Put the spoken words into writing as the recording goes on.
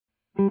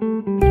Hello,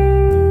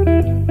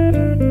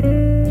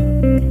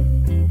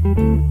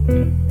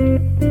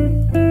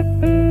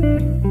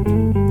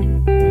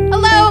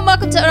 and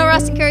welcome to Ono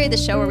Ross and Carrie, the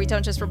show where we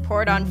don't just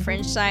report on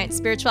fringe science,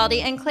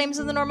 spirituality, and claims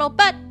of the normal,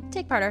 but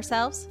take part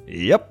ourselves.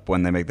 Yep,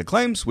 when they make the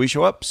claims, we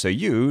show up so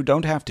you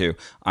don't have to.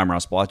 I'm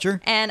Ross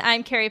Blotcher. And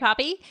I'm Carrie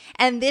Poppy,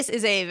 and this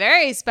is a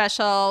very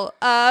special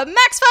Max Fun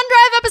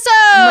Drive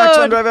episode! Max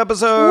Fun Drive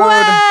episode!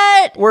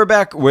 What? We're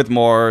back with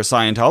more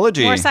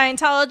Scientology. More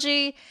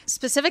Scientology,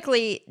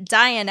 specifically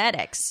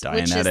Dianetics,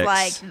 which is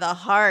like the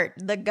heart,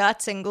 the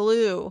guts, and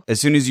glue. As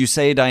soon as you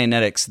say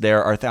Dianetics,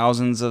 there are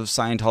thousands of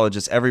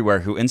Scientologists everywhere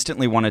who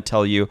instantly want to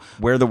tell you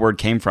where the word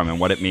came from and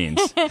what it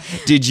means.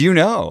 Did you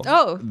know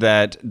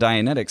that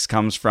Dianetics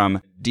comes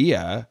from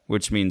dia,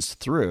 which means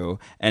through,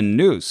 and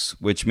nous,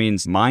 which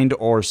means mind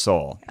or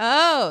soul?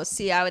 Oh,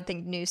 see, I would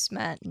think noose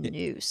meant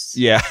noose.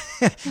 Yeah,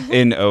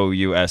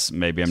 N-O-U-S,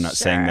 maybe I'm not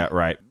saying that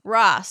right.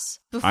 Ross,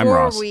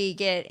 before we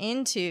get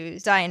into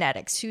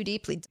Dianetics too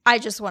deeply, I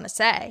just want to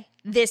say,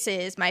 this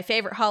is my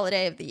favorite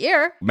holiday of the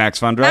year. Max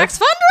Fun Drive? Max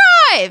Fun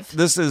Drive!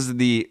 This is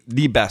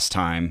the best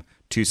time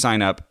to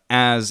sign up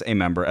as a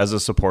member, as a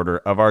supporter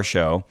of our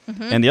show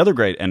and the other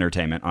great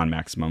entertainment on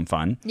Maximum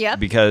Fun.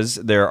 Yep. Because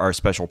there are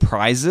special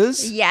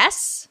prizes.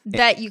 Yes,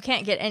 that you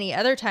can't get any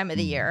other time of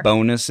the year.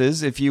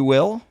 Bonuses, if you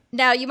will.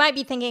 Now, you might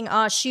be thinking,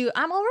 oh, shoot,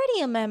 I'm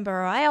already a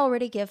member. I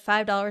already give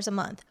 $5 a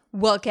month.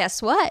 Well,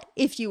 guess what?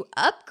 If you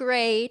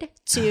upgrade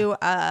to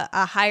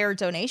a higher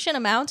donation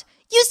amount,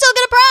 you still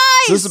get a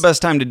prize! So this is the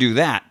best time to do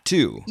that,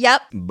 too.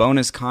 Yep.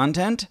 Bonus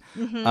content.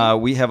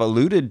 We have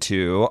alluded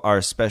to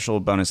our special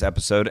bonus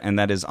episode, and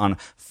that is on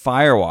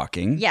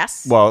firewalking.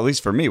 Yes. Well, at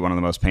least for me, one of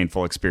the most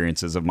painful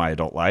experiences of my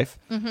adult life.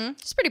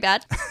 It's pretty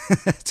bad.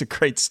 It's a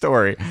great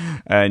story.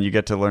 And you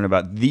get to learn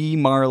about the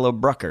Marla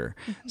Brucker.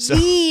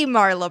 The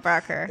Marla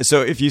Brucker.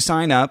 So if you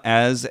sign up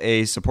as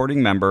a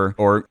supporting member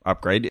or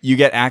upgrade, you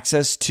get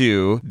access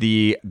to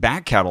the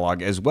back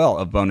catalog as well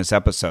of bonus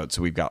episodes.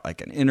 So we've got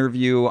like an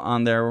interview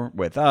on there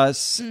with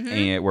us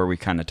and where we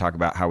kind of talk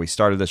about how we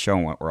started the show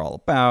and what we're all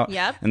about.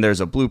 Yep. And there's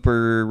a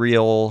blooper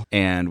reel,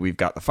 and we've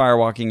got the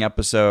firewalking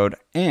episode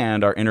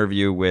and our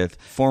interview with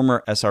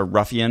former SR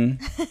ruffian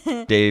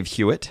Dave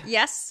Hewitt.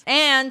 Yes.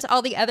 And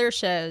all the other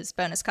shows,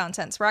 bonus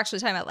contents. We're actually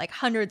talking about like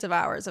hundreds of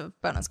hours of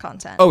bonus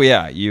content. Oh,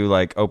 yeah. You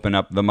like open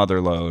up the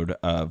mother lode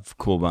of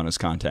cool bonus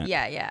content.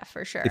 Yeah,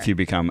 for sure. If you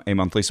become a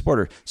monthly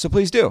supporter. So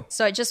please do.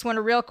 So I just want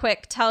to real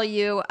quick tell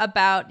you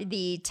about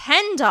the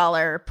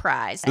 $10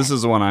 prize. This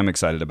is the one I'm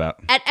excited about.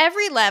 At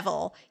every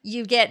level,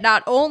 you get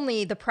not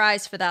only the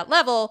prize for that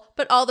level,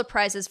 but all the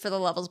prizes for the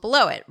levels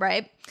below it,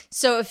 right?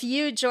 So if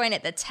you join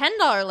at the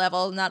 $10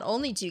 level, not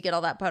only do you get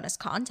all that bonus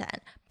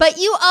content, but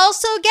you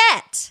also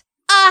get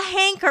a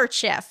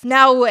handkerchief.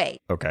 Now wait.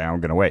 Okay,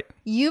 I'm going to wait.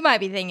 You might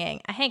be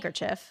thinking, a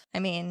handkerchief? I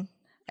mean,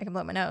 I can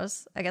blow my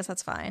nose. I guess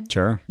that's fine.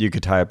 Sure. You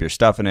could tie up your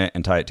stuff in it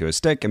and tie it to a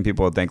stick, and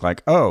people would think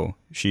like, oh,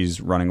 she's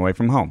running away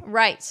from home.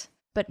 Right.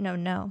 But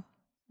no.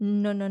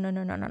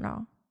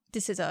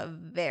 This is a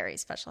very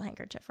special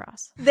handkerchief,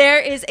 Ross. There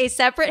is a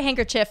separate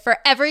handkerchief for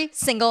every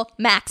single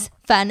Max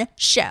Fun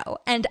show,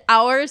 and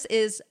ours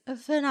is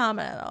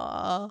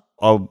phenomenal.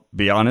 I'll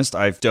be honest,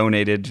 I've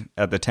donated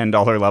at the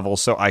 $10 level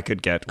so I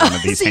could get one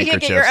of these so handkerchiefs. So you can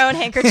get your own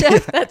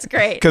handkerchief? That's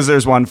great. Because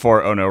there's one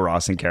for Oh No,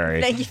 Ross and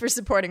Carrie. Thank you for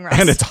supporting Ross.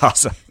 And it's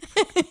awesome.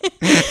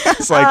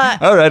 It's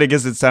like, all right, I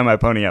guess it's time I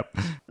pony up.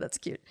 That's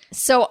cute.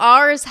 So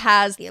ours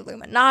has the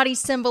Illuminati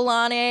symbol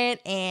on it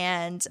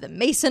and the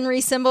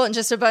Masonry symbol and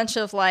just a bunch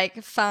of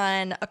like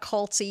fun,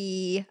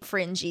 occulty,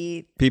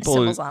 fringy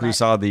symbols on it. People who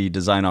saw the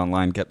design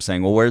online kept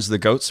saying, well, where's the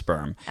goat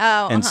sperm?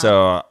 Oh, and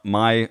so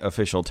my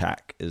official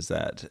tack is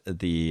that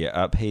the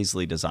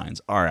Paisley designs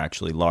are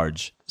actually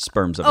large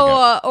sperms of a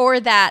goat. Or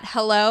that,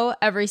 hello,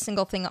 every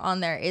single thing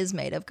on there is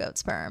made of goat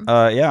sperm.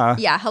 Yeah.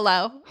 Yeah,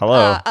 hello.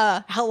 Hello.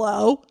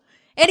 Hello.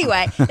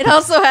 Anyway, it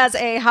also has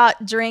a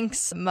hot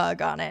drinks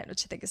mug on it,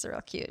 which I think is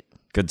real cute.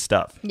 Good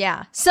stuff.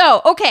 Yeah.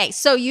 So, okay.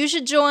 So you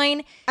should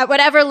join at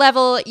whatever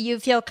level you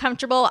feel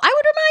comfortable. I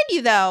would remind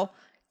you, though,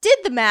 did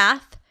the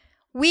math.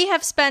 We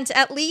have spent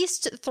at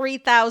least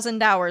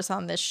 3,000 hours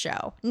on this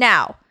show.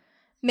 Now,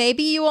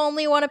 maybe you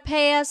only want to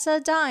pay us a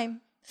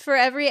dime for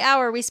every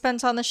hour we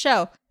spent on the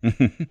show.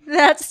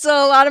 That's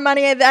still a lot of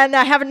money, and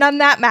I haven't done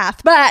that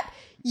math. But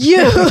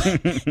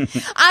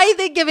I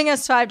think giving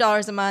us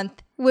 $5 a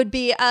month would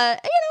be a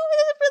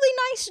really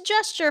nice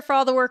gesture for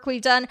all the work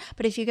we've done.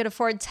 But if you could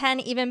afford 10,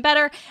 even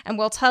better. And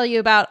we'll tell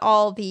you about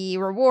all the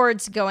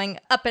rewards going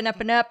up and up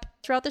and up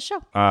throughout the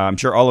show. I'm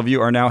sure all of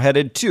you are now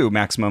headed to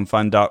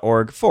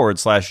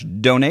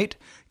MaximumFun.org/donate,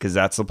 because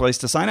that's the place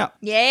to sign up.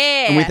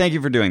 Yeah. And we thank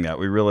you for doing that.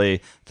 We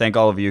really thank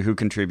all of you who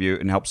contribute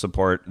and help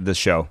support this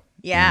show.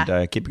 Yeah.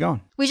 And keep it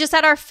going. We just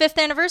had our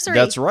 5th anniversary.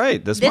 That's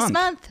right. This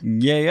month.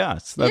 Yeah.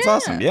 That's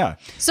awesome. Yeah.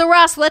 So,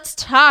 Ross, let's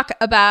talk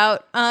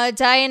about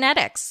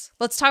Dianetics.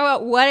 Let's talk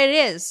about what it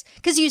is.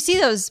 Because you see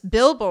those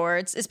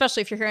billboards,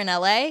 especially if you're here in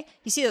LA,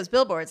 you see those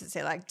billboards that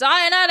say like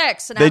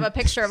Dianetics and have a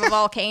picture of a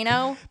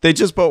volcano. They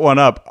just put one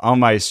up on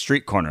my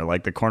street corner,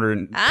 like the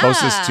corner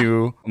closest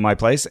to my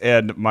place.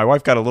 And my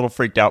wife got a little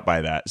freaked out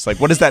by that. It's like,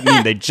 what does that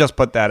mean? They just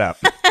put that up.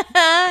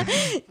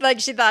 Like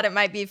she thought it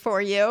might be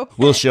for you.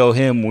 We'll show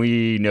him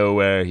we know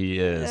where he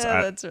is.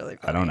 That's really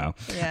funny. I don't know.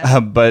 Yeah.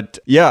 But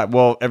yeah,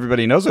 well,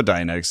 everybody knows what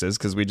Dianetics is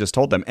because we just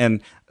told them.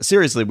 And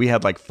seriously, we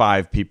had like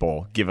 5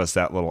 people give us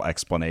that little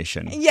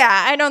explanation.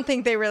 Yeah, I don't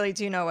think they really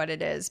do know what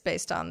it is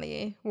based on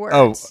the words.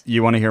 Oh,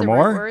 you want to hear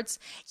more? Words.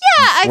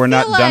 Yeah, We're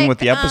not done with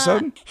the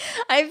episode?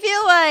 I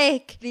feel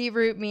like the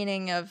root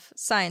meaning of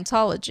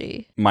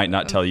Scientology might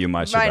not tell you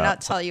much might not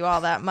tell you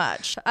all that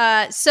much.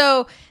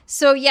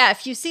 So yeah,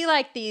 if you see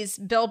like these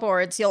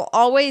billboards, you'll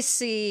always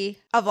see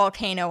a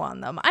volcano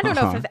on them. I don't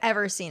know if I've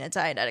ever seen a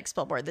Dianetics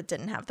billboard that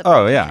didn't have the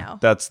volcano. Oh yeah,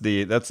 that's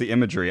the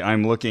imagery.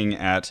 I'm looking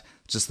at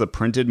just the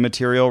printed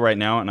material right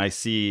now, and I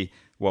see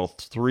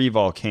 3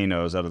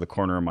 volcanoes out of the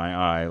corner of my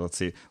eye. Let's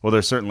see. Well,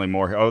 there's certainly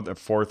more. Oh, the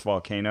 4th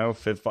volcano,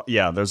 5th.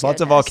 Yeah, there's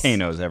lots of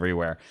volcanoes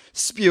everywhere,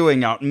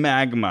 spewing out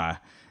magma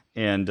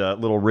and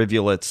little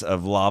rivulets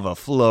of lava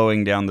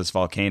flowing down this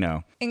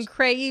volcano.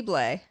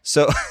 Incredible.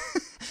 So,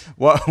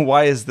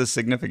 why is this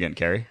significant,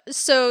 Carrie?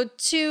 So,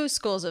 2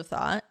 schools of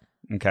thought.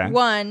 Okay.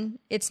 1,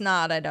 it's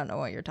not. I don't know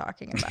what you're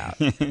talking about.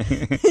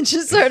 It's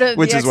just sort of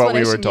which the is what we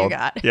were explanation told. You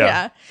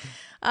got.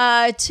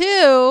 Yeah.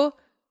 2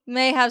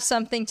 may have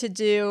something to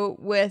do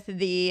with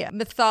the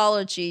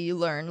mythology you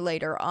learn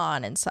later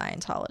on in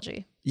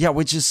Scientology. Yeah,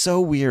 which is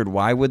so weird.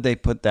 Why would they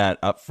put that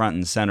up front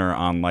and center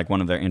on like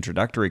one of their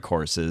introductory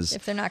courses?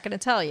 If they're not going to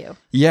tell you.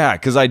 Yeah,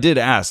 because I did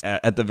ask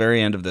at the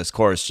very end of this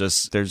course,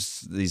 just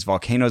there's these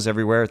volcanoes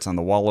everywhere. It's on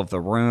the wall of the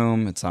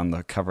room. It's on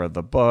the cover of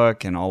the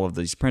book and all of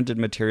these printed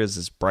materials,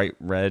 this bright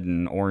red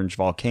and orange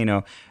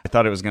volcano. I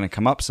thought it was going to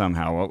come up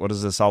somehow. What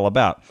is this all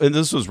about? And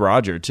this was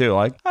Roger too.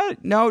 Like,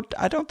 no,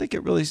 I don't think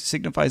it really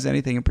signifies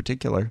anything in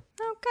particular.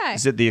 Okay.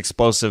 Is it the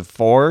explosive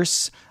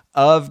force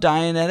of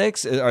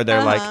Dianetics? Are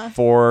there like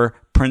 4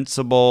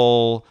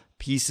 principal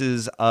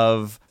pieces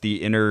of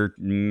the inner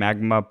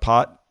magma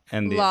pot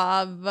and the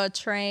lava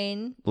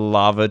train?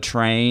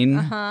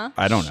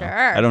 I don't know.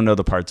 I don't know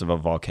the parts of a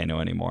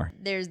volcano anymore.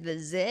 There's the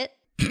zit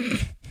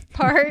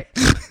part.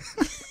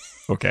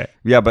 Okay.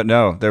 Yeah, but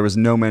no, there was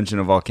no mention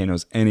of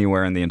volcanoes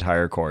anywhere in the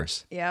entire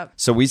course. Yep.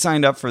 So we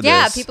signed up for this.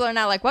 Yeah, people are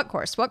now like, what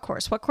course? What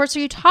course? What course are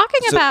you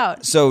talking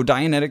about? So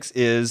Dianetics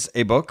is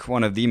a book,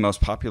 one of the most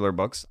popular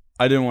books.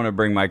 I didn't want to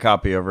bring my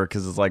copy over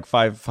because it's like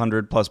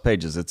 500 plus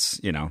pages.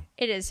 It's,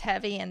 It is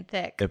heavy and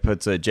thick. It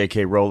puts a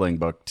J.K. Rowling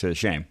book to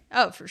shame.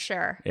 Oh, for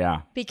sure.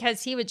 Yeah.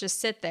 Because he would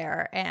just sit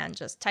there and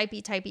just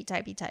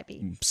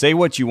typey. Say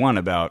what you want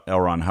about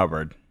L. Ron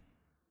Hubbard.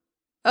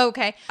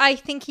 Okay. I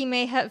think he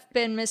may have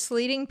been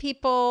misleading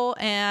people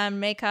and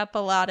make up a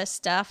lot of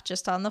stuff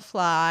just on the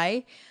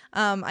fly.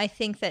 I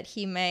think that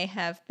he may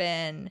have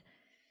been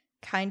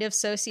kind of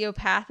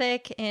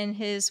sociopathic in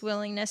his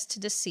willingness to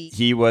deceive.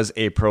 He was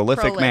a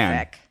prolific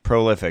man.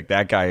 Prolific.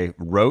 That guy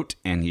wrote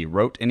and he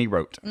wrote and he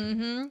wrote.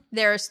 Mm-hmm.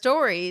 There are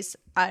stories,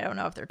 I don't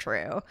know if they're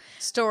true,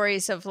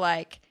 stories of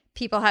like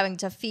people having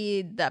to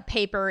feed the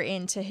paper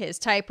into his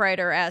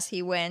typewriter as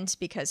he went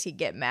because he'd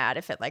get mad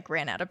if it like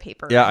ran out of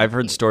paper. Yeah, I've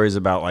heard stories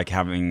about like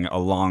having a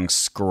long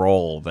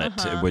scroll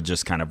that it would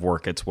just kind of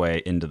work its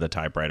way into the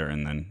typewriter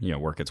and then,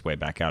 work its way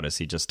back out as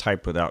he just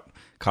typed without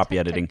copy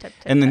editing.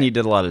 And then he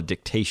did a lot of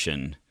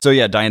dictation. So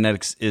yeah,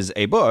 Dianetics is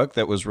a book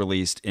that was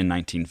released in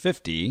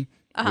 1950,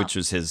 which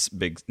was his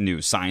big new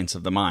Science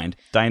of the Mind.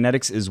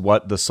 Dianetics is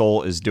what the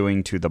soul is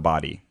doing to the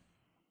body.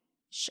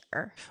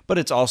 Sure. But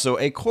it's also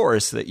a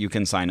course that you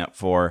can sign up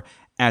for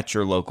at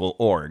your local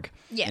org.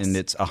 Yes. And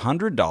it's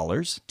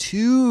 $100,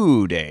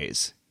 2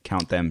 days.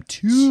 Count them,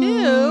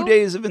 2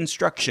 days of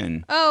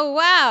instruction. Oh,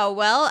 wow.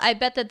 Well, I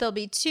bet that there'll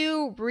be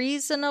 2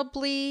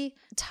 reasonably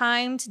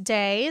timed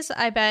days.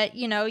 I bet,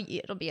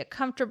 it'll be a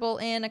comfortable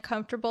in, a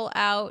comfortable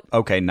out.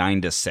 Okay,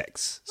 9 to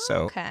 6.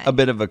 So a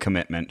bit of a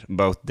commitment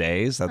both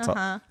days. That's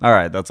all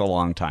right, that's a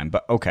long time,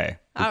 but okay.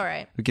 All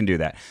right. We can do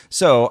that.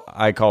 So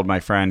I called my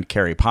friend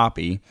Carrie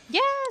Poppy.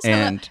 Yes.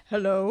 And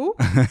hello.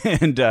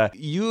 And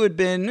you had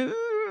been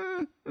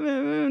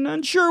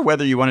unsure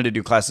whether you wanted to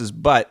do classes,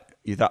 but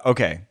you thought,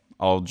 okay,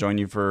 I'll join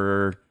you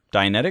for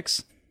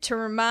Dianetics. To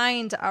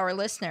remind our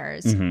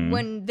listeners,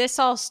 when this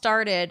all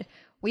started,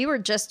 we were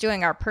just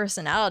doing our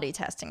personality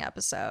testing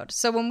episode.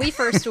 So when we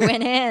first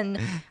went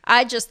in,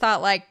 I just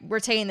thought like, we're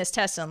taking this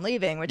test and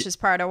leaving, which is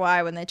part of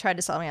why when they tried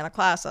to sell me on a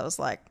class, I was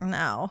like,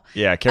 no.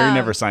 Yeah, Carrie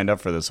never signed up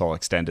for this whole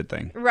extended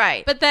thing.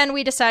 Right. But then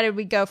we decided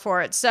we'd go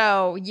for it.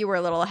 So you were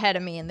a little ahead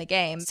of me in the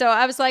game. So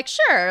I was like,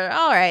 sure,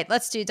 all right,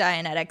 let's do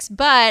Dianetics.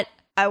 But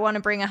I want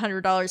to bring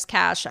 $100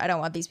 cash. I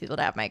don't want these people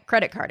to have my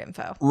credit card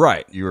info.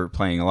 Right. You were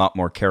playing a lot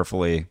more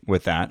carefully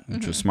with that,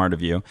 which was smart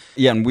of you.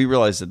 Yeah, and we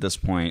realized at this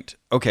point,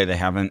 okay, they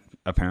haven't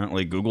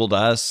apparently Googled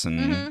us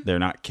and they're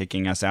not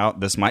kicking us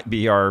out. This might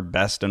be our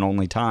best and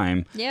only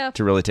time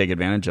to really take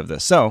advantage of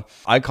this. So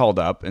I called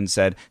up and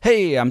said,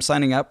 hey, I'm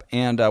signing up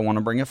and I want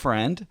to bring a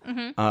friend.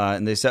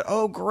 And they said,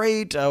 oh,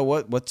 great.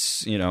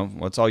 What's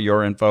all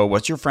your info?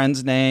 What's your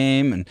friend's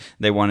name? And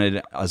they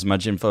wanted as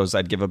much info as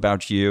I'd give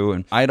about you.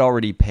 And I'd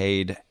already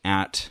paid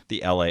at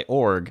the LA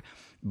org.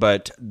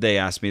 But they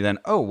asked me then,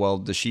 oh, well,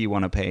 does she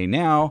want to pay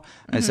now?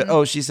 And I said,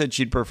 oh, she said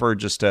she'd prefer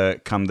just to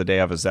come the day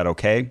of. Is that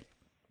okay?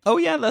 Oh,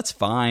 yeah, that's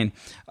fine.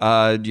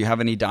 Do you have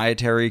any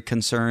dietary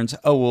concerns?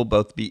 Oh, we'll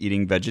both be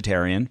eating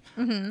vegetarian.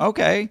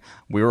 Okay.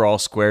 We were all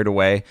squared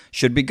away.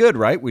 Should be good,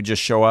 right? We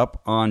just show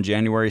up on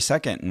January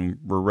 2nd and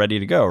we're ready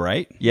to go,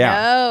 right?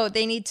 Yeah. No,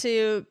 they need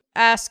to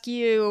ask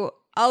you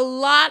a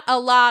lot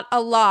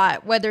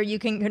whether you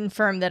can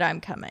confirm that I'm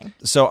coming.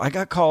 So I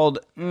got called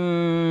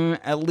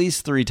at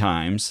least 3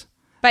 times.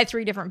 By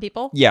 3 different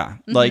people? Yeah,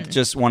 like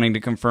just wanting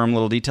to confirm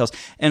little details.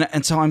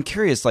 And so I'm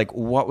curious, like,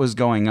 what was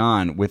going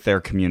on with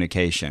their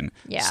communication?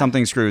 Yeah.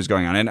 Something screwy was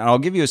going on. And I'll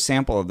give you a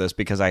sample of this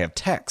because I have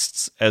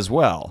texts as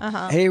well.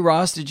 Hey,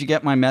 Ross, did you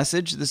get my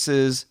message? This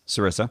is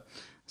Sarissa.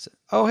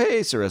 Oh,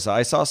 hey, Sarissa,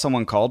 I saw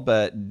someone called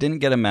but didn't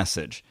get a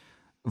message.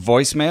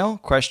 Voicemail? ?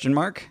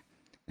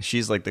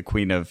 She's like the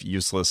queen of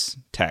useless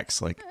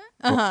text. Like,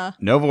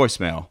 no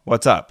voicemail.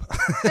 What's up?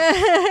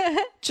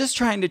 Just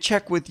trying to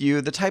check with you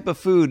the type of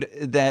food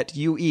that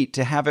you eat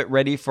to have it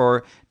ready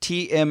for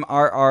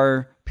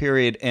TMRR.N.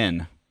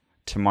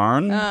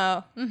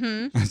 Tomorrow?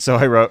 Oh, So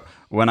I wrote,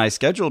 when I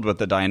scheduled with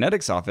the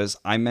Dianetics office,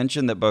 I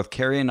mentioned that both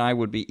Carrie and I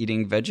would be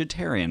eating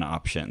vegetarian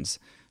options.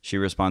 She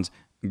responds,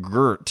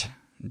 GERT,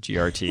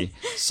 GRT.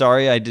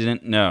 Sorry, I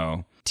didn't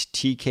know.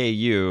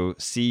 TKU,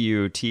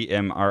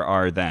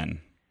 then.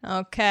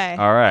 Okay.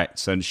 All right.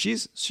 So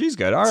she's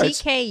good. All right.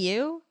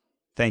 TKU?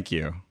 Thank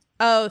you.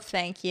 Oh,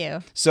 thank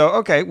you. So,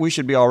 okay, we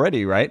should be all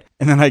ready, right?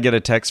 And then I get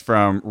a text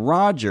from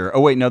Roger.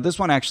 Oh, wait, no, this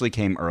one actually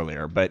came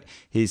earlier, but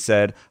he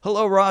said,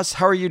 hello, Ross,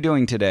 how are you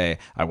doing today?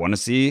 I want to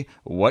see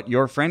what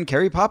your friend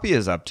Carrie Poppy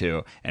is up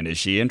to. And is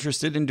she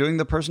interested in doing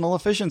the personal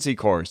efficiency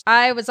course?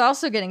 I was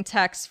also getting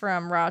texts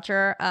from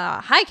Roger.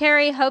 Hi,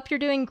 Carrie. Hope you're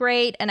doing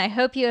great, and I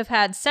hope you have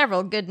had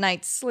several good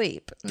nights'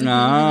 sleep.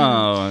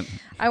 Oh.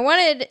 I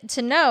wanted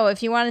to know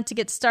if you wanted to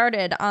get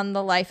started on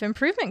the life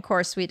improvement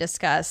course we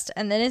discussed,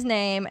 and then his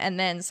name, and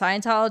then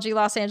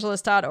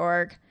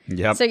ScientologyLosAngeles.org.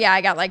 Yep. So yeah,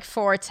 I got like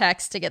 4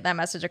 texts to get that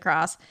message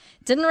across.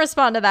 Didn't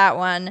respond to that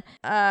one.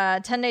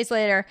 10 days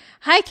later,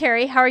 hi,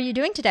 Carrie. How are you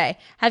doing today?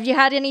 Have you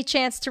had any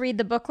chance to read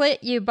the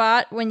booklet you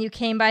bought when you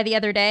came by the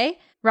other day?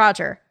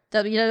 Roger.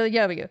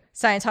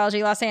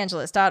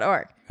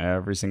 www.ScientologyLosAngeles.org.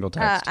 Every single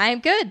text. I'm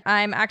good.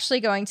 I'm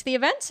actually going to the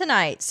event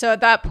tonight. So at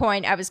that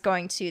point, I was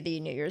going to the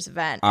New Year's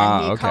event.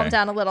 And he calmed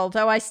down a little,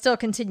 though I still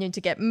continued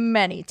to get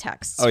many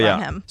texts from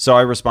him. So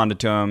I responded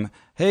to him,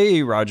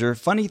 hey, Roger,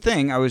 funny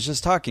thing, I was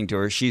just talking to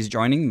her. She's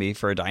joining me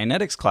for a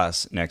Dianetics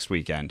class next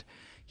weekend.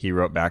 He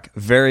wrote back,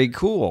 very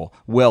cool.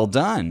 Well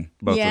done.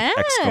 Both with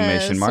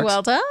exclamation marks.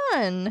 Well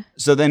done.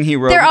 So then he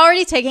wrote... They're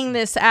already taking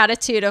this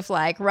attitude of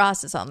like,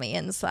 Ross is on the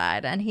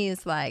inside and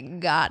he's like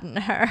gotten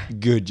her.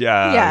 Good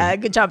job. Yeah,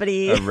 good job,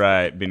 buddy.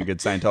 Right, being a good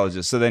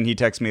Scientologist. So then he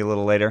texts me a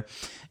little later,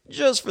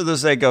 just for the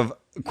sake of,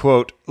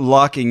 quote,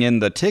 locking in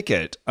the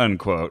ticket,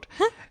 unquote.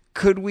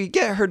 Could we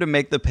get her to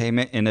make the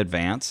payment in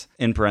advance?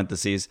 In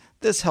parentheses,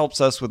 this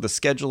helps us with the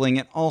scheduling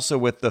and also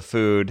with the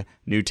food,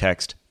 new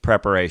text,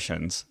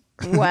 preparations.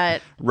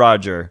 What?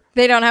 Roger.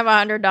 They don't have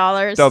 $100.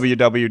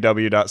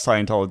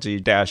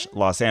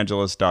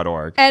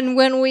 www.Scientology-LosAngeles.org. And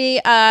when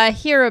we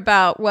hear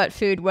about what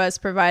food was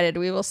provided,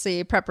 we will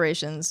see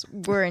preparations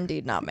were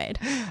indeed not made.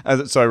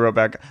 So I wrote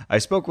back, I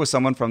spoke with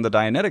someone from the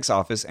Dianetics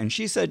office, and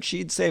she said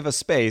she'd save a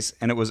space,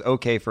 and it was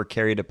okay for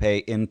Carrie to pay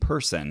in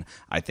person.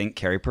 I think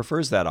Carrie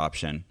prefers that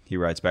option. He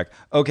writes back,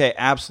 okay,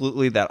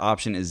 absolutely, that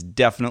option is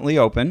definitely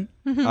open.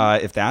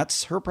 If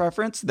that's her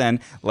preference, then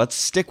let's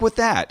stick with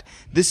that.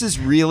 This is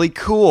really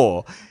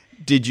cool.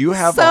 Did you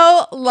have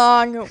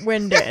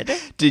long-winded?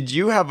 Did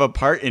you have a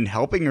part in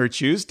helping her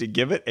choose to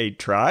give it a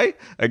try?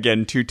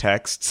 Again, 2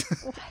 texts.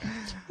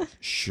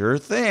 Sure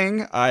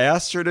thing. I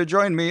asked her to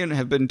join me and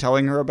have been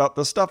telling her about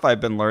the stuff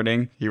I've been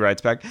learning. He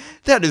writes back,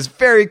 that is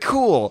very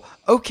cool.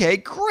 Okay,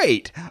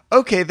 great.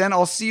 Okay, then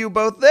I'll see you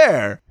both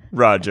there.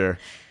 Roger.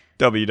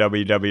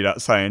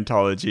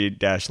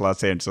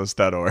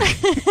 www.Scientology-LosAngeles.org.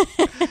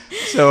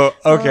 So,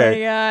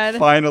 okay, oh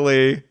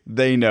finally,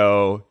 they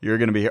know you're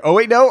going to be here. Oh,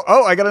 wait, no.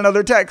 Oh, I got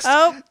another text.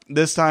 Oh.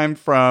 This time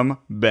from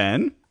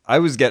Ben. I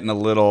was getting a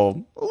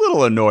little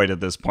annoyed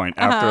at this point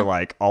after,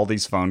 like, all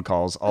these phone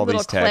calls, all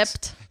these texts.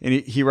 Clipped.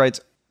 And he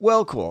writes,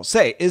 well, cool.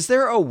 Say, is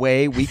there a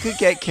way we could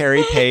get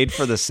Carrie paid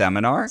for the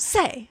seminar?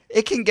 Say.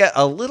 It can get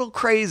a little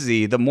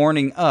crazy the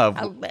morning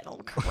of. A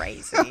little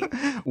crazy.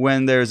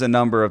 When there's a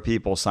number of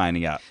people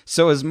signing up.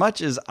 So as much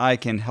as I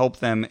can help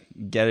them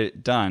get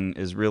it done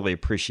is really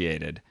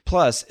appreciated.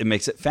 Plus, it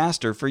makes it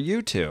faster for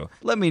you two.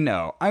 Let me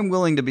know. I'm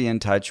willing to be in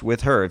touch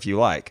with her if you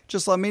like.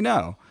 Just let me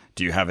know.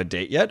 Do you have a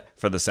date yet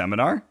for the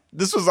seminar?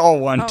 This was all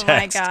one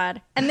text. Oh my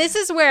God. And this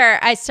is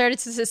where I started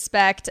to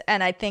suspect,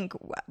 and I think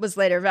was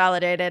later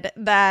validated,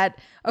 that,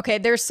 okay,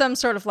 there's some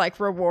sort of like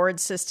reward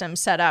system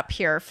set up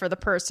here for the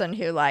person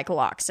who like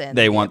locks in.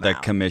 They want the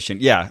commission.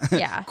 Yeah.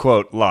 Yeah.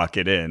 Quote, lock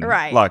it in.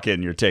 Right. Lock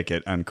in your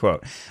ticket,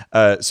 unquote.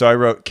 So I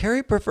wrote,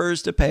 Carrie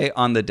prefers to pay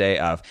on the day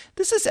of.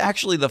 This is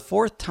actually the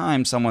 4th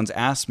time someone's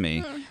asked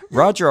me.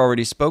 Roger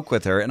already spoke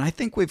with her, and I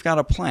think we've got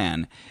a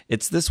plan.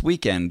 It's this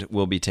weekend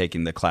we'll be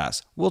taking the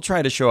class. We'll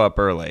try to show up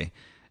early.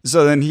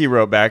 So then he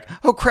wrote back,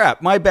 oh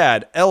crap, my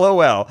bad,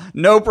 LOL,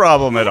 no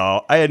problem at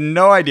all. I had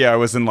no idea I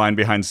was in line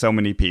behind so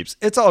many peeps.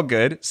 It's all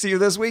good. See you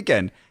this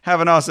weekend.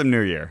 Have an awesome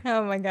New Year.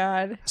 Oh my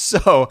God.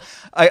 So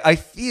I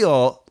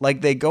feel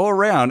like they go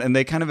around and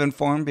they kind of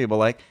inform people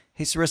like,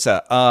 hey,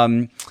 Sarissa,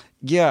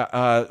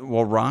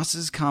 well, Ross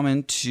is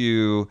coming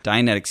to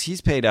Dianetics.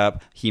 He's paid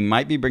up. He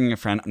might be bringing a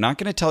friend. I'm not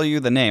going to tell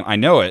you the name. I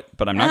know it,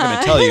 but I'm not going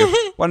to tell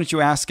you. Why don't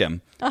you ask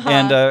him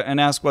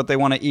and ask what they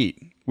want to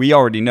eat? We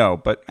already know,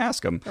 but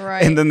ask them.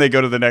 Right. And then they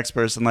go to the next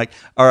person like,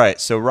 all right,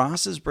 so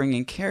Ross is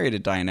bringing Carrie to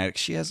Dianetics.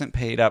 She hasn't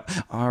paid up.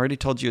 I already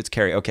told you it's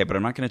Carrie. Okay, but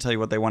I'm not going to tell you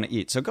what they want to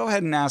eat. So go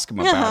ahead and ask them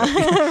about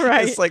it.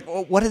 Right. It's like,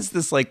 well, what is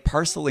this like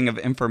parceling of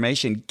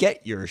information?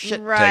 Get your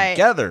shit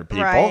together,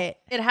 people. Right.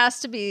 It has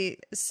to be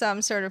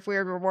some sort of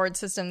weird reward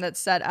system that's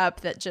set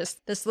up that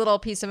just this little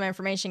piece of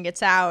information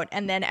gets out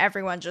and then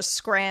everyone just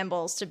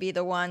scrambles to be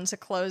the one to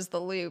close the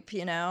loop,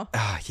 you know?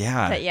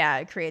 Yeah. But yeah,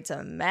 it creates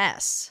a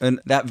mess.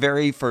 And that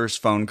very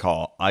first phone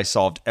call, I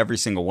solved every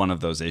single one of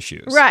those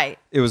issues. Right.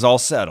 It was all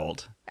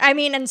settled. I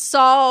mean, and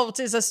solved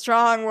is a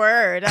strong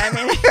word. I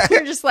mean,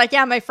 you're just like,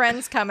 yeah, my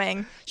friend's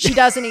coming. She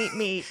doesn't eat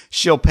meat.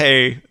 She'll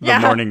pay the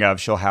morning of.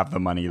 She'll have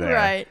the money there.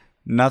 Right.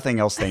 Nothing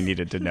else they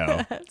needed to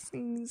know. That's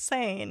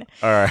insane.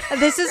 All right.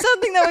 This is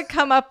something that would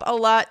come up a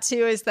lot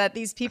too, is that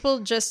these people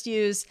just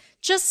use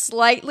just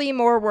slightly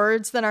more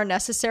words than are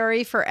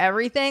necessary for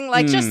everything.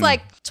 Like just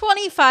like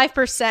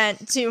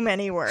 25% too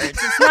many words.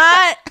 It's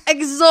not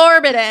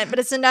exorbitant, but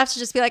it's enough to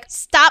just be like,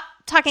 stop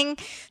talking.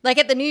 Like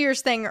at the New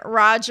Year's thing,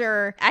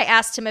 Roger, I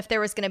asked him if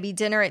there was going to be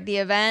dinner at the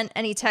event,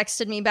 and he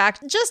texted me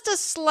back just a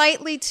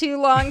slightly too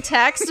long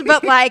text,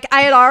 but like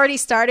I had already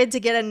started to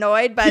get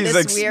annoyed by this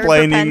weird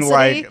propensity. He's explaining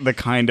like the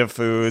kind of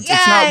foods. Yeah.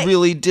 It's not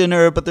really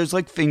dinner, but there's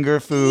like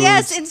finger foods.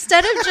 Yes,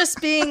 instead of just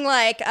being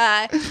like,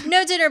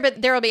 no dinner,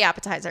 but there will be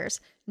appetizers.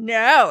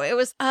 No, it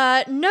was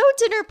no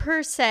dinner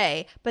per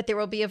se, but there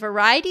will be a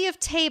variety of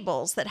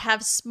tables that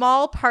have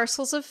small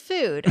parcels of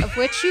food of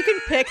which you can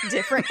pick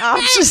different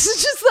options.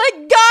 It's just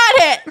like, got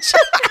it.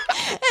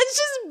 It's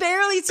just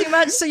barely too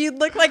much, so you'd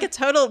look like a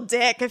total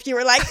dick if you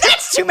were like,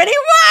 that's too many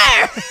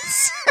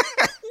words.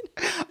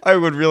 I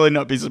would really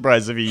not be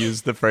surprised if he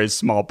used the phrase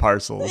small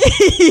parcels.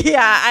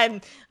 Yeah,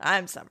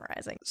 I'm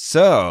summarizing.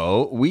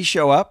 So we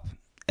show up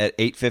at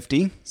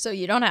 8:50. So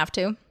you don't have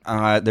to.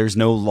 There's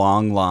no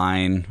long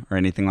line or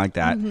anything like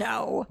that.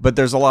 No. But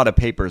there's a lot of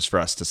papers for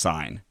us to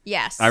sign.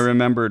 Yes. I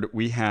remembered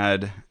we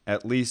had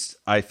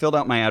I filled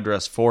out my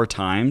address 4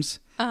 times.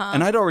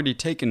 And I'd already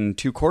taken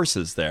 2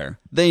 courses there.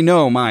 They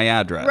know my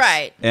address.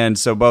 Right. And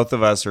so both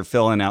of us are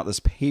filling out this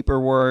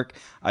paperwork.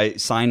 I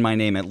signed my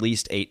name at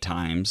least 8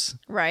 times.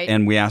 Right.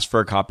 And we asked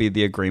for a copy of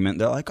the agreement.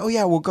 They're like, oh,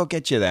 yeah, we'll go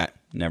get you that.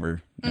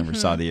 Never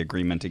saw the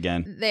agreement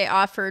again. They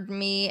offered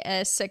me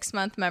a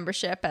 6-month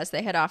membership as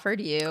they had offered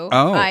you.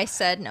 Oh. I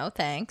said, no,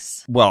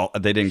 thanks. Well,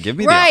 they didn't give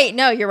me Right.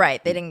 No, you're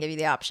right. They didn't give you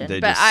the option. They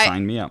but just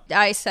signed me up.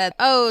 I said,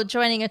 oh,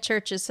 joining a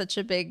church is such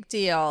a big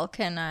deal.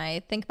 Can I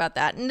think about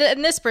that? And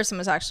this person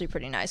was actually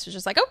pretty nice. It was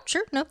just like, oh,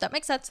 sure. No, that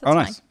makes sense. That's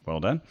nice. Fine. Well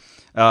done.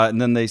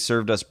 And then they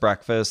served us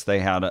breakfast. They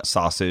had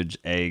sausage,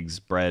 eggs,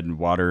 bread,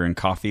 water, and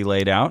coffee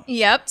laid out.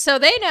 Yep. So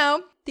they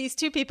know. These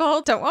 2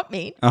 people don't want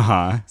meat.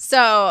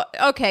 So,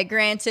 okay,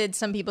 granted,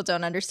 some people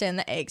don't understand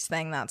the eggs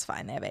thing. That's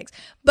fine. They have eggs.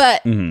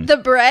 But the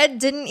bread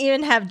didn't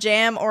even have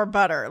jam or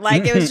butter.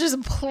 Like, it was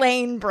just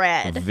plain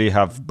bread. We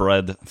have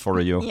bread for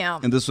you. Yeah.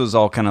 And this was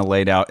all kind of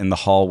laid out in the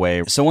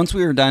hallway. So once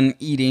we were done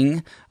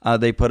eating,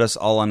 they put us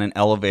all on an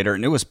elevator,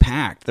 and it was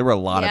packed. There were a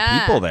lot of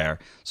people there.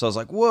 So I was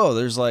like, whoa,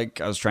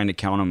 I was trying to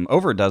count them,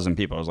 over a dozen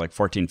people. It was like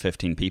 14,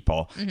 15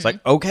 people. It's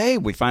like, okay,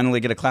 we finally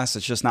get a class.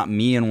 It's just not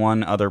me and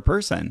one other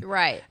person.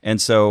 Right. And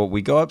so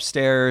we go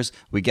upstairs,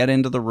 we get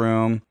into the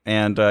room,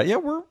 and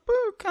we're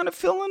kind of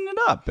filling it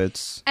up.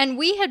 And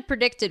we had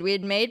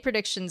made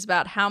predictions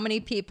about how many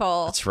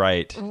people That's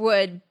right.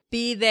 would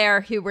be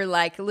there who were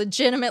like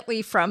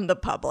legitimately from the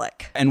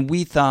public. And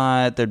we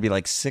thought there'd be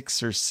like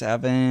 6 or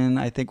 7,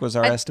 I think was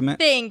our estimate.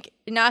 I think,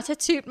 not to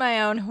toot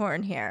my own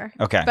horn here.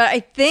 Okay. But I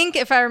think,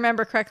 if I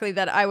remember correctly,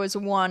 that I was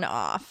 1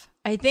 off.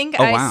 I think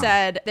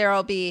said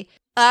there'll be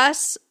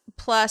us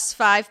plus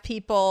 5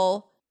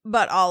 people,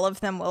 but all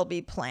of them will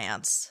be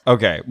plants.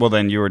 Okay. Well,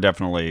 then you were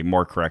definitely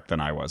more correct than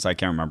I was. I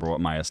can't remember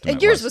what my estimate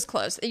was. Yours was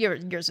close.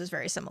 Yours was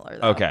very similar,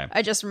 though. Okay.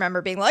 I just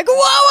remember being like, whoa,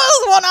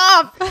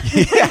 I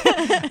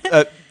was 1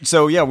 off.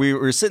 So, yeah, we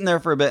were sitting there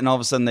for a bit, and all of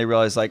a sudden they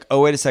realized, like,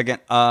 oh, wait a second.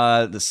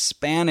 The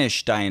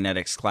Spanish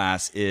Dianetics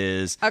class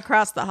is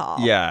across the hall.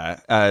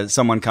 Yeah.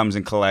 Someone comes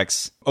and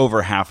collects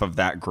over half of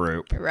that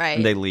group. Right.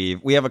 And they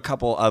leave. We have a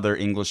couple other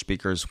English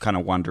speakers kind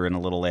of wander in a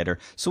little later.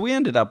 So we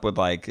ended up with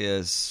like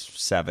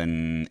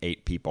 7,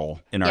 8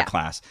 people in our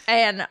class.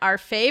 And our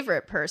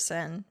favorite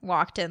person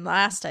walked in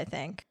last, I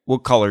think. We'll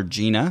call her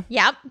Gina.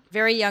 Yep.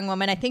 Very young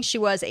woman. I think she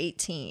was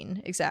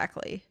 18.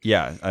 Exactly.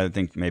 Yeah. I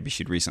think maybe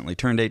she'd recently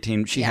turned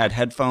 18. She had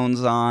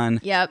headphones on.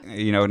 Yep.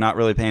 You know, not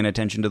really paying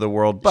attention to the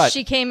world. But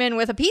she came in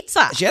with a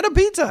pizza. She had a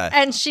pizza.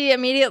 And she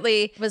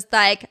immediately was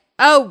like,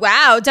 oh,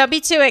 wow, don't be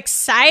too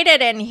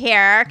excited in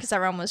here, because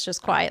everyone was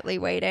just quietly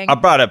waiting. I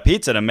brought a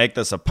pizza to make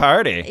this a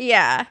party.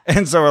 Yeah.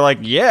 And so we're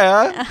like,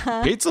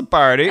 pizza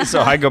party.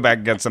 So I go back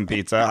and get some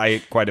pizza. I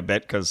ate quite a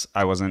bit because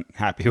I wasn't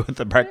happy with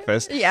the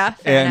breakfast. Yeah.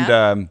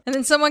 And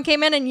then someone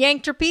came in and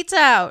yanked her pizza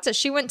out. So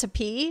she went to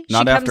pee.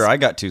 Not after I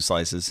got 2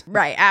 slices.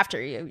 Right,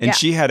 after you. And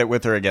she had it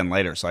with her again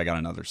later, so I got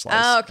another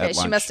slice. Oh, okay.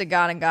 She must have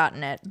gone and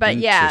gotten it. But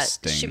yeah,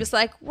 she was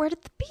like, where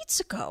did the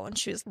pizza go? And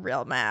she was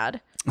real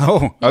mad.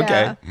 Oh,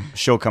 okay. Yeah.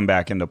 She'll come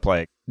back into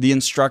play. The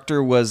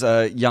instructor was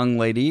a young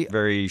lady,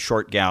 very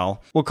short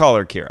gal. We'll call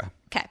her Kira.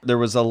 Okay. There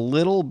was a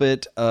little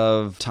bit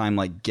of time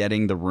like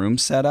getting the room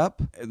set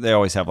up. They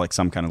always have like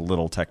some kind of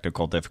little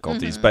technical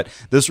difficulties, but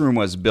this room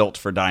was built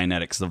for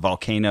Dianetics. The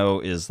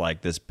volcano is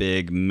like this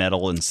big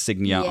metal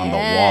insignia on the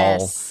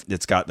wall.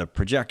 It's got the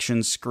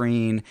projection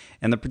screen,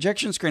 and the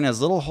projection screen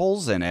has little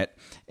holes in it.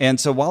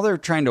 And so while they're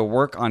trying to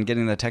work on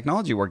getting the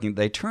technology working,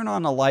 they turn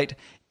on a light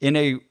in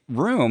a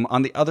room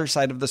on the other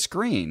side of the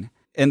screen.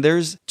 And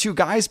there's 2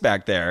 guys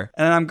back there.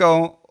 And I'm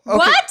going, okay.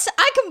 What?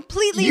 I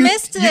completely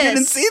missed this. You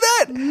didn't see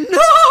that?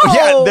 No.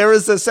 Yeah, there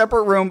was a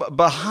separate room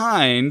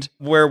behind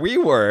where we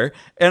were.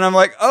 And I'm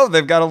like, oh,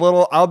 they've got a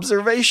little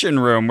observation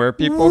room where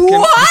people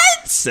can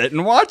sit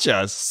and watch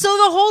us. So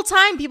the whole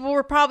time people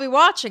were probably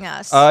watching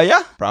us.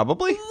 Yeah,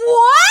 probably.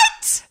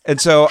 What? And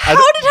so how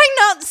did I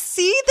not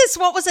see this?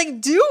 What was I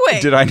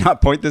doing? Did I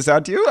not point this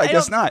out to you? I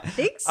guess not. I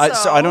think so.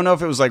 So I don't know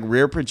if it was like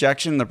rear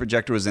projection. The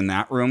projector was in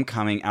that room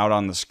coming out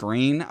on the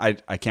screen. I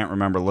can't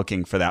remember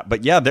looking for that.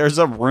 But yeah, there's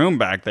a room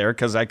back there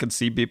because I could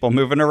see people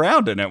moving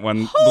around in it.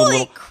 When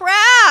Holy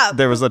crap!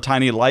 There was a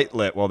tiny light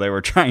lit while they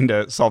were trying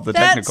to solve the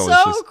technical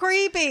issues. That's so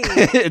creepy.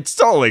 It's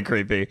totally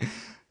creepy.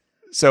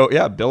 So,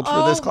 yeah, built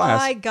for this class.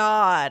 Oh, my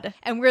God.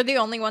 And we're the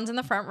only ones in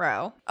the front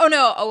row. Oh,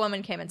 no, a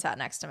woman came and sat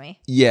next to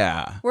me.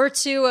 Yeah. We're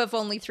 2 of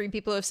only 3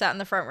 people who have sat in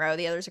the front row.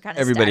 The others are kind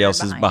of Everybody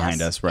else is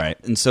behind us, right.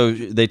 And so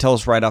they tell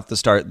us right off the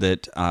start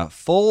that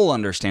full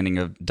understanding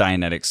of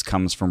Dianetics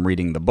comes from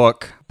reading the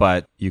book,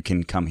 but you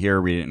can come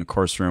here, read it in a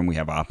course room. We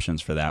have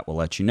options for that. We'll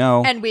let you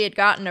know. And we had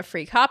gotten a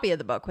free copy of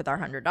the book with our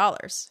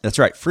 $100. That's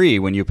right. Free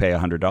when you pay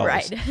 $100.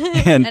 Right.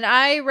 And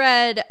I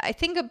read, I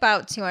think,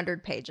 about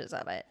 200 pages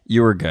of it.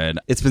 You were good.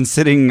 It's been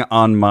sitting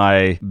on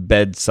my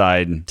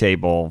bedside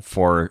table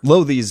for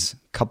these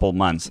couple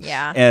months.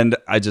 Yeah. And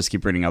I just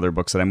keep reading other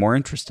books that I'm more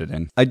interested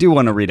in. I do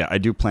want to read it. I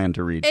do plan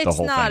to read the whole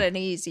thing. It's not an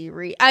easy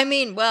read. I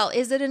mean, well,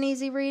 is it an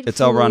easy read? It's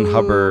L. Ron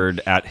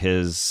Hubbard at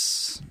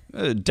his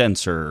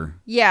denser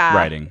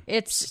writing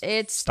it's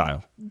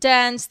style.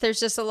 Dense. There's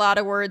just a lot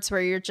of words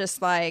where you're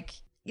just like,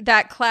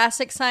 that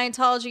classic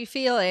Scientology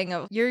feeling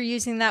of you're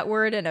using that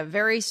word in a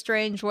very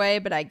strange way,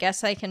 but I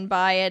guess I can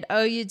buy it.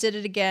 Oh, you did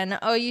it again.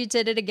 Oh, you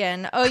did it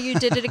again. Oh, you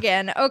did it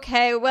again.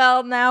 Okay,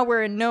 well, now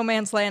we're in no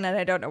man's land and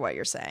I don't know what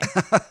you're saying.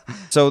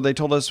 So they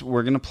told us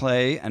we're going to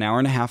play an hour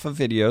and a half of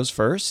videos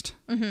first,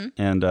 and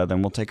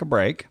then we'll take a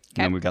break.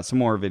 And then we've got some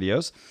more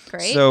videos.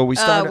 Great. So we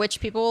start which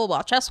people will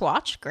watch us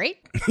watch. Great.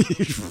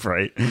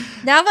 Right.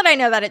 Now that I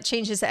know that, it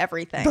changes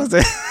everything. Does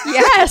it?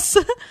 Yes.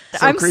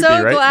 I'm creepy,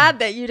 so right? glad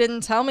that you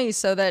didn't tell me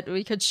so that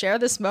we could share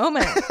this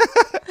moment.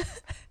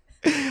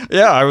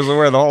 Yeah, I was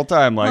aware the whole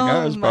time. Like,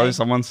 there's probably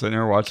someone sitting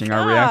there watching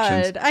our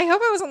reactions. I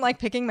hope I wasn't like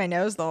picking my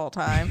nose the whole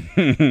time.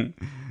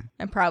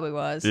 I probably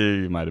was.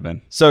 You might have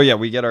been. So yeah,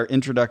 we get our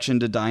introduction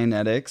to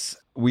Dianetics.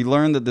 We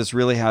learn that this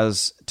really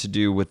has to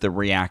do with the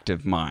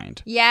reactive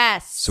mind.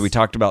 Yes. So we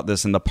talked about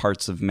this in the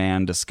Parts of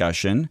Man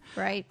discussion.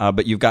 Right.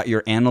 But you've got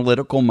your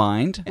analytical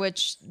mind.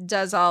 Which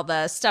does all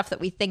the stuff that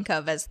we think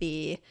of as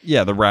the...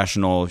 Yeah, the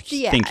rational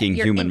thinking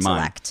human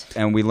intellect.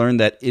 mind. And we learned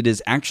that it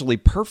is actually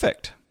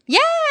perfect.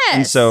 Yes.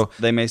 And so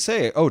they may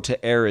say, oh,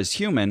 to err is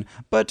human.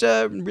 But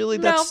really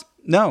that's...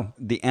 No,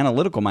 the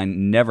analytical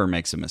mind never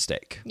makes a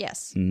mistake.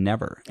 Yes.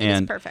 Never. It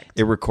is perfect.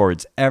 It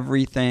records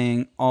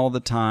everything all the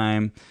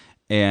time.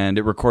 And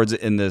it records it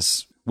in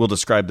this, we'll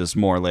describe this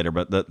more later,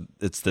 but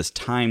it's this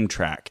time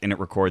track, and it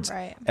records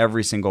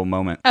every single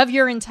moment. Of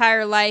your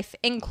entire life,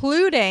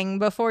 including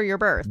before your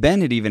birth.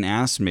 Ben had even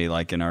asked me,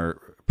 like in our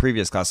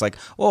previous class, like,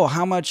 oh,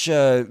 how much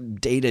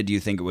data do you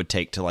think it would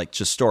take to like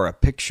just store a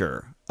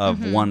picture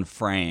of one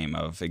frame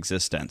of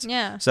existence?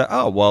 Yeah. So,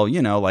 oh, well,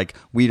 like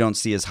we don't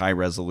see as high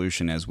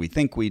resolution as we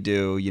think we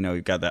do.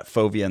 You've got that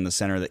fovea in the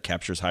center that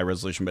captures high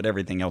resolution, but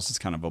everything else is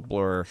kind of a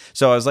blur.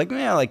 So I was like,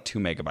 like 2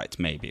 megabytes,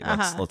 maybe,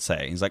 let's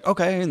say. He's like,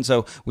 okay. And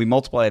so we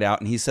multiply it out,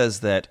 and he says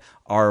that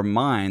our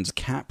minds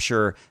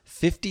capture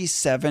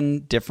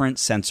 57 different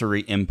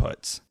sensory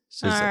inputs.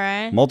 So all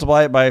right.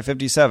 Multiply it by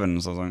 57.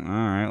 So I was like, all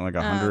right, like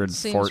 114.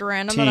 Seems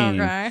random,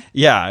 but okay.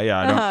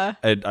 Yeah.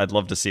 I'd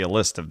love to see a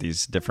list of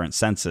these different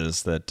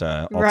senses that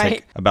all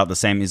take about the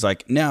same. He's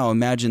like, now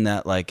imagine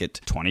that like at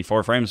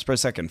 24 frames per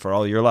second for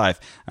all your life.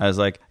 I was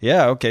like,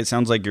 yeah, okay.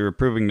 Sounds like you're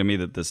proving to me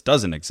that this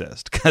doesn't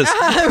exist because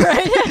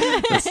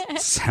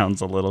this sounds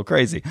a little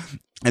crazy.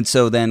 And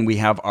so then we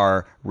have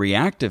our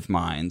reactive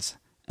minds.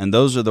 And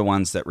those are the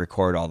ones that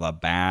record all the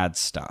bad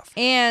stuff.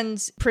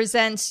 And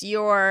presents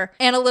your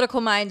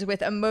analytical mind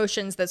with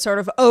emotions that sort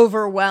of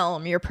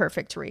overwhelm your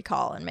perfect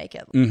recall and make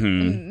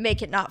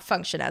it not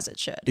function as it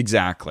should.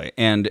 Exactly.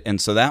 And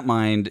so that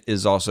mind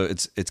is also,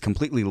 it's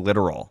completely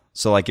literal.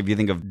 So like if you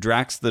think of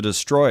Drax the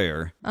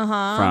Destroyer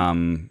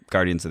from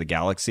Guardians of the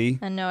Galaxy.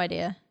 I had no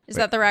idea. Is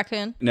that the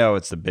raccoon? No,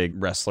 it's the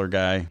big wrestler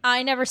guy.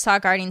 I never saw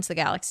Guardians of the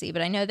Galaxy,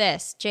 but I know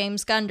this.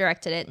 James Gunn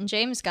directed it, and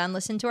James Gunn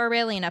listened to our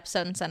Raelian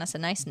episode and sent us a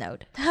nice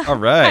note. All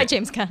right. Hi,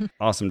 James Gunn.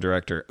 Awesome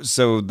director.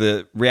 So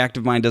the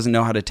reactive mind doesn't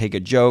know how to take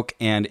a joke,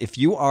 and if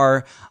you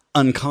are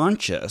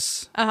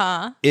unconscious,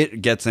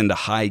 it gets into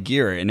high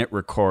gear and it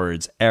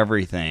records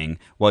everything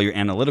while your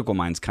analytical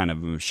mind's kind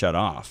of shut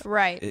off.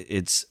 Right.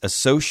 It's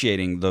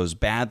associating those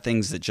bad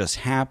things that just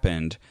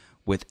happened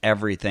with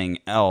everything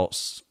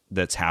else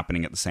that's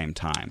happening at the same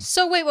time.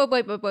 So wait. Yeah,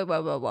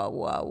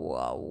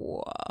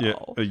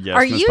 yes,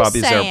 Are Miss you Poppy,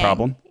 is there a saying-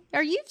 problem?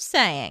 Are you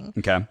saying,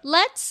 Okay.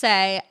 let's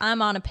say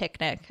I'm on a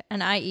picnic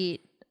and I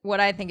eat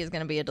what I think is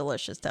going to be a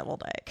delicious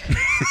deviled egg.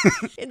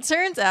 It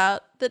turns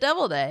out the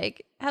deviled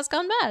egg has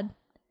gone bad.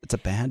 It's a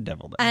bad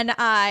deviled egg. And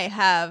I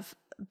have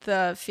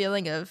the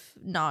feeling of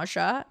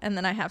nausea, and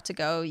then I have to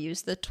go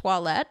use the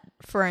toilet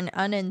for an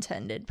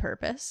unintended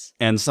purpose.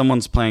 And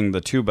someone's playing the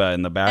tuba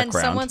in the background.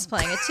 And someone's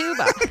playing a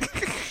tuba.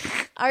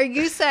 Are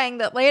you saying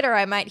that later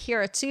I might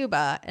hear a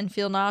tuba and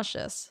feel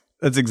nauseous?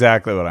 That's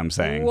exactly what I'm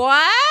saying.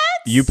 What?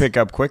 You pick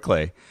up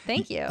quickly.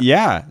 Thank you.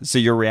 Yeah. So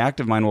your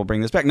reactive mind will bring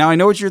this back. Now, I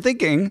know what you're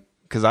thinking,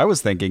 because I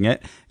was thinking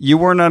it. You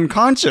weren't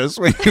unconscious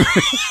when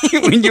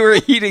you were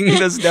eating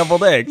this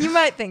deviled egg. You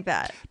might think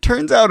that.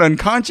 Turns out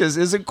unconscious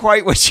isn't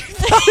quite what you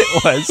thought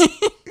it was.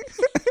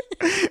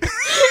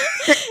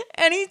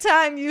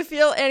 Anytime you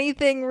feel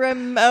anything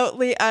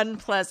remotely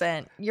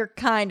unpleasant, you're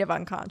kind of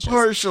unconscious.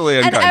 Partially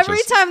unconscious. And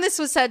every time this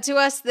was said to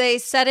us, they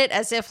said it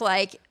as if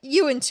like,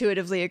 you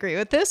intuitively agree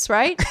with this,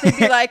 right? They'd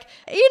be like,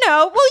 you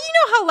know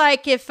how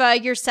like if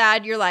you're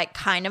sad, you're like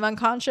kind of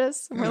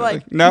unconscious? And we're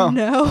like,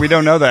 no. We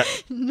don't know that.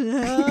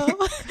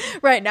 No.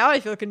 Right now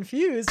I feel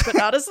confused, but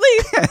not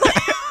asleep.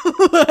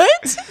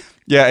 What?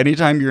 Yeah,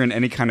 anytime you're in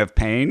any kind of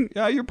pain,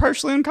 you're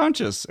partially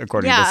unconscious,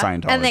 according to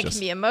Scientologists. And they can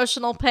be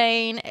emotional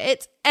pain.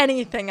 It's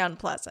anything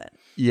unpleasant.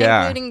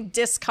 Yeah. Including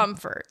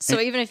discomfort. So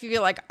even if you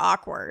feel like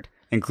awkward.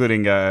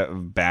 Including a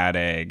bad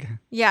egg.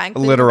 Yeah,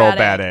 including a literal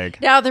bad egg.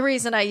 Now, the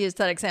reason I used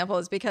that example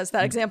is because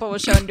that example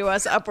was shown to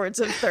us upwards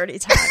of 30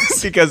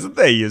 times. Because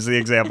they use the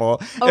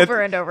example.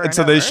 over and over and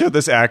so they show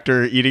this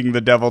actor eating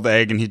the deviled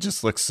egg, and he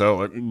just looks so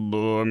like, I'm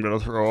going to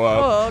throw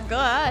up. Oh,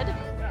 God.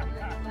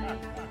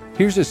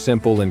 Here's a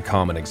simple and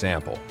common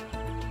example.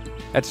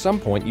 At some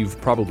point,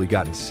 you've probably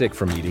gotten sick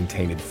from eating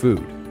tainted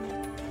food.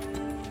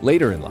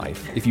 Later in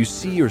life, if you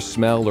see or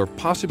smell or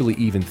possibly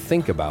even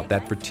think about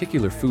that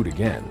particular food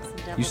again,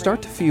 you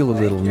start to feel a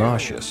little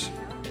nauseous.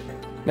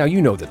 Now,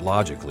 you know that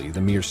logically,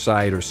 the mere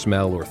sight or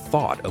smell or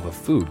thought of a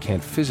food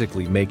can't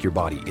physically make your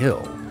body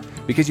ill,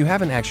 because you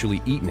haven't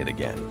actually eaten it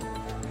again.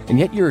 And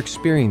yet you're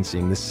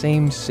experiencing the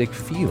same sick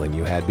feeling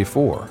you had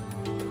before.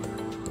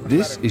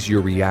 This is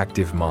your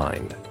reactive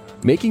mind,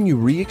 making you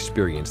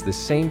re-experience the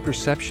same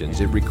perceptions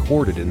it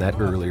recorded in that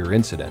earlier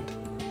incident,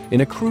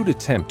 in a crude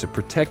attempt to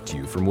protect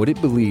you from what it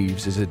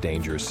believes is a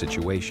dangerous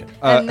situation.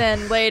 And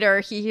then later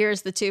he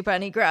hears the tuba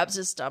and he grabs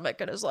his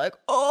stomach and is like,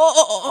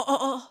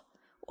 oh,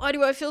 why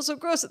do I feel so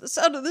gross at the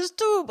sound of this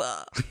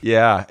tuba?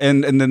 Yeah,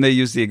 and then they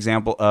use the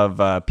example of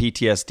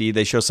PTSD.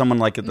 They show someone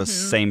like at the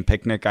same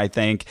picnic, I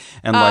think,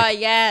 and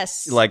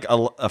yes, like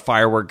a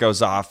firework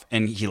goes off,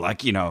 and he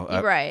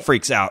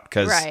freaks out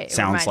because it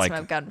sounds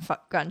like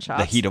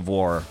gunshots, the heat of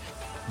war.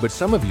 But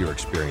some of your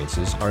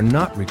experiences are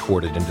not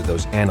recorded into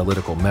those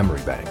analytical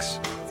memory banks.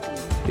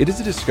 It is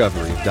a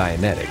discovery of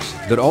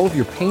Dianetics that all of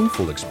your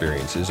painful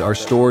experiences are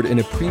stored in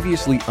a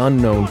previously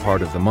unknown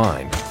part of the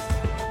mind.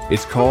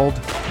 It's called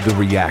the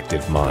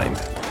reactive mind,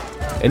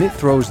 and it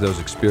throws those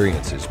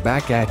experiences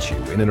back at you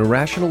in an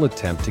irrational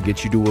attempt to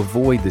get you to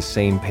avoid the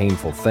same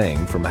painful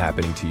thing from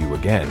happening to you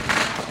again.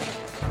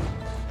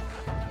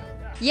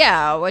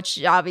 Yeah,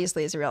 which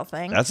obviously is a real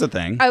thing. That's a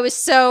thing. I was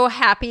so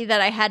happy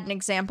that I had an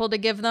example to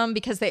give them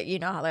because they, you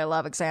know how they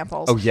love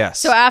examples. Oh, yes.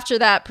 So after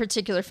that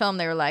particular film,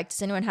 they were like,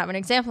 does anyone have an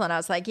example? And I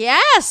was like,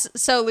 yes.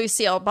 So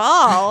Lucille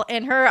Ball,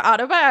 in her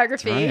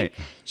autobiography,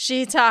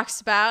 she talks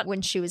about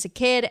when she was a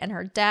kid and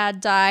her dad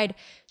died.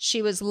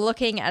 She was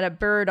looking at a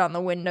bird on the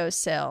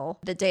windowsill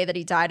the day that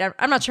he died.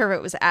 I'm not sure if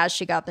it was as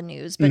she got the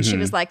news, but she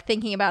was like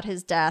thinking about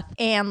his death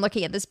and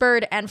looking at this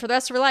bird. And for the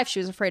rest of her life, she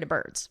was afraid of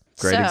birds.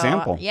 Great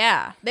example.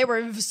 Yeah. They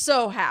were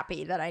so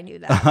happy that I knew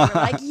that. They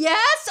were like,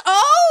 yes.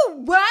 Oh,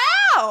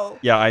 wow.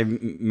 Yeah, I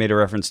made a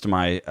reference to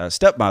my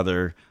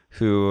stepmother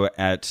who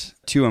at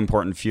 2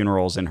 important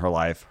funerals in her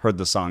life heard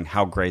the song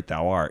How Great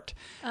Thou Art.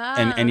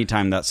 And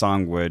anytime that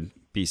song would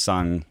be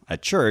sung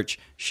at church,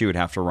 she would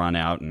have to run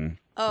out and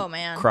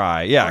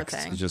cry. Yeah,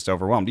 'cause it's just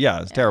overwhelmed.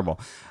 Yeah, it's terrible.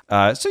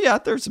 So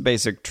there's a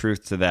basic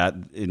truth to that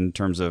in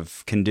terms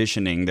of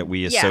conditioning that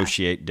we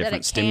associate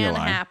different stimuli.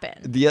 Can happen.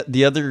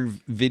 The other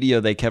video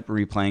they kept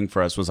replaying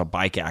for us was a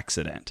bike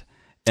accident.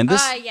 And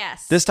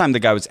this time the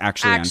guy was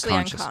actually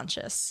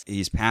unconscious.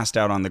 He's passed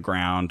out on the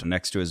ground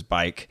next to his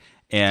bike.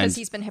 Because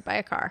he's been hit by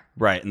a car.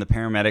 Right, and the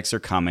paramedics are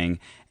coming,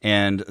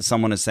 and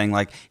someone is saying,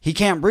 like, he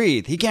can't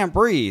breathe.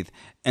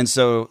 And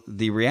so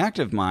the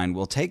reactive mind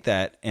will take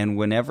that, and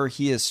whenever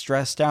he is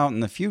stressed out in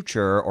the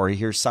future or he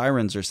hears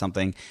sirens or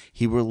something,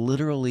 he will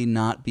literally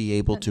not be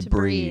able to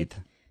breathe.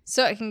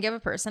 So it can give a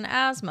person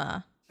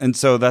asthma. And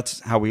so that's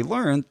how we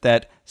learned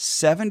that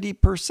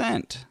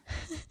 70%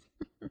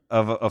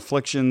 of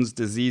afflictions,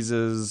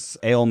 diseases,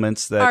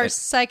 ailments that are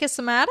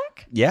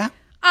psychosomatic? Yeah.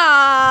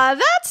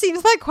 That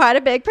seems like quite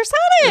a big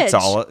percentage.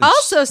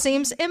 Also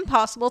seems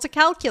impossible to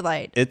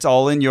calculate. It's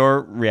all in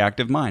your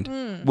reactive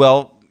mind.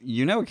 Well,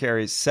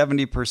 Carrie,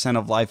 70%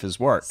 of life is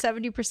work.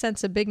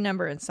 70%'s a big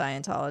number in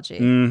Scientology.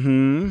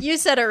 Mm-hmm. You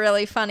said a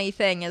really funny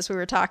thing as we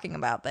were talking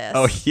about this.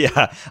 Oh,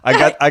 yeah.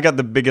 I got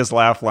the biggest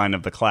laugh line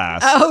of the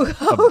class.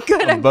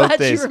 Good. I'm glad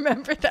you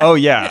remember that. Oh,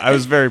 yeah. I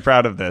was very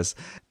proud of this.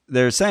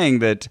 They're saying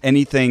that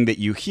anything that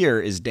you hear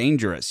is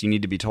dangerous. You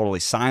need to be totally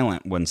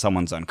silent when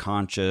someone's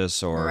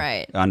unconscious or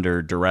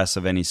under duress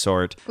of any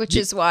sort. Which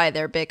is why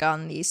they're big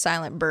on the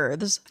silent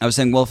births. I was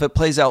saying, well, if it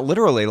plays out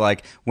literally,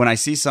 like when I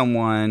see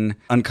someone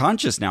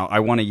unconscious now, I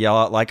want to yell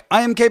out like,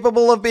 I am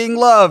capable of being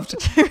loved.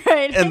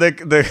 Right. And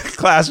the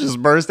class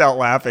just burst out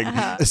laughing.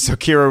 So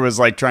Kira was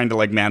like trying to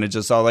like manage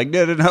us all like,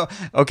 no.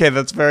 Okay,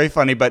 that's very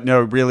funny. But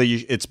no, really,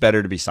 it's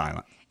better to be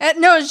silent.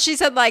 No, she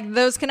said like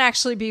those can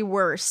actually be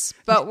worse,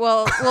 but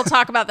we'll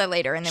talk about that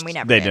later. And then we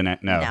never. They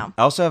didn't. No.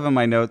 I also have in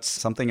my notes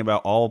something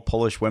about all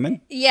Polish women.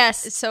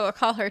 Yes, so I'll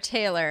call her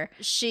Taylor.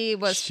 She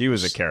was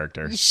a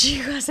character.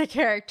 She was a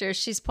character.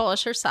 She's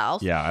Polish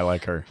herself. Yeah, I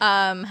like her.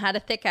 Had a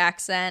thick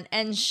accent,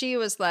 and she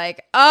was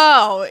like,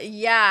 "Oh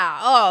yeah,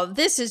 oh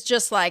this is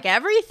just like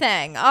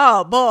everything.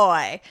 Oh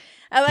boy."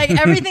 Like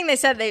everything they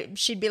said,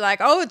 she'd be like,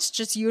 "Oh, it's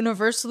just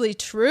universally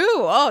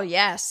true. Oh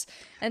yes."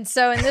 And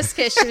so in this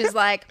case, she was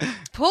like,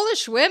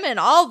 Polish women,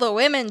 all the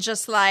women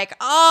just like,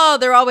 oh,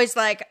 they're always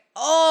like,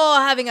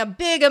 oh, having a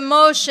big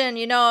emotion,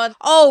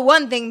 oh,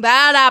 one thing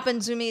bad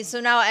happened to me,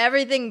 so now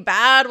everything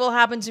bad will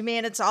happen to me,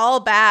 and it's all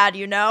bad,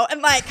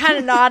 and like kind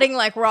of nodding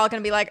like we're all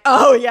going to be like,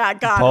 oh, yeah,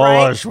 God,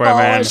 Polish right?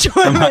 Women. Polish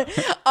women.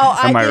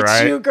 I get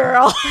right? you,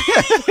 girl.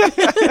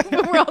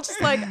 We're all just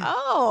like,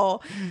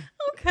 oh,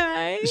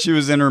 okay. She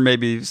was in her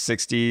maybe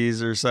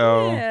 60s or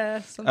so.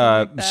 Yeah, something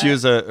like that. She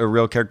was a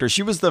real character.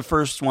 She was the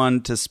first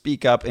one to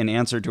speak up in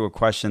answer to a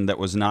question that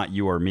was not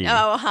you or me.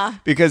 Oh,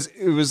 Because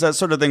it was that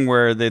sort of thing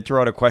where they'd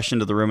throw out a question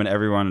to the room and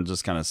everyone would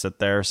just kind of sit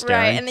there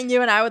staring. Right, and then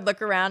you and I would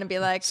look around and be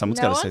like, someone's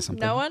got to say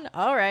something. No one?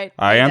 All right.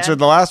 I answered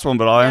the last one,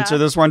 but I'll answer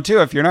this one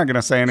too if you're not going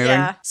to say anything.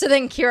 Yeah. So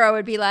then Kira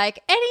would be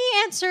like,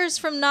 any answers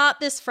from not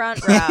this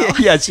front row?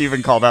 Yeah, she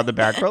even called out the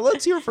back row.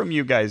 Let's hear from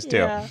you guys too.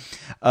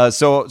 Yeah.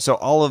 So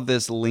all of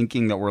this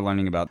linking that we're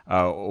learning about,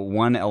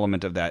 one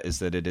element of that is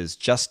that it is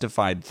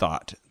justified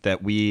thought,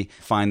 that we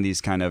find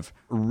these kind of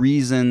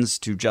reasons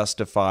to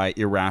justify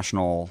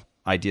irrational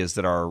ideas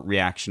that our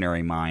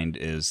reactionary mind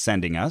is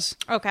sending us.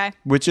 Okay.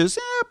 Which is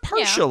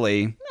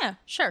partially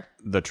sure.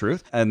 the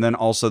truth. And then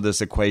also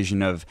this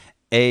equation of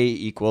A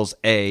equals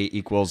A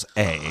equals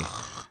A.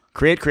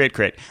 Create.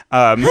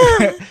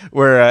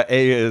 Where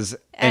A is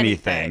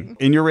anything.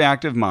 In your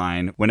reactive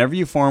mind, whenever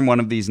you form one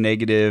of these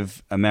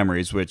negative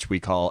memories, which we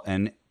call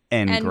an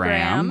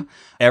engram,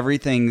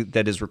 everything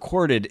that is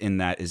recorded in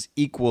that is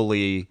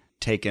equally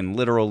taken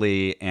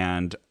literally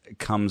and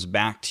comes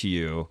back to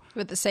you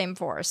with the same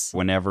force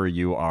whenever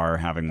you are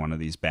having one of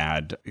these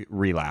bad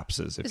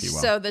relapses, if you will.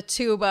 So the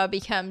tuba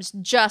becomes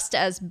just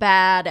as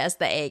bad as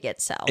the egg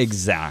itself.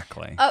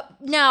 Exactly.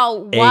 Now,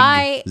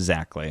 why?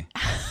 Exactly.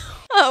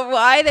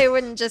 Why they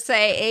wouldn't just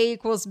say A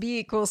equals B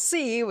equals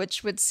C,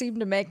 which would seem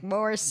to make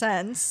more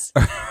sense.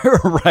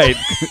 Right.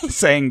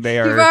 Saying they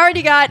are... You've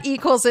already got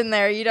equals in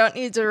there. You don't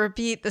need to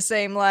repeat the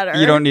same letter.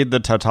 You don't need the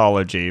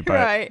tautology, but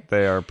right.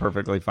 They are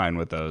perfectly fine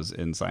with those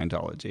in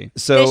Scientology.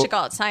 So they should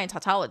call it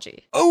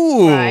Scientology.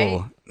 Oh,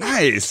 right?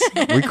 Nice.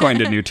 We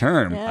coined a new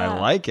term. Yeah. I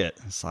like it.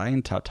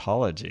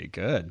 Scientology.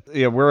 Good.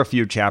 Yeah, we're a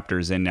few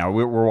chapters in now.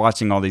 We're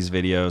watching all these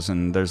videos,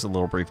 and there's a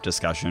little brief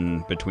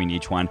discussion between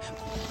each one.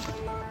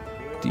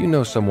 Do you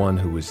know someone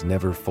who has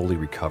never fully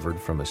recovered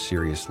from a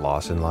serious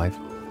loss in life?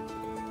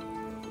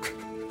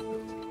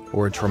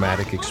 Or a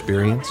traumatic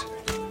experience?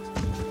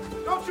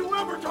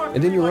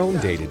 And in your own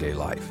day-to-day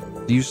life,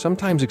 do you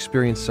sometimes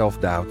experience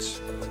self-doubts,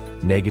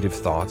 negative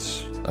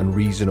thoughts,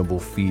 unreasonable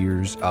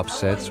fears,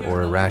 upsets,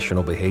 or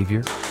irrational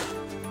behavior?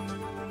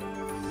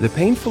 The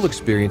painful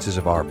experiences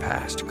of our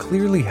past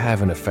clearly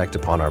have an effect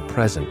upon our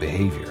present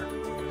behavior.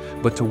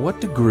 But to what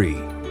degree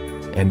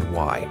and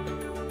why?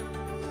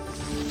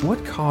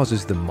 What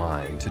causes the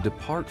mind to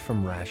depart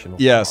from rational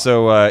Yeah, thought?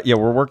 so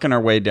we're working our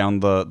way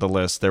down the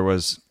list. There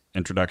was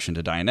introduction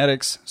to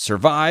Dianetics,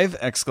 survive, !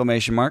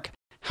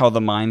 How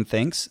the mind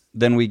thinks.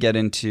 Then we get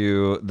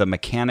into the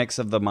mechanics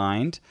of the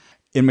mind.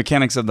 In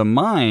Mechanics of the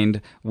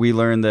Mind, we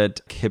learn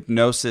that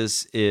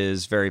hypnosis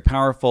is very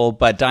powerful,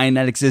 but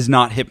Dianetics is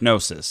not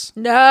hypnosis.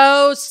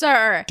 No,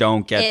 sir.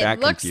 Don't get that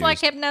confused. It looks like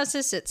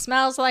hypnosis, it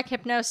smells like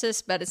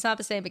hypnosis, but it's not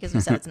the same because we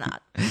said it's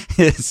not.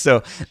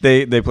 So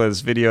they play this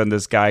video, and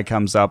this guy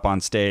comes up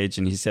on stage,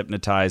 and he's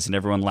hypnotized, and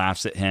everyone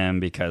laughs at him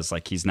because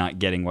like he's not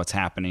getting what's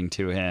happening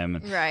to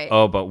him. Right.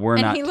 Oh, but we're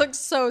not. And he looks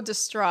so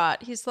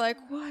distraught. He's like,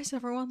 why is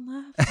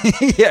everyone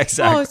laughing? Yeah,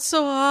 exactly. Oh, it's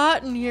so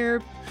hot in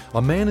here.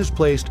 A man is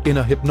placed in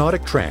a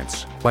hypnotic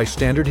trance by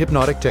standard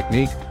hypnotic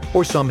technique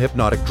or some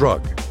hypnotic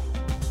drug.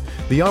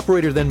 The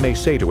operator then may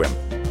say to him,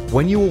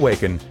 "When you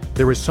awaken,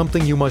 there is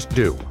something you must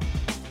do.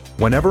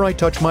 Whenever I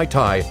touch my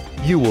tie,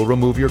 you will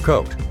remove your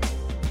coat.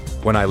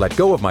 When I let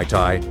go of my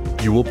tie,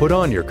 you will put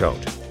on your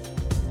coat.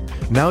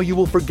 Now you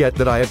will forget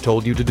that I have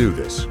told you to do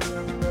this."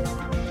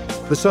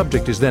 The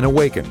subject is then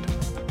awakened.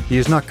 He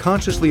is not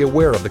consciously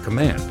aware of the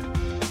command.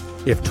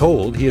 If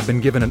told he had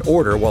been given an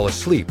order while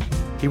asleep,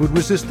 he would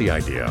resist the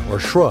idea or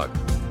shrug,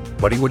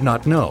 but he would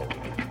not know.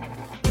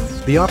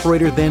 The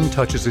operator then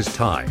touches his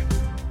tie.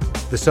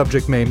 The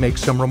subject may make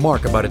some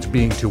remark about its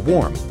being too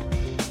warm,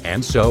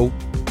 and so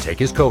take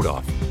his coat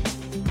off.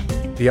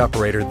 The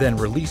operator then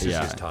releases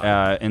his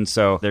tie. And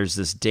so there's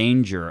this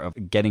danger of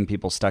getting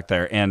people stuck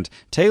there. And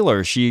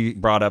Taylor, she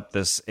brought up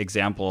this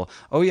example.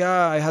 Oh,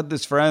 yeah, I had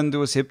this friend who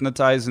was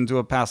hypnotized into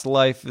a past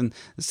life in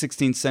the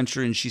 16th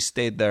century, and she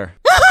stayed there.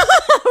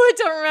 I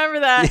don't remember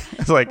that.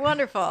 It's like,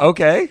 wonderful.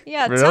 Okay.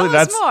 Yeah, really? tell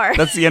us more.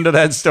 That's the end of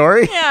that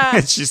story?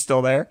 Yeah. She's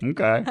still there?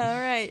 Okay. All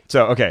right.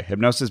 So, okay,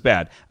 hypnosis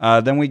bad.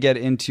 Then we get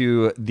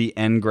into the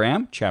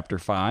engram, chapter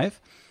 5.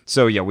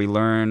 So, yeah, we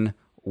learn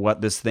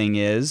what this thing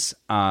is,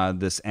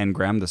 this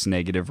engram, this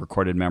negative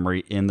recorded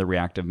memory in the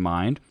reactive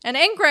mind. An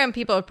engram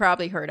people have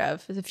probably heard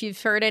of. If you've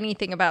heard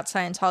anything about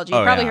Scientology,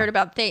 you've probably heard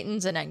about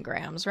thetans and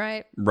engrams,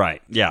 right?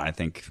 Right. Yeah, I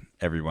think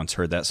everyone's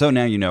heard that. So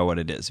now you know what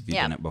it is if you've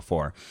done it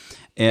before.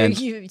 And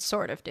you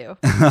sort of do.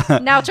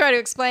 Now try to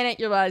explain it,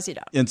 you realize you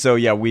don't. And so,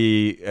 yeah,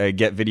 we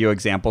get video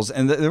examples.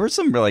 And there were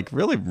some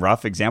really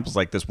rough examples,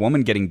 like this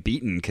woman getting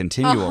beaten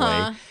continually.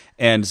 Uh-huh.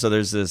 And so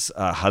there's this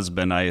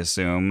husband, I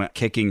assume,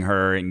 kicking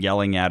her and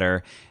yelling at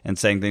her and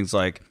saying things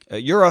like,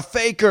 "You're a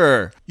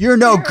faker. You're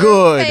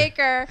good. A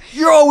faker.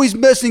 You're always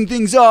messing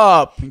things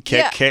up."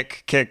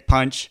 Kick,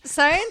 punch.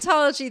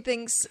 Scientology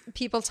thinks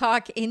people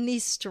talk in the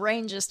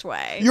strangest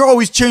way. You're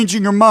always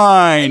changing your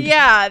mind.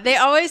 Yeah, they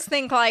always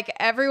think like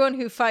everyone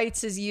who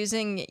fights is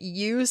using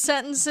you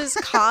sentences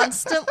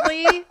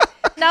constantly.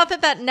 Not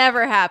that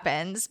never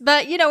happens.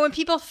 But, when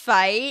people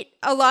fight,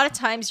 a lot of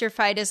times your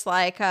fight is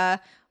like,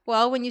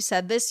 well, when you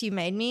said this, you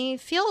made me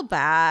feel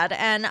bad,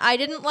 and I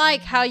didn't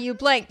like how you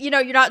blinked.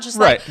 You're not just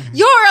like,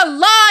 you're a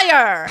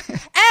liar,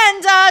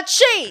 and a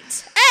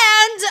cheat,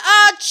 and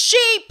a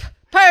cheap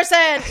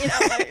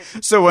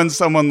person. So when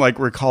someone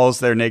recalls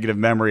their negative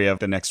memory of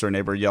the next door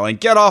neighbor yelling,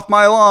 "Get off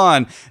my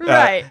lawn,"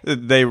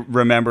 they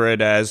remember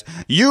it as,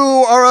 "You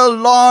are a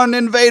lawn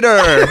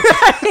invader."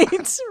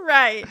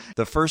 Right.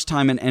 The first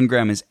time an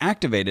engram is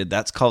activated,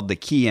 that's called the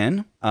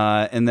key-in.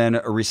 And then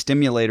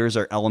restimulators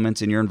are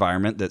elements in your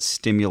environment that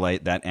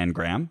stimulate that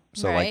engram.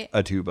 So like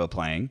a tuba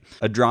playing.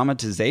 A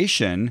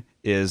dramatization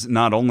is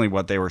not only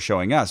what they were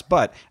showing us,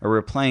 but a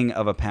replaying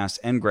of a past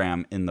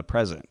engram in the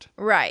present.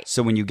 Right.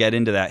 So when you get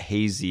into that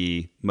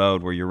hazy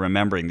mode where you're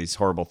remembering these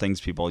horrible things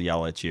people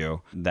yell at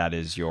you, that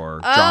is your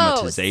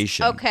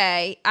dramatization.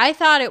 Okay. I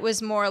thought it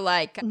was more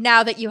like,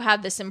 now that you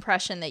have this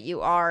impression that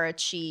you are a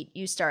cheat,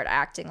 you start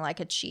acting like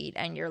a cheat,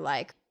 and you're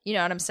like, you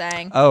know what I'm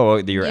saying? Oh,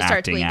 you're you start to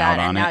acting believe out that,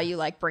 on and it. now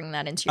you bring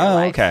that into your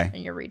life,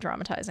 and you're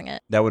re-dramatizing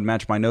it. That would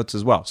match my notes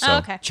as well.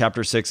 So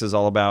chapter 6 is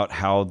all about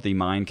how the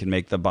mind can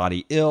make the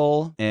body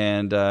ill,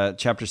 and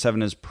chapter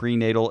 7 is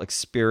prenatal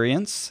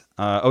experience.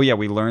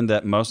 We learned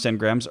that most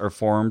engrams are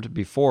formed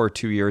before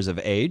 2 years of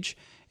age,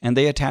 and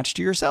they attach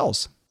to your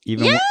cells,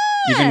 even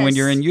when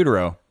you're in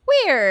utero.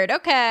 Weird.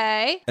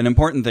 Okay. An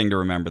important thing to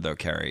remember, though,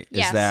 Carrie,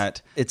 is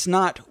that it's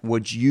not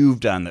what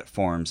you've done that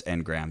forms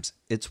engrams.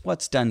 It's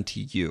what's done to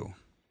you.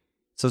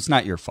 So it's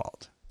not your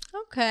fault.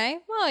 Okay.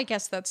 Well, I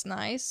guess that's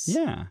nice.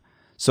 Yeah.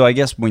 So I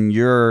guess when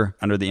you're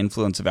under the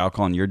influence of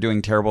alcohol and you're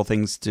doing terrible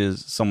things to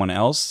someone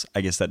else,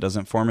 I guess that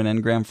doesn't form an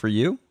engram for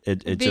you.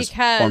 It just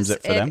forms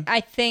it for them.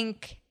 I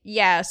think,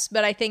 yes,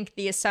 but I think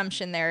the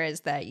assumption there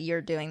is that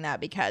you're doing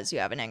that because you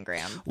have an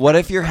engram. What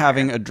if you're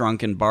having a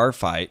drunken bar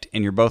fight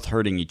and you're both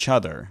hurting each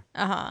other?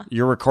 Uh-huh.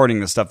 You're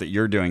recording the stuff that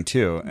you're doing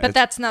too. But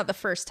that's not the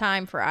first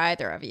time for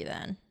either of you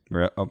then.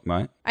 Oh,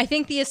 what? I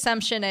think the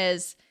assumption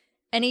is,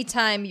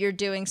 anytime you're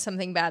doing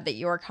something bad that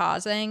you're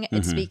causing,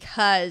 it's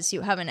because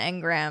you have an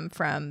engram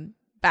from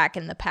back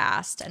in the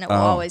past, and it will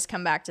always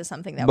come back to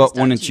something that was done to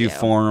you. But wouldn't you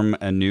form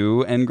a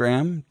new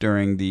engram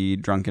during the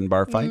drunken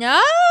bar fight?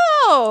 No,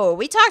 no,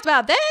 we talked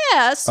about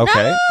this.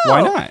 Okay, no.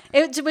 why not?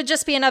 It would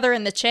just be another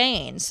in the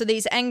chain. So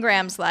these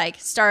engrams like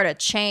start a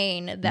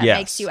chain that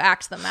makes you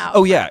act them out.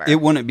 Oh, yeah. forever.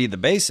 It wouldn't be the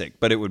basic,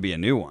 but it would be a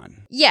new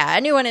one. Yeah,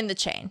 a new one in the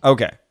chain.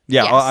 Okay.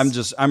 Yeah,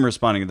 Yes. I'm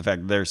responding to the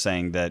fact that they're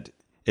saying that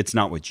it's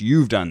not what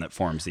you've done that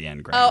forms the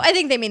engram. Oh, I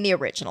think they mean the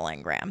original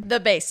engram, the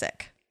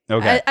basic.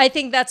 Okay. I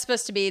think that's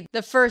supposed to be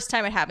the first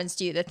time it happens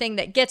to you, the thing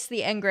that gets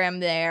the engram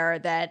there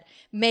that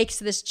makes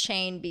this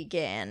chain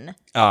begin.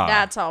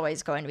 That's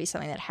always going to be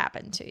something that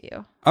happened to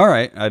you. All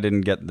right. I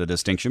didn't get the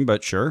distinction,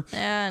 but sure.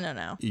 I don't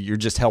know. You're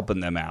just helping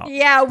them out.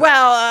 Yeah,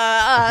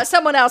 well,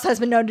 someone else has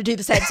been known to do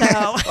the same, so.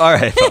 All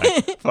right,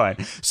 fine.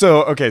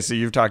 So, okay, so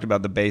you've talked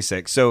about the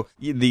basics. So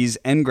these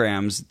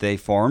engrams, they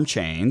form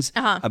chains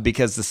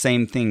because the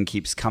same thing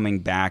keeps coming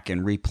back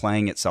and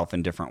replaying itself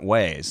in different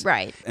ways.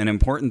 Right. An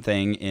important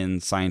thing in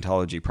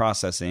Scientology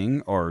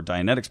processing, or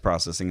Dianetics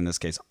processing, in this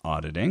case,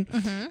 auditing,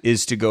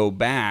 is to go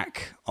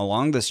back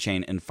along this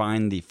chain and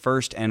find the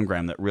first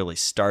engram that really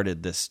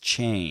started this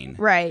chain.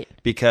 Right.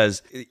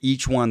 Because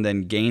each one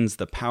then gains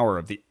the power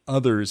of the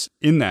others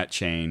in that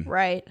chain.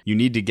 Right. You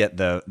need to get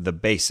the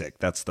basic.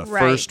 That's the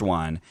first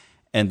one.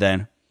 And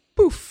then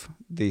poof,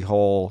 the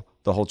whole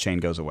chain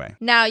goes away.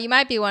 Now, you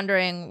might be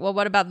wondering, well,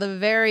 what about the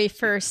very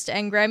first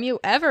engram you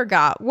ever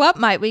got? What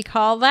might we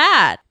call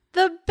that?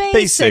 The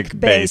basic.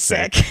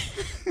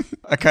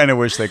 I kind of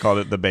wish they called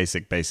it the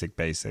basic.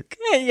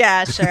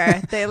 Yeah,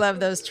 sure. They love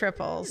those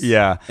triples.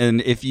 Yeah.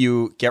 And if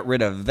you get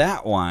rid of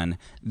that one,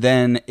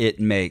 then it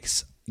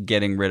makes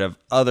getting rid of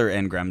other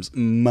engrams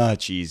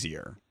much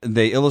easier.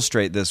 They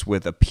illustrate this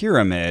with a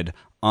pyramid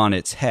on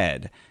its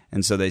head.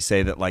 And so they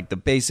say that like the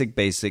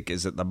basic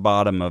is at the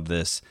bottom of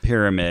this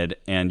pyramid,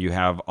 and you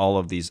have all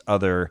of these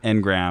other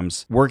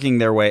engrams working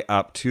their way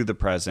up to the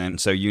present.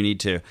 So you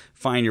need to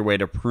find your way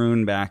to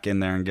prune back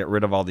in there and get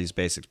rid of all these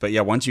basics. But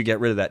yeah, once you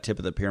get rid of that tip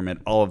of the pyramid,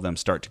 all of them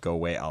start to go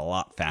away a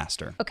lot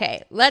faster.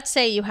 Okay, let's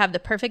say you have the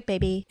perfect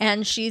baby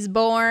and she's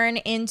born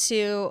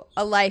into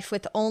a life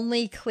with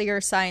only clear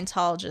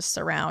Scientologists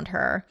around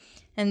her.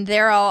 And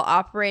they're all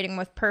operating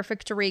with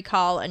perfect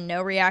recall and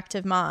no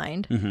reactive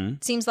mind.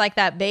 It seems like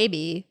that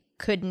baby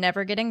could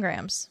never get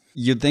engrams.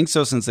 You'd think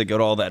so, since they go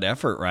to all that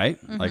effort, right?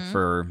 Like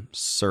for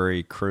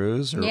Surrey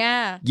Cruise?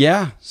 Yeah.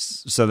 Yeah.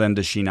 So then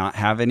does she not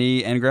have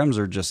any engrams,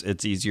 or just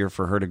it's easier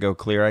for her to go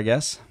clear, I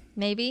guess?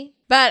 Maybe.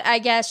 But I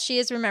guess she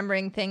is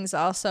remembering things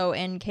also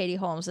in Katie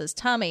Holmes's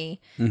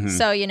tummy.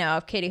 So,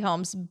 if Katie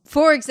Holmes,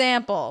 for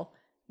example,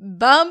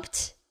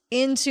 bumped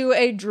into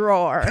a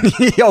drawer.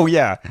 Oh,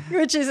 yeah.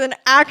 Which is an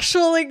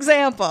actual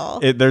example.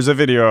 There's a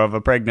video of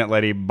a pregnant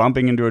lady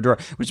bumping into a drawer,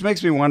 which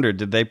makes me wonder,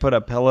 did they put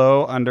a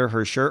pillow under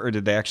her shirt, or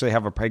did they actually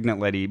have a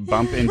pregnant lady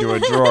bump into a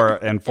drawer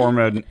and form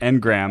an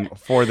engram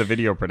for the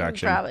video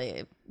production?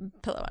 Probably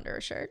pillow under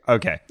her shirt.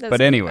 Okay. That's but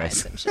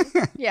anyways.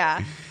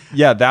 Yeah.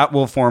 Yeah, that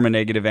will form a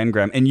negative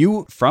engram. And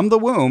you, from the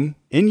womb,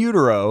 in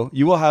utero,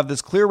 you will have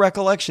this clear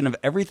recollection of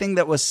everything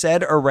that was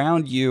said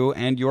around you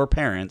and your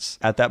parents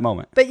at that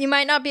moment. But you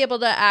might not be able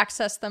to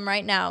access them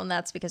right now, and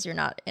that's because you're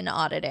not in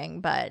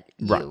auditing, but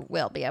you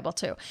will be able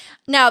to.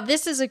 Now,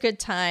 this is a good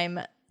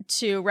time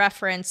to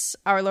reference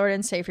our Lord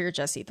and Savior,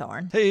 Jesse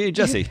Thorne. Hey,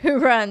 Jesse. Who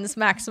runs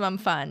Maximum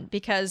Fun,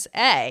 because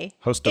A,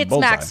 Host of it's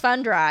Bullseye. Max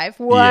Fun Drive.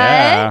 What?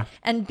 Yeah.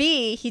 And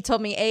B, he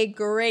told me a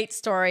great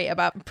story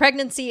about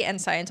pregnancy and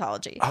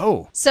Scientology.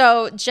 Oh.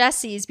 So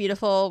Jesse's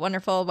beautiful,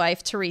 wonderful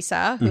wife,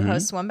 Teresa, who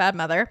hosts One Bad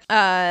Mother,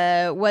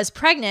 was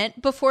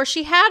pregnant before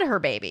she had her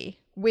baby.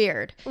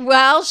 Weird.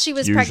 While she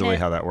was Usually pregnant,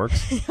 how that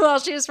works. while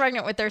she was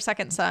pregnant with their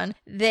second son,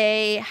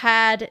 they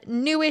had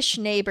newish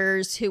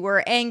neighbors who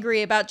were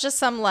angry about just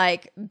some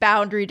like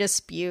boundary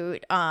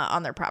dispute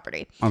on their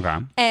property. Okay.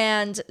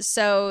 And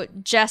so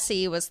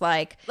Jesse was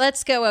like,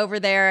 let's go over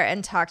there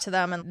and talk to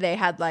them. And they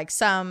had like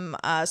some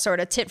sort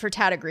of tit for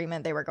tat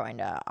agreement they were going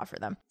to offer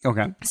them.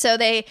 Okay. So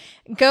they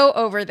go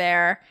over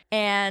there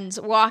and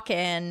walk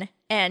in.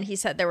 And he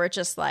said there were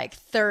just like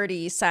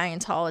 30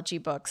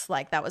 Scientology books.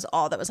 Like that was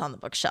all that was on the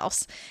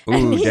bookshelves.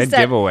 Ooh, dead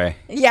giveaway.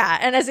 Yeah.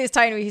 And as he was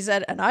talking to me, he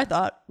said, and I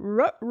thought,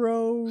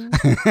 ruh-roh.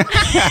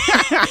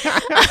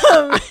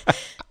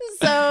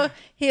 So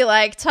he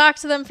like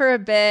talked to them for a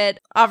bit,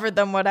 offered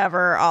them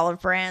whatever, olive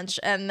branch,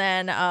 and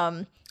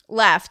then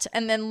left.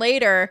 And then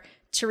later,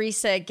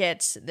 Teresa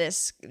gets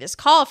this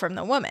call from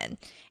the woman.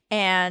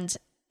 And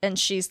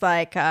she's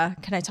like, can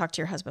I talk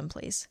to your husband,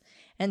 please?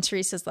 And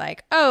Teresa's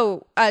like,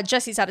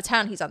 Jesse's out of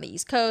town. He's on the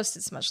East Coast.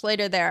 It's much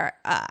later there.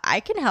 I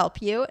can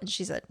help you. And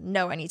she said,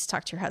 no, I need to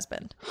talk to your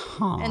husband.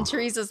 And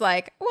Teresa's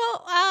like,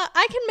 well,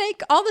 I can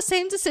make all the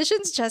same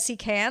decisions Jesse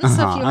can.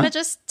 So if you want to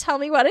just tell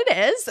me what it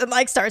is, and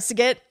like starts to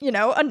get,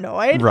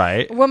 annoyed.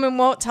 Right. The woman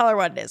won't tell her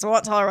what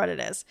it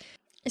is.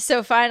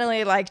 So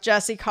finally, like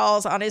Jesse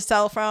calls on his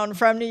cell phone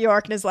from New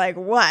York and is like,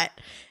 what?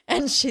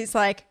 And she's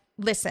like,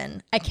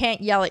 listen, I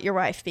can't yell at your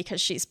wife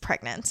because she's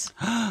pregnant.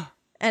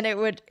 And it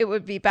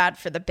would be bad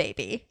for the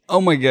baby.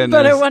 Oh my goodness.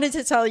 But I wanted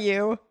to tell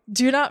you,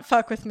 do not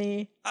fuck with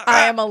me.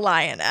 I am a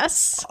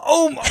lioness.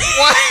 Oh my,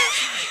 what?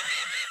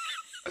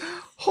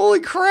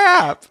 Holy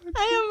crap.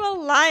 I am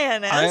a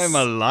lioness. I am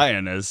a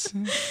lioness.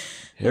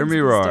 Hear me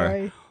roar.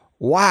 Story.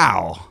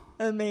 Wow.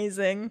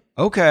 Amazing.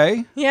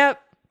 Okay.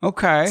 Yep.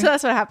 Okay. So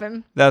that's what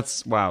happened.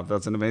 That's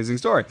an amazing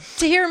story.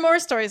 To hear more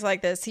stories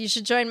like this, you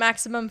should join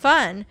Maximum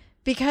Fun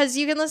because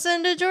you can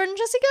listen to Jordan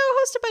Jesse Go,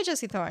 hosted by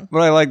Jesse Thorne.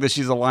 But I like that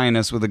she's a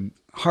lioness with a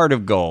heart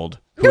of gold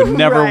who would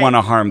never want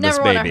to harm this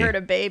baby. Never want to hurt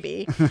a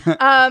baby.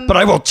 But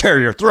I will tear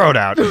your throat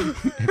out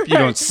if you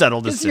don't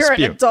settle this dispute.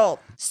 You're an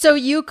adult. So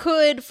you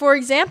could, for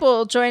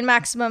example, join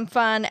Maximum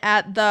Fun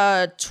at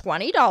the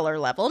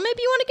 $20 level.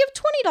 Maybe you want to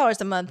give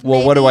 $20 a month.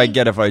 Well, what do I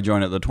get if I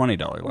join at the $20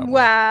 level?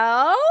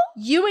 Well,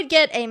 you would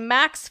get a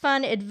Max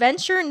Fun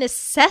Adventure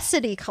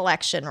Necessity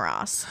Collection,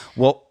 Ross.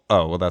 Well,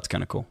 that's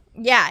kind of cool.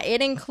 Yeah,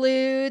 it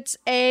includes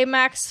a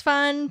Max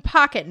Fun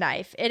pocket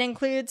knife. It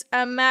includes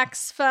a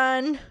Max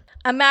Fun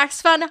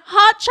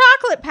hot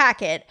chocolate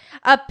packet,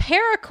 a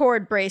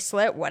paracord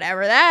bracelet,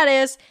 whatever that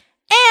is,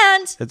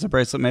 and it's a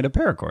bracelet made of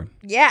paracord.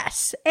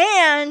 Yes,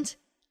 and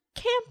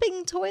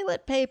camping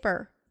toilet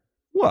paper.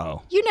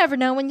 Whoa. You never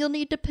know when you'll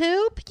need to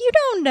poop. You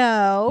don't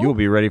know. You'll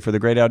be ready for the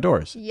great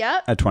outdoors.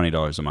 Yep. At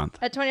 $20 a month.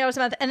 At $20 a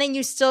month. And then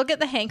you still get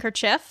the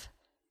handkerchief.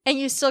 And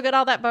you still get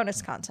all that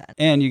bonus content.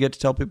 And you get to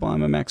tell people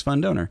I'm a Max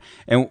Fun donor.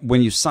 And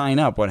when you sign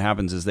up, what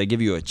happens is they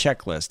give you a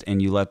checklist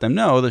and you let them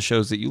know the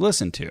shows that you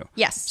listen to.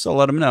 Yes. So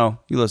let them know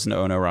you listen to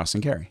Ono, Ross,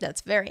 and Carrie.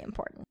 That's very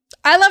important.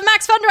 I love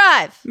Max Fun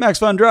Drive. Max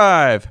Fun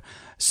Drive.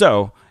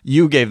 So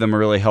you gave them a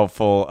really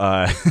helpful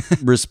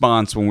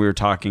response when we were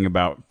talking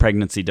about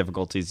pregnancy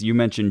difficulties. You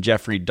mentioned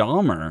Jeffrey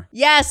Dahmer.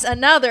 Yes,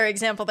 another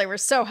example they were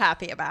so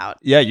happy about.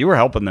 Yeah, you were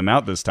helping them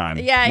out this time.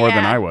 More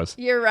than I was.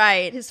 You're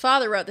right. His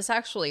father wrote this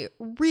actually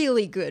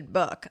really good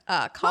book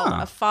called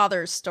A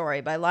Father's Story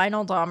by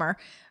Lionel Dahmer.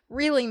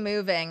 Really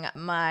moving.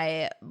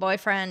 My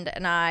boyfriend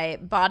and I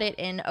bought it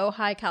in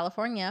Ojai,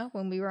 California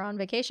when we were on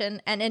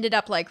vacation and ended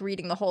up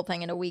reading the whole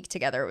thing in a week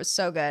together. It was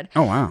so good.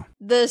 Oh, wow.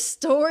 The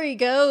story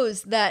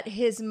goes that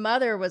his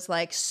mother was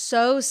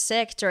so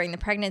sick during the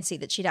pregnancy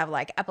that she'd have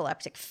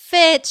epileptic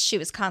fits. She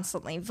was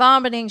constantly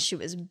vomiting. She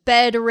was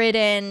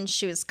bedridden.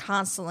 She was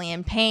constantly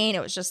in pain.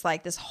 It was just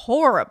this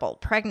horrible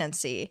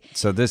pregnancy.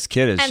 So this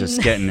kid is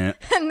just getting it.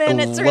 And then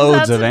it turns loads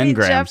out of to be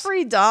engrams.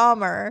 Jeffrey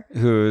Dahmer,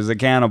 who's a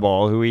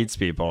cannibal who eats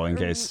people, in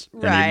case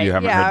any of you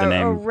haven't heard the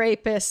name. A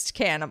rapist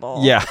cannibal.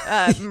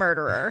 Yeah.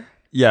 Murderer.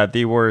 Yeah,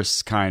 the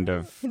worst kind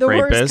of The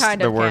rapist, worst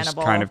kind the of worst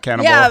cannibal. kind of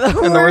cannibal, Yeah,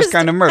 and the worst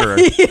kind of murderer.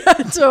 Yeah,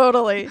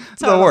 totally.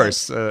 The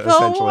worst,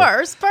 essentially. The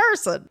worst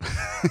person.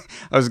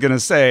 I was going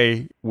to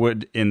say,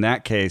 would, in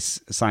that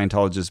case,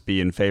 Scientologists be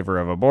in favor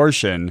of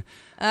abortion?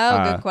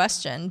 Oh, good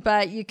question.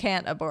 But you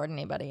can't abort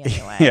anybody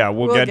anyway. Yeah,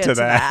 we'll get to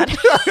that.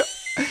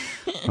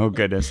 Oh,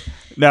 goodness.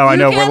 No, You I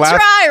know. can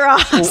try,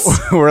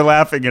 Ross. We're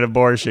laughing at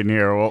abortion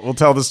here. We'll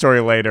tell the story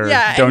later.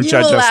 Yeah, Don't and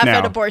judge you will us laugh now.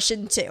 at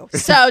abortion too.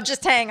 So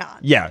just hang on.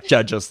 Yeah,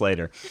 judge us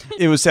later.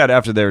 It was sad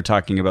after they were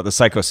talking about the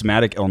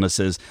psychosomatic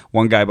illnesses.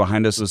 One guy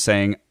behind us was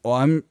saying, "Oh,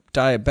 I'm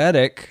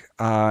diabetic.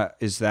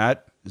 Is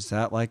that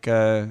like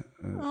an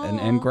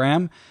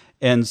engram?"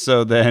 And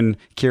so then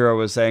Kira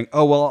was saying,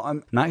 "Oh, well,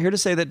 I'm not here to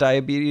say that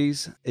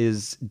diabetes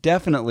is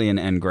definitely an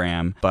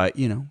engram, but,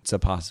 it's a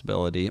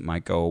possibility. It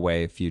might go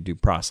away if you do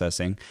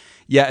processing."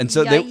 Yeah, and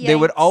so they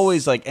would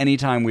always,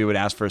 anytime we would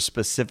ask for a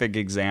specific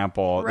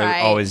example, they would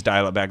always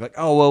dial it back,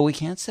 "Oh, well, we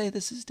can't say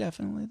this is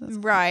definitely this."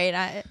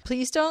 Right.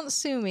 Please don't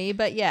sue me,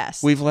 but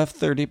yes. We've left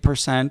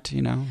 30%,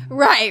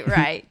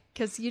 Right.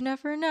 Because you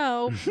never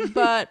know,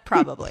 but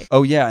probably.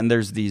 Oh, yeah, and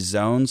there's these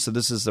zones. So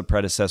this is the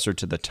predecessor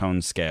to the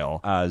tone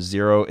scale.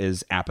 0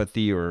 is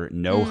apathy or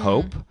no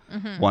hope.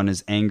 Mm-hmm. 1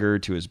 is anger,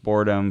 2 is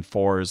boredom,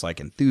 4 is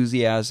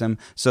enthusiasm.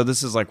 So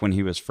this is when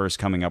he was first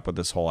coming up with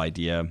this whole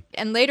idea.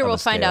 And later we'll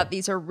find out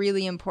these are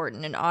really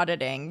important in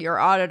auditing. Your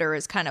auditor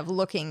is kind of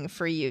looking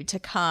for you to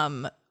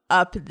come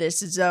up this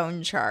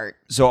zone chart.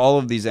 So all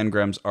of these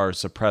engrams are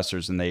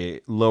suppressors and they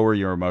lower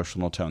your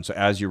emotional tone. So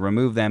as you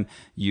remove them,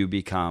 you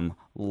become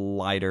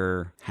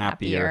lighter,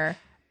 happier.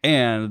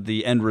 And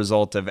the end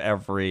result of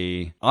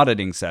every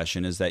auditing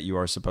session is that you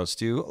are supposed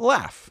to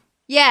laugh.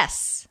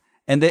 Yes.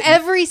 And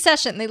every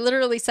session, they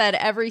literally said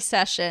every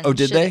session. Oh,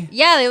 did they?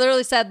 Yeah, they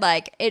literally said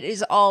it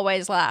is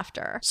always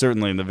laughter.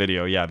 Certainly in the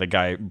video, yeah, the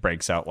guy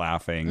breaks out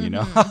laughing,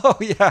 Oh,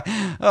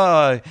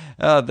 yeah.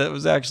 That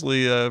was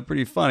actually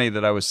pretty funny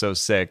that I was so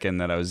sick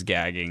and that I was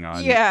gagging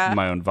on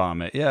my own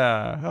vomit.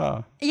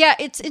 Yeah. Yeah,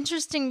 it's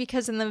interesting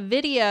because in the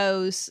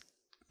videos,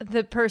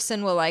 the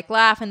person will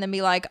laugh and then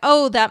be like,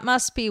 "Oh, that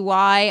must be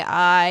why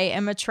I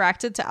am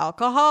attracted to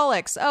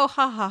alcoholics. Oh,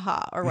 ha, ha,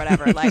 ha," or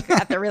whatever,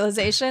 at the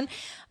realization.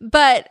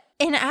 But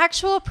in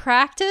actual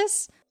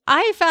practice,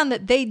 I found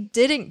that they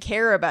didn't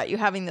care about you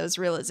having those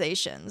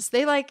realizations.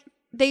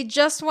 They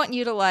just want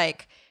you to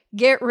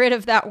get rid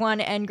of that one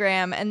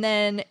engram. And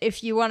then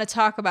if you want to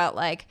talk about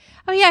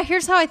 "Oh yeah,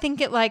 here's how I think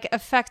it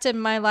affected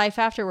my life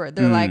afterward,"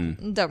 they're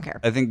don't care.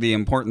 I think the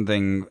important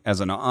thing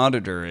as an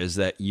auditor is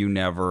that you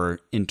never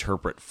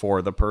interpret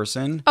for the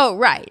person. Oh,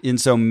 right.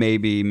 And so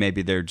maybe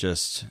they're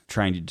just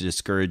trying to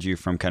discourage you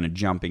from kind of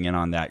jumping in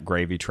on that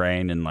gravy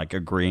train and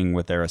agreeing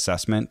with their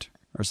assessment.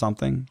 or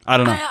something. I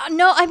don't know.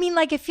 No, I mean,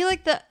 like, I feel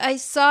like I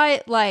saw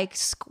it, like,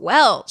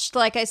 squelched.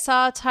 Like, I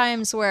saw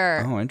times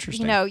where... Oh,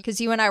 interesting. Because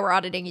you and I were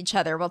auditing each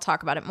other. We'll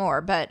talk about it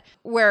more. But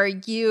where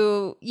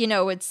you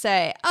would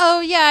say,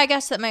 oh, yeah, I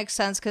guess that makes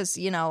sense because,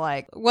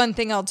 like, one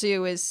thing I'll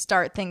do is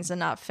start things and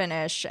not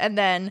finish. And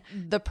then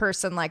the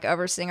person, like,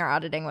 overseeing our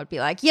auditing would be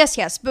like,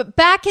 yes, but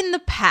back in the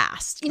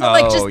past.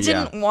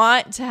 Didn't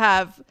want to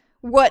have...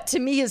 what to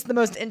me is the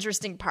most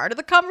interesting part of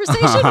the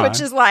conversation, which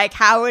is like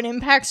how it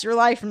impacts your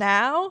life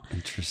now.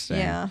 Interesting.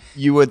 Yeah.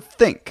 You would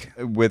think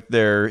with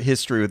their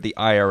history with the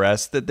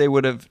IRS that they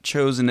would have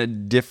chosen a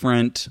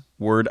different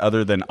word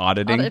other than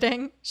auditing.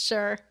 Auditing,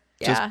 sure.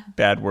 Just Yeah.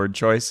 bad word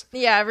choice.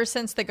 Yeah, ever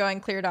since the Going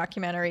Clear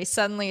documentary,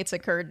 suddenly it's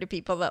occurred to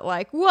people that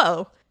like,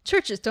 whoa,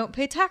 churches don't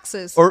pay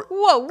taxes. Or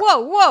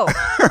whoa.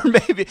 Or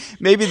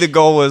maybe the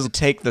goal was to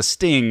take the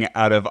sting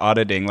out of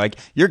auditing. Like,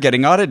 you're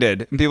getting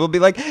audited. And people will be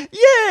like,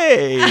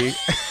 yay!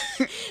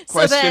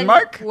 Question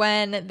mark?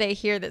 When they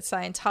hear that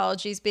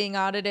Scientology's being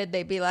audited,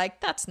 they'd be like,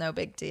 that's no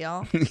big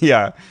deal.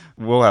 Yeah,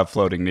 we'll have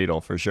floating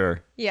needle for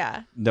sure.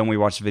 Yeah. Then we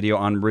watched a video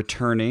on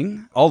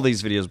returning. All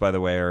these videos, by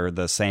the way, are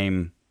the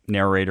same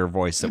narrator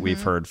voice that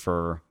we've heard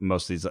for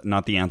most of these,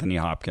 not the Anthony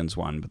Hopkins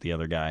one, but the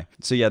other guy.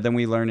 So yeah, then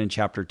we learn in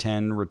chapter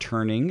 10,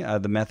 returning,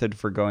 the method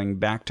for going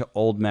back to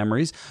old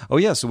memories. Oh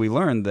yeah, so we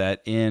learned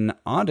that in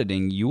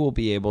auditing, you will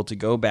be able to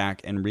go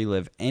back and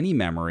relive any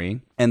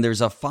memory, and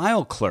there's a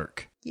file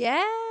clerk.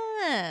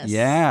 Yes.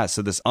 Yeah,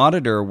 so this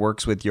auditor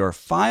works with your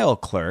file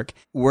clerk.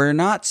 We're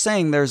not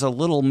saying there's a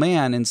little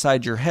man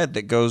inside your head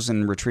that goes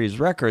and retrieves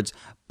records,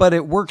 but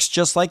it works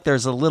just like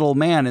there's a little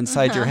man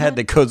inside your head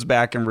that goes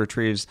back and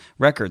retrieves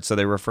records. So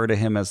they refer to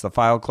him as the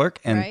file clerk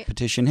and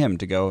petition him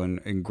to go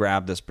and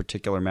grab this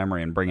particular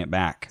memory and bring it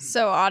back.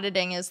 So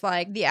auditing is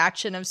like the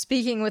action of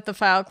speaking with the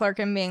file clerk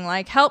and being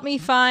like, help me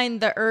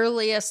find the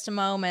earliest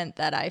moment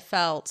that I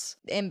felt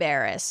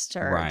embarrassed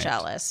or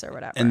jealous or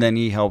whatever. And then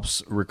he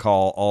helps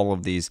recall all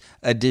of these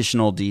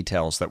additional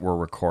details that were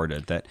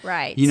recorded that,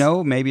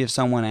 maybe if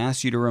someone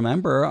asks you to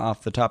remember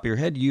off the top of your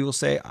head, you will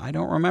say, I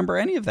don't remember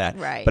any of that.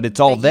 Right. But it's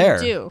all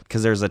there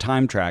because there's a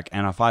time track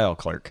and a file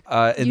clerk.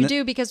 You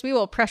do because we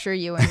will pressure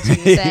you into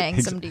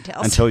saying some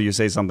details. Until you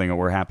say something that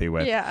we're happy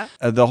with. Yeah.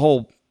 The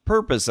whole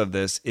purpose of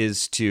this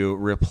is to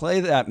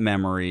replay that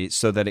memory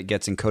so that it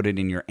gets encoded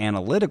in your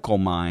analytical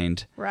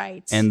mind.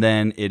 Right. And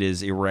then it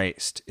is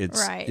erased.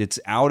 It's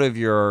out of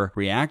your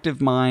reactive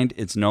mind.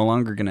 It's no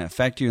longer going to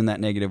affect you in that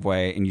negative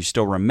way. And you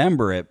still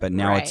remember it, but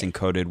now it's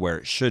encoded where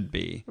it should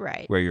be.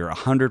 Right. Where you're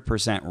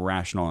 100%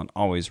 rational and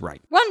always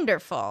right.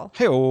 Wonderful.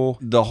 Hey-oh.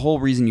 The whole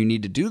reason you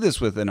need to do this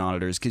with an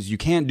auditor is because you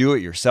can't do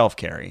it yourself,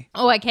 Carrie.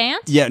 Oh, I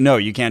can't? Yeah, no,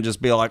 you can't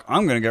just be like,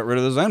 I'm going to get rid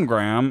of this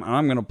engram and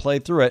I'm going to play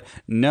through it.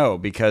 No,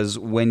 because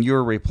when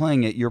you're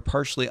replaying it, you're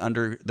partially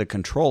under the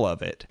control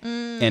of it.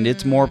 And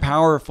it's more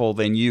powerful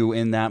than you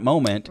in that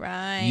moment.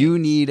 Right. You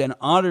need an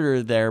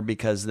auditor there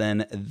because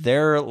then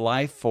their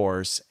life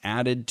force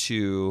added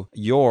to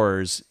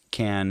yours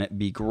can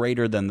be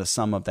greater than the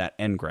sum of that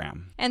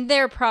engram. And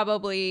they're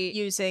probably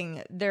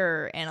using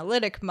their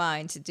analytic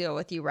mind to deal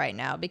with you right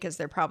now because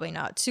they're probably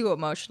not too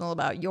emotional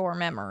about your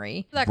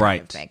memory. That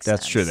kind of makes sense.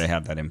 That's true. They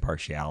have that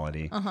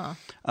impartiality.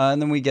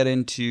 And then we get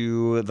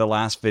into the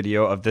last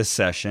video of this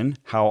session,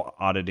 how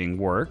auditing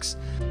works.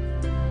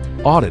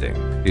 Auditing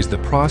is the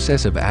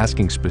process of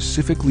asking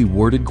specifically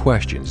worded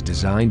questions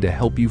designed to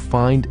help you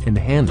find and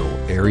handle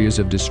areas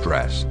of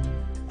distress.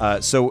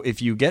 So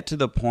if you get to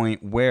the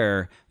point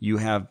where you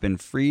have been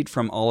freed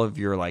from all of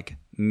your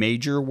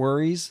major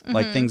worries,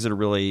 like things that are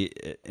really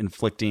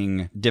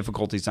inflicting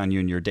difficulties on you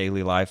in your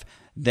daily life,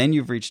 then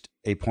you've reached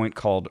a point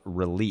called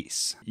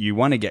release. You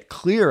want to get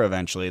clear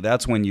eventually.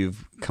 That's when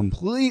you've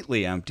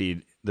completely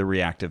emptied the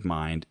reactive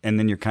mind, and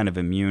then you're kind of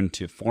immune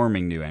to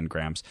forming new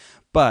engrams.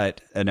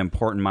 But an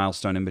important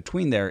milestone in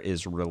between there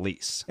is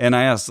release. And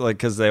I asked,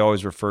 because they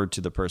always referred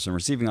to the person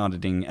receiving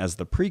auditing as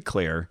the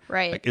pre-clear.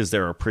 Right. Is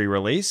there a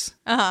pre-release?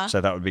 Which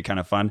I thought would be kind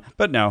of fun.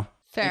 But no.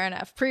 Fair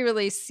enough.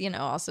 Pre-release,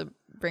 also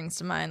brings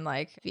to mind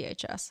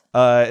VHS.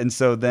 And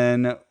so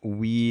then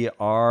we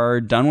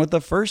are done with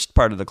the first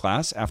part of the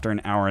class after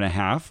an hour and a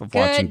half of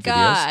watching videos. Good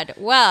God.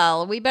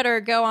 Well, we better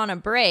go on a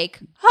break.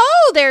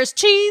 Oh, there's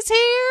cheese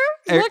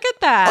here. Look at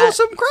that. Oh,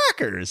 some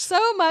crackers.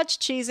 So much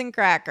cheese and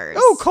crackers.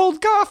 Oh,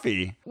 cold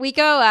coffee. We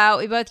go out.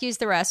 We both use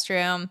the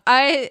restroom.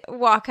 I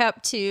walk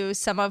up to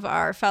some of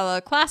our fellow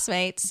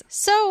classmates.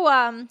 So,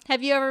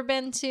 have you ever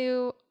been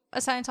to a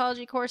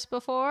Scientology course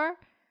before?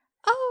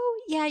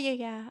 Oh,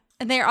 yeah.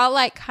 And they're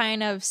all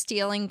kind of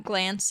stealing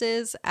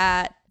glances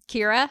at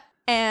Kira.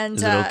 And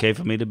is it okay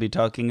for me to be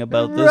talking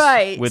about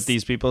this with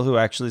these people who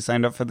actually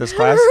signed up for this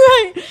class?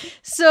 Right.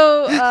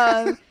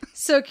 So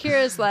So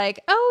Kira's like,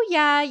 oh,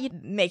 yeah, you're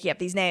making up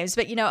these names.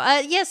 But,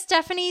 yes,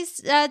 Stephanie's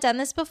done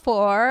this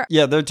before.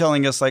 Yeah, they're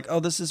telling us like, oh,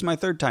 this is my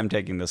third time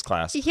taking this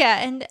class. Yeah,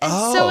 and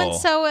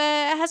so-and-so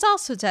has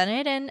also done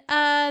it. And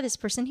this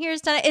person here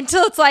has done it.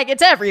 Until it's like,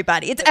 it's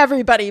everybody. It's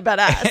everybody but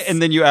us.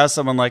 And then you ask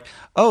someone like,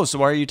 oh, so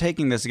why are you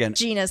taking this again?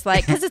 Gina's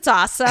like, because it's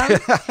awesome.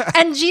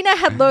 And Gina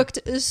had looked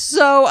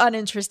so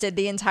uninterested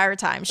the entire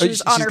time. She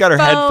was on her got her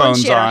phone.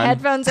 headphones She had on. her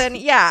headphones in.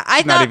 Yeah, I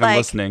She's thought not even like,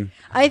 listening.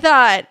 I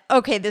thought,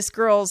 okay, this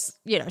girl's,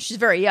 she's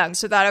very young.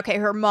 So I thought, okay,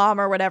 her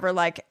mom or whatever,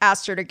 like,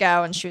 asked her to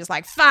go. And she was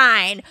like,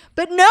 fine.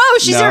 But no,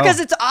 she's here because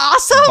it's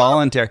awesome.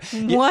 Voluntary.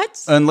 What?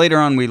 And later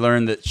on, we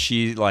learned that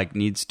she, like,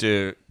 needs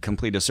to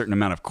complete a certain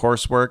amount of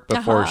coursework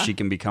before she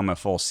can become a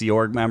full Sea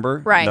Org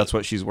member. Right. That's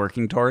what she's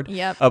working toward.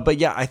 Yep. But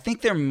yeah, I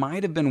think there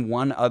might have been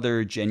one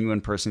other genuine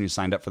person who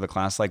signed up for the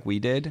class like we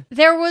did.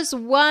 There was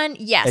one,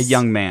 yes. A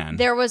young man.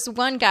 There was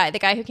one guy, the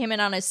guy who came in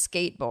on his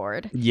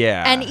skateboard.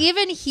 Yeah. And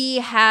even he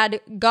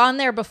had gone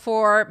there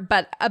before,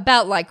 but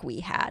about like we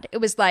had. It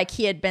was like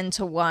he had been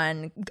to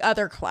one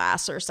other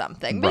class or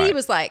something. But he Right.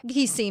 was like,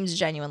 he seems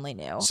genuinely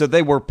new. So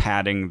they were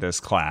padding this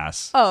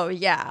class Oh,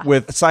 yeah.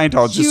 with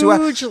Scientologists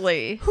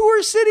Hugely. who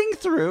are sitting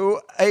through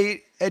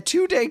a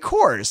 2-day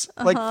course,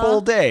 like full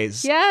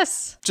days.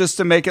 Yes. Just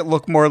to make it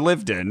look more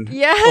lived in.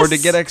 Yes. Or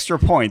to get extra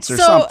points or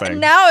So something.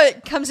 now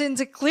it comes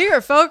into clear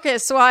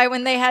focus why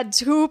when they had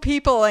two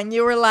people and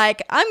you were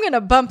like, I'm going to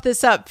bump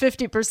this up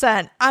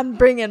 50%. I'm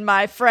bringing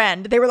my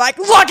friend. They were like,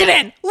 lock it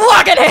in.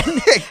 Lock it in.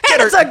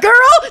 And it's a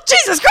girl?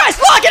 Jesus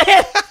Christ, lock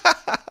it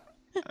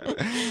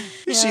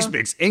in. She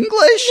speaks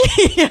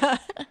English? Yeah.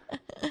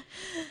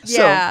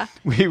 So Yeah.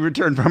 we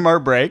returned from our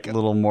break, a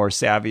little more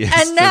savvy as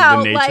And now,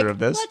 to the nature like, of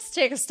this. let's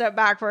take a step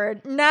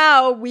backward.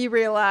 Now we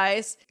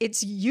realize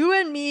it's you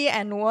and me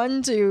and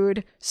one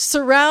dude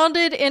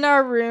surrounded in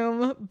our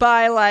room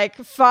by like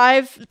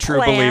 5 True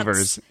plants.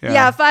 believers, yeah.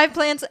 Yeah, 5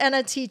 plants and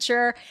a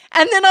teacher.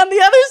 And then on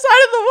the other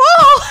side of the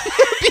wall,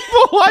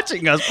 People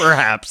watching us,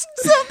 perhaps.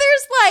 so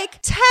there's like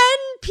 10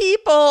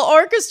 people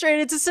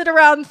orchestrated to sit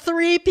around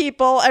 3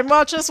 people and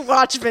watch us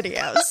watch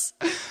videos.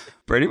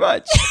 Pretty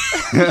much.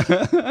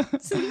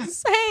 It's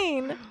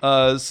insane.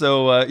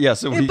 So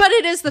we... But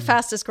it is the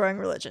fastest growing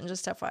religion,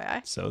 just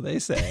FYI. So they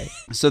say.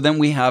 So then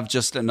we have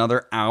just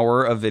another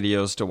hour of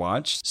videos to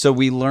watch. So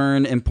we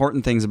learn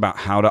important things about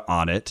how to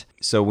audit.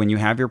 So when you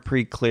have your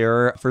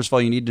pre-clear, first of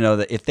all, you need to know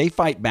that if they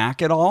fight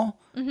back at all,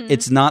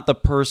 it's not the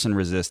person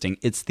resisting,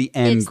 it's the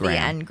engram. It's the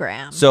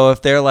engram. So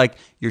if they're like,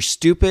 you're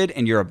stupid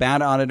and you're a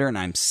bad auditor and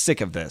I'm sick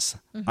of this,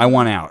 I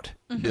want out.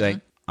 Be like,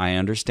 I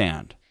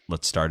understand.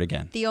 Let's start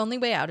again. The only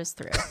way out is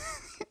through.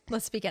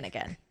 Let's begin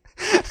again.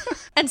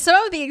 And some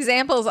of the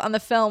examples on the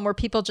film were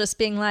people just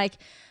being like,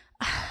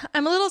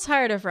 I'm a little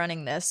tired of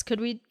running this. Could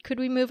we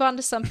move on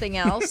to something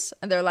else?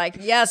 And they're like,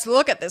 yes,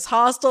 look at this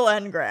hostile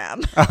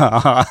engram.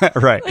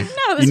 Right.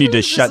 No, You need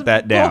to shut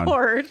that down.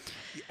 Bored.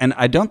 And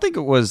I don't think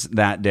it was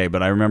that day,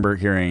 but I remember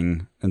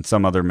hearing in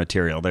some other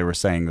material, they were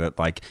saying that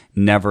like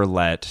never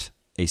let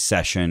a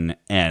session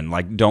end.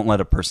 Like don't let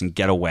a person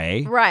get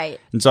away. Right.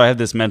 And so I have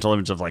this mental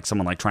image of like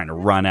someone like trying to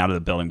run out of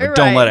the building, but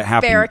don't Right. let it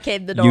happen.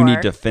 Barricade the You door.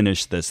 need to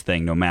finish this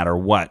thing no matter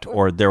what,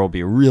 or there will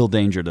be real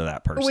danger to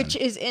that person. Which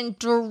is in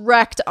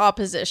direct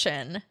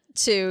opposition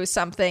to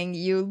something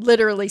you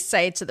literally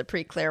say to the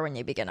pre-clear when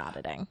you begin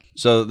auditing.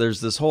 So there's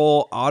this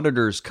whole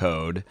auditor's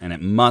code and it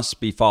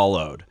must be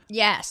followed.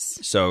 Yes.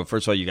 So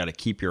first of all, you got to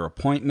keep your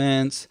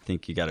appointments. I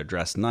think you got to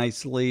dress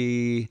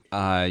nicely.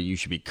 You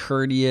should be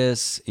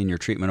courteous in your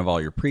treatment of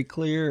all your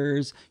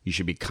pre-clears. You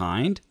should be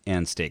kind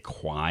and stay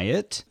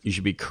quiet. You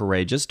should be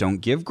courageous.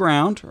 Don't give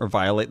ground or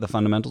violate the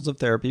fundamentals of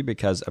therapy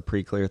because a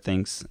pre-clear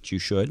thinks that you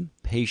should.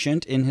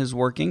 Patient in his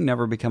working,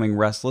 never becoming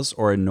restless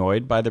or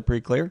annoyed by the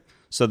pre-clear.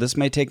 So this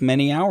may take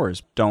many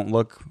hours. Don't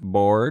look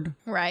bored.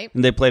 Right.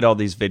 And they played all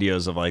these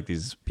videos of like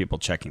these people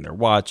checking their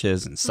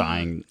watches and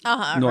sighing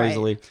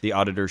noisily. Right. The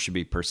auditor should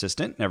be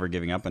persistent, never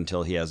giving up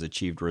until he has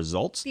achieved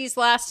results. These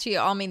last 2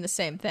 all mean the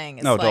same thing.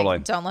 It's No, like, totally.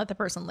 don't let the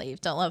person leave.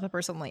 Don't let the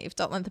person leave.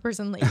 Don't let the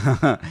person leave.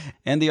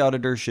 And the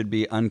auditor should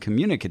be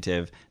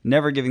uncommunicative,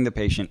 never giving the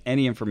patient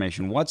any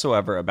information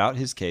whatsoever about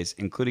his case,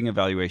 including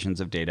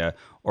evaluations of data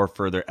or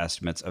further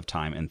estimates of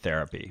time in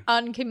therapy.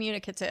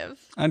 Uncommunicative.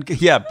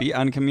 Be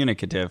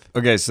uncommunicative.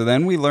 Okay, so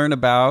then we learn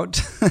about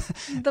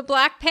The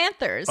Black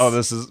Panthers. oh,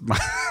 this is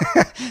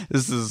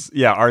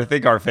I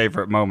think our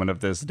favorite moment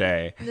of this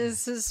day.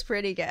 This is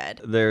pretty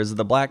good. There's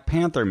the Black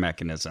Panther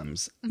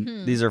mechanisms.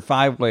 Mm-hmm. These are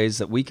 5 ways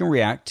that we can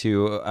react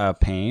to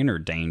pain or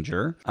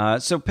danger.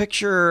 So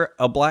picture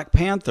a Black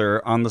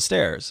Panther on the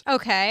stairs.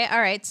 Okay,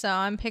 all right. So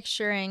I'm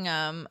picturing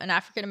an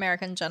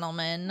African-American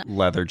gentleman.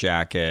 Leather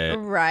jacket.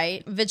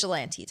 Right.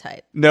 Vigilante.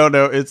 anti-type. No,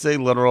 it's a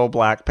literal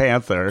Black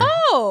Panther.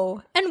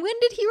 Oh, and when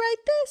did he write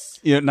this?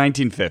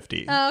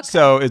 1950. Oh, okay.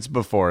 So it's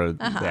before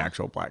the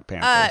actual Black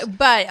Panthers.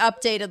 But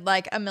updated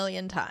like a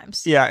million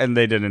times. Yeah, and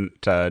they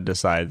didn't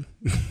decide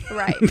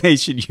Right. they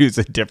should use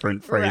a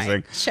different phrasing.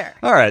 Right, sure.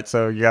 All right,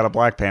 so you got a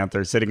Black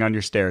Panther sitting on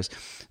your stairs.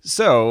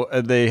 So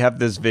they have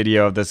this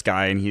video of this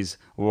guy, and he's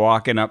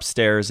walking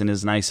upstairs in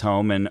his nice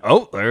home, and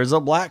there's a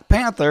Black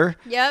Panther.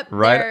 Yep,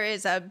 right, there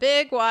is a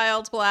big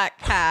wild black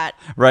cat.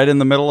 Right in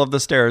the middle of the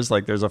stairs,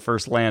 like there's a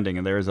first landing,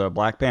 and there's a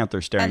Black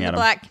Panther staring at him. And the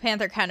Black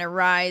Panther kind of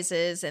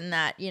rises in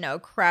that,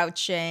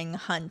 crouching,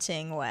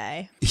 hunting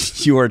way.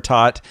 You are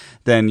taught,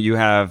 then you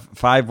have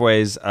 5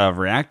 ways of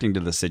reacting to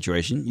the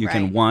situation. You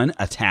can, 1,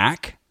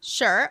 attack.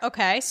 Sure.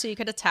 Okay. So you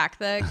could attack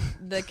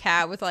the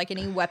cat with like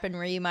any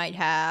weaponry you might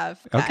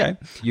have. Okay.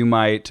 You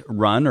might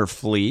run or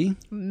flee.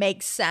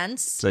 Makes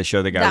sense. So they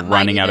show the guy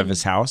running out of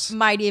his house.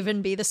 Might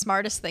even be the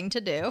smartest thing to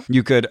do.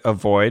 You could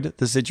avoid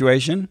the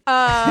situation.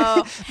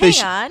 Oh,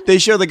 hang on. They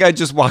show the guy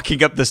just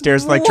walking up the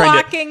stairs, like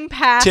trying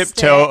to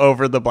tiptoe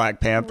over the Black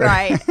Panther.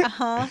 Right.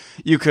 Uh-huh.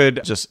 You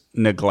could just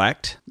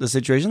neglect the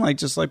situation, like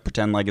just like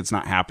pretend like it's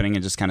not happening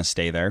and just kind of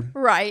stay there.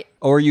 Right.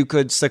 Or you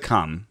could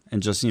succumb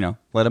and just,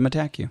 let him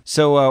attack you.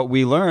 So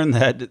we learned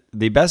that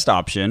the best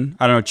option,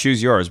 I don't know,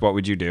 choose yours. What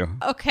would you do?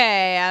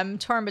 Okay, I'm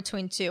torn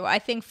between 2. I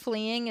think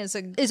fleeing is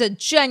a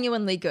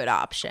genuinely good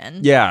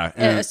option. Yeah.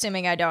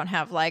 Assuming I don't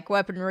have like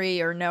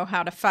weaponry or know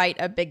how to fight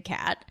a big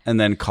cat. And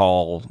then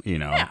call,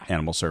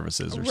 animal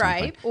services or something.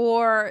 Right.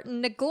 Or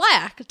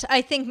neglect.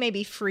 I think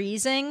maybe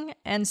freezing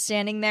and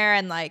standing there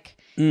and like,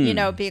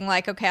 being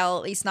like, okay, I'll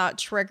at least not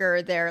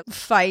trigger their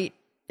fight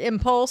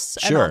impulse,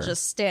 and I'll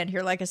just stand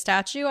here like a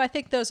statue. I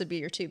think those would be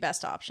your 2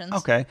 best options.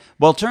 Okay.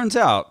 Well, turns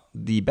out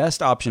the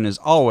best option is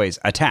always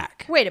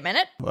attack. Wait a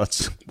minute.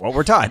 That's what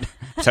we're taught.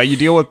 That's how you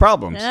deal with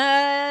problems.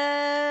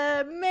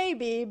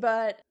 Maybe,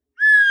 but...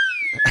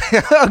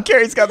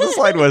 Carrie's got the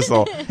slide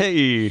whistle.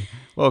 Hey,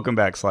 welcome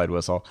back, slide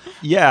whistle.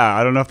 Yeah,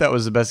 I don't know if that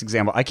was the best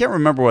example. I can't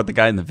remember what the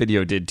guy in the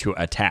video did to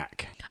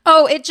attack.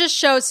 Oh, it just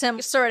shows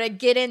him sort of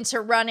get into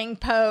running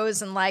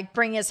pose and like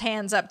bring his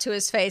hands up to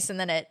his face, and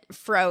then it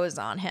froze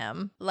on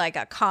him like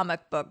a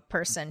comic book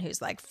person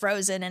who's like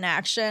frozen in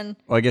action.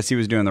 Well, I guess he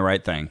was doing the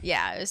right thing.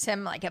 Yeah, it was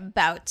him like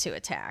about to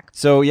attack.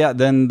 So yeah,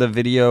 then the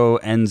video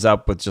ends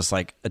up with just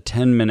like a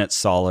 10-minute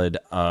solid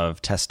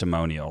of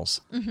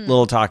testimonials. Mm-hmm.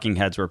 Little talking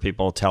heads where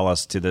people tell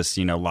us to this,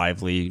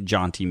 lively,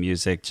 jaunty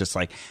music, just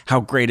like how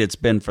great it's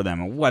been for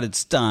them and what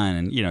it's done.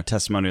 And,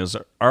 testimonials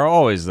are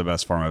always the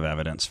best form of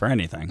evidence for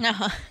anything.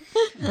 Uh-huh.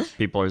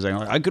 People are saying,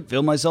 like, I could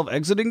feel myself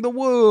exiting the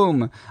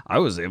womb. I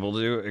was able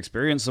to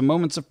experience some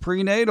moments of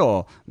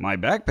prenatal. My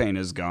back pain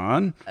is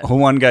gone.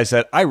 One guy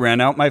said, I ran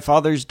out my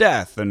father's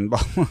death. And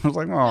I was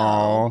like,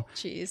 oh,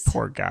 jeez,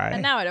 poor guy.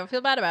 And now I don't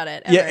feel bad about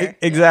it. Ever. Yeah,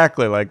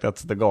 exactly. Like,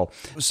 that's the goal.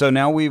 So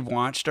now we've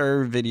watched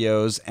our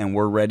videos and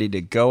we're ready to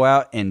go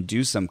out and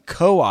do some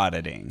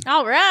co-auditing.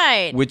 All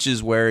right. Which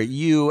is where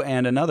you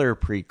and another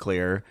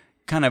pre-clear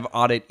kind of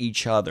audit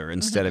each other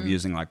instead of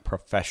using like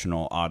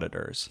professional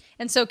auditors.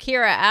 And so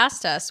Kira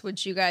asked us,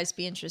 would you guys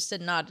be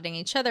interested in auditing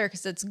each other?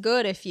 Because it's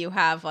good if you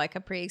have like a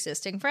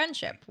pre-existing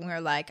friendship. And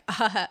we're like,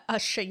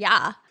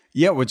 yeah.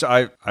 Yeah, which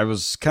I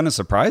was kind of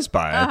surprised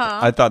by. Uh-huh.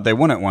 I thought they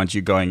wouldn't want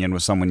you going in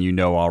with someone you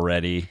know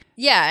already.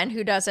 Yeah, and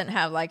who doesn't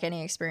have like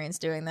any experience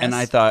doing this. And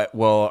I thought,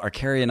 well, are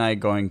Carrie and I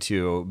going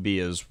to be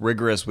as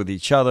rigorous with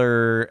each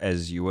other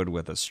as you would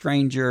with a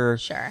stranger?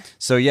 Sure.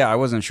 So yeah, I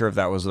wasn't sure if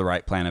that was the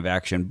right plan of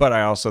action. But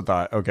I also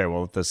thought, okay,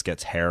 well, if this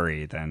gets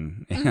hairy,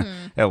 then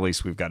at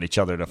least we've got each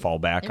other to fall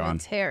back on.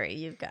 If it's hairy,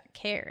 you've got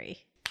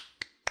Carrie.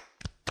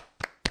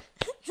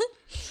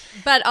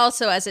 But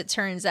also, as it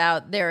turns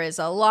out, there is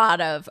a lot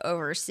of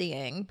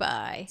overseeing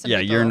by some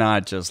people. You're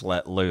not just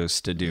let loose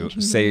to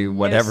say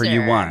whatever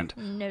you want.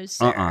 No,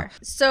 sir.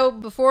 So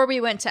before we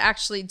went to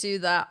actually do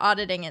the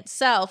auditing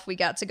itself, we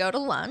got to go to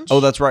lunch. Oh,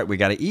 that's right. We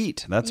got to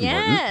eat. That's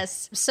important.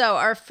 Yes. So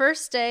our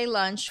first day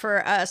lunch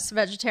for us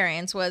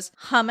vegetarians was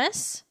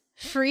hummus,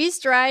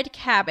 freeze-dried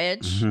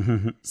cabbage,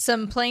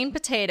 some plain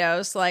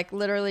potatoes, like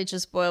literally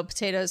just boiled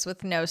potatoes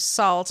with no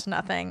salt,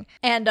 nothing,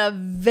 and a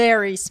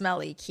very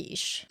smelly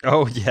quiche.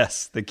 Oh,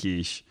 yes, the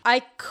quiche.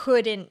 I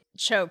couldn't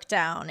choke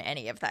down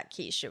any of that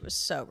quiche. It was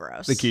so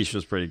gross. The quiche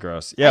was pretty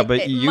gross. Yeah,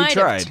 but you might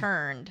tried. Have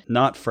turned.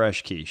 Not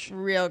fresh quiche.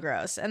 Real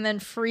gross. And then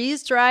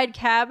freeze-dried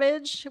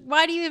cabbage?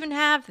 Why do you even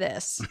have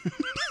this?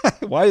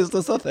 Why is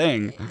this a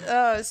thing?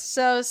 Oh,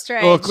 so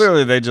strange. Well,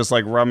 clearly they just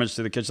like rummage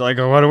through the kitchen like,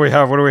 oh, what do we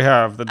have? What do we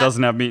have that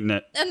doesn't have meat in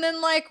it? And then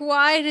like,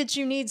 why did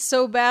you need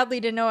so badly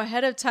to know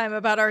ahead of time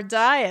about our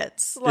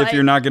diets? Like, if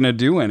you're not going to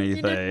do anything.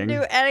 You didn't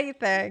do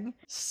anything.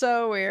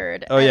 So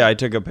weird. Oh, yeah, I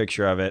took a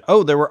picture of it.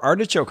 Oh, there were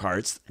artichoke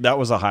hearts. That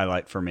was a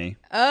highlight for me.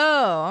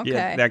 Oh, okay.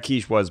 Yeah, that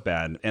quiche was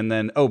bad. And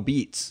then,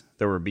 beets.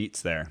 there were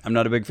beets there. I'm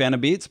not a big fan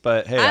of beets,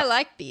 but hey, I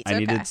like beets.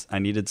 I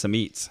needed some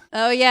eats.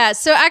 Oh yeah.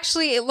 So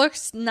actually, it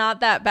looks not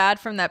that bad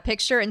from that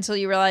picture until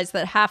you realize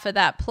that half of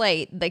that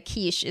plate, the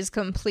quiche, is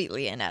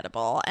completely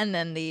inedible, and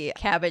then the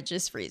cabbage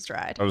is freeze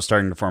dried. I was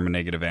starting to form a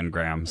negative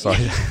engram, so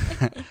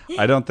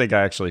I don't think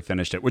I actually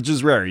finished it, which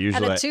is rare.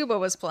 Usually, and a tuba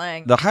was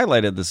playing. The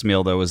highlight of this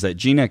meal, though, was that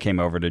Gina came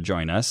over to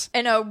join us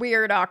in a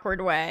weird,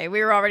 awkward way.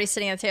 We were already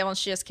sitting at the table, and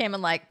she just came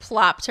and like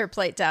plopped her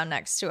plate down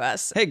next to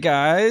us. Hey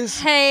guys.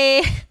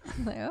 Hey.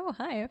 I'm like, oh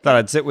hi. Okay. Thought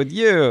I'd sit with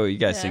you. You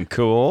guys seem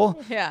cool.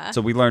 Yeah.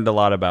 So we learned a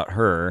lot about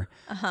her.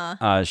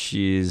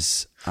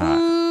 She's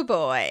ooh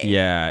boy.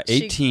 Yeah,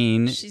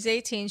 18. She's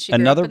 18. She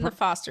grew up in the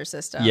foster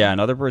system. Yeah,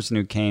 another person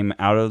who came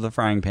out of the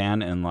frying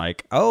pan and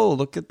like, oh,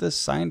 look at this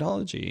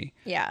Scientology.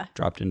 Yeah.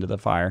 Dropped into the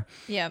fire.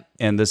 Yep.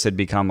 And this had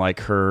become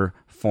like her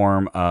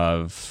form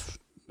of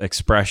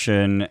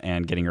expression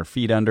and getting her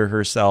feet under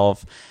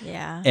herself.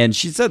 Yeah. And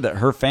she said that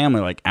her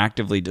family like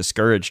actively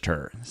discouraged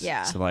her.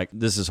 Yeah. So like,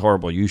 this is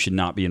horrible. You should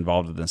not be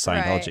involved in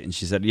Scientology. Right. And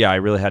she said, yeah, I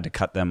really had to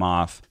cut them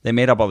off. They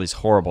made up all these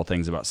horrible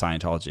things about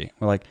Scientology.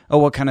 We're like, oh,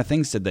 what kind of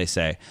things did they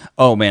say?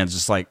 Oh man, it's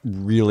just like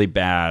really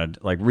bad,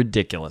 like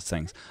ridiculous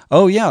things.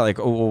 Oh yeah, like,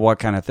 oh, well, what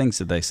kind of things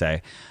did they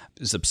say?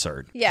 It's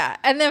absurd. Yeah.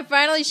 And then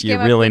finally she came You're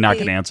up really with not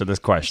going to answer this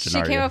question, She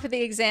are came you? up with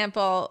the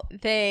example.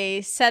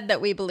 They said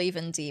that we believe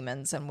in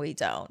demons and we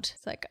don't.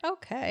 It's like,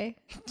 okay.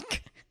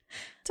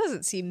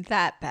 Doesn't seem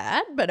that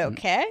bad, but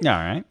okay.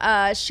 All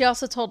right. She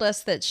also told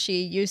us that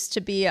she used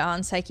to be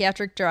on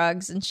psychiatric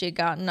drugs and she had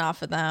gotten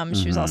off of them.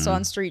 She was also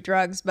on street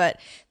drugs,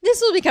 but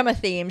this will become a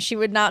theme. She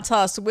would not tell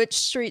us which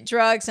street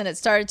drugs, and it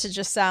started to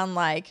just sound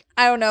like,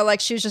 I don't know, like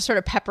she was just sort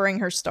of peppering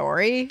her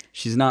story.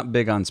 She's not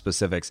big on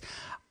specifics.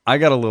 I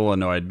got a little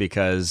annoyed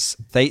because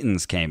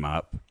Thetans came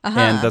up,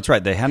 and that's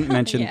right. They hadn't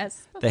mentioned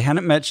they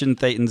hadn't mentioned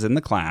Thetans in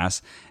the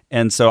class,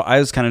 and so I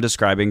was kind of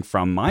describing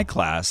from my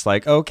class,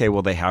 like, okay,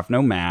 well, they have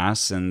no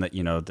mass, and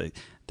that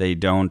they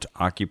don't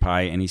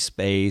occupy any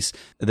space.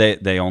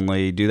 They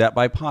only do that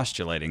by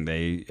postulating.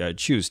 They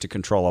choose to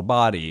control a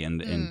body,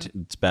 and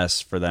it's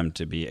best for them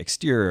to be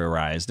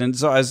exteriorized. And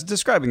so I was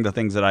describing the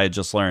things that I had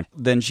just learned.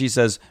 Then she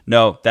says,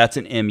 no, that's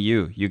an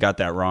MU. You got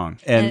that wrong.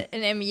 And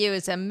an MU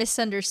is a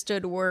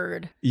misunderstood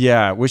word.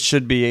 Yeah, which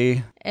should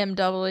be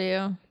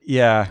MW.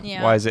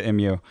 Yeah. Why is it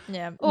MU?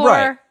 Yeah. Or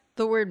right.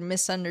 The word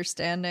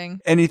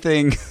misunderstanding.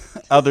 Anything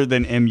other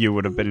than MU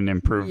would have been an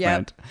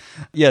improvement. Yep.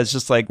 Yeah, it's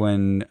just like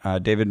when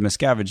David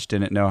Miscavige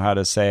didn't know how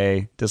to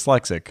say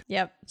dyslexic.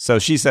 Yep. So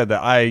she said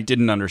that I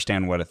didn't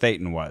understand what a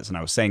thetan was, and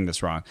I was saying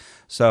this wrong.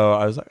 So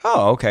I was like,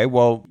 oh, okay,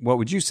 well, what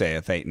would you say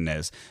a thetan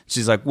is?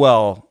 She's like,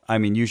 well, I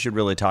mean, you should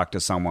really talk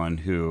to someone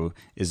who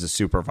is a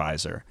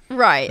supervisor.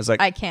 Right. I was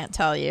like, I can't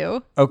tell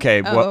you.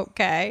 Okay.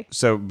 Okay.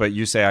 So, but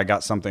you say I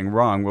got something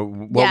wrong.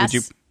 What would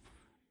you...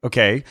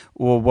 Okay,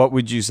 well, what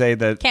would you say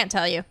that... Can't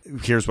tell you.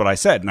 Here's what I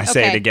said, and I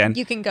say it again.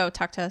 You can go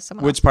talk to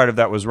someone Which else. part of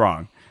that was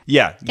wrong?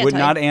 Yeah, would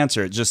not you.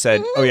 answer it. Just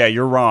said, oh yeah,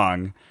 you're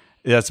wrong.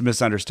 That's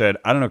misunderstood.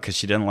 I don't know, because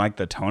she didn't like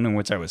the tone in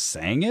which I was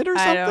saying it or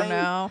something? I don't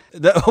know.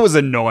 That was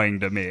annoying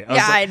to me.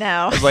 I know.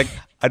 I was like,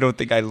 I don't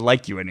think I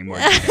like you anymore.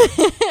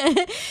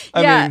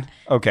 I mean,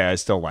 okay, I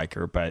still like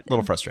her, but a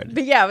little frustrated.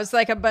 But yeah, it was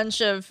like a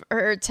bunch of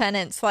her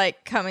tenants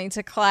like coming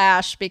to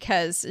clash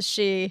because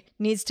she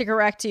needs to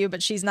correct you,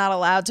 but she's not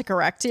allowed to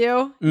correct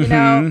you. You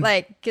know,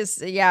 like,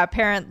 because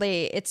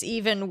apparently it's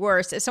even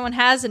worse. If someone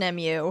has an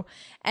MU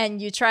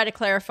and you try to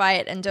clarify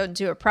it and don't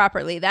do it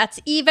properly, that's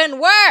even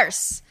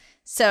worse.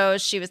 So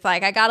she was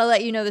like, I got to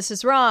let you know this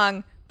is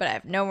wrong, but I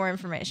have no more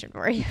information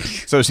for you.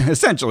 So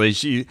essentially,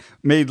 she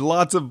made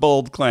lots of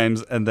bold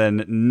claims and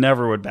then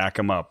never would back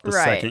them up the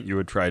second you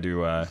would try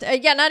to...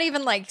 not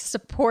even like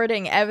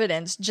supporting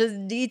evidence,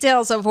 just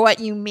details of what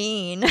you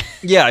mean.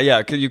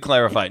 Yeah. Could you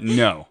clarify?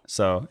 No.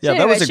 So, yeah,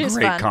 anyway, that was a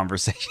great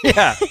conversation.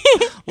 Yeah.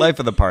 Life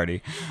of the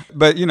party.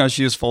 But,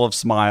 she was full of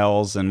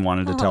smiles and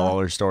wanted to tell all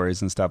her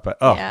stories and stuff. But,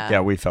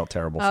 we felt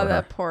terrible for her. Oh,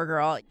 that poor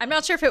girl. I'm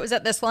not sure if it was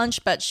at this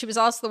lunch, but she was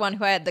also the one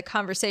who I had the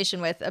conversation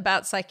with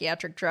about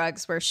psychiatric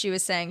drugs, where she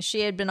was saying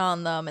she had been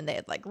on them and they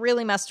had like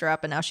really messed her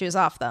up and now she was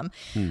off them.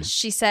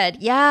 She said,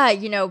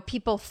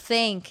 people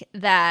think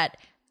that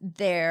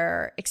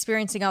they're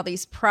experiencing all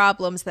these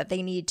problems that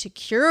they need to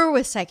cure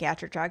with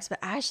psychiatric drugs, but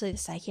actually the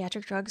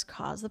psychiatric drugs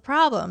cause the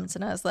problems.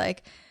 And I was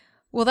like,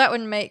 well, that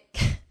wouldn't make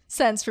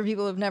sense for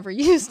people who've never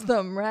used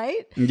them,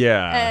 right?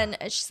 Yeah. And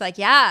she's like,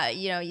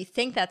 you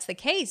think that's the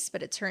case,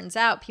 but it turns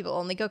out people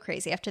only go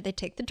crazy after they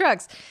take the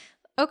drugs.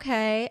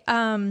 Okay.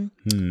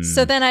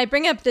 So then I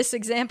bring up this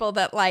example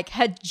that like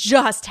had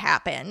just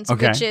happened,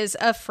 which is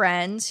a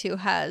friend who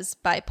has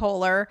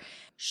bipolar.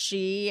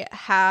 She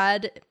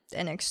had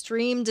an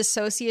extreme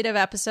dissociative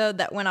episode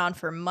that went on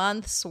for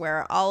months,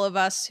 where all of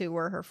us who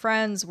were her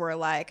friends were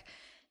like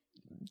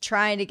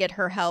trying to get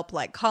her help,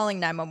 like calling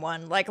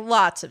 911, like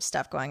lots of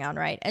stuff going on,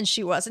 right? And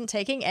she wasn't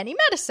taking any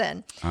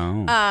medicine.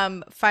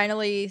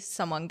 Finally,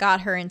 someone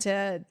got her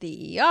into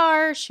the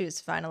ER. She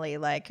was finally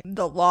like,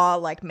 the law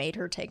like made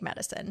her take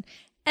medicine.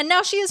 And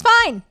now she is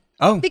fine.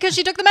 Oh. Because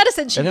she took the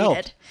medicine she It helped.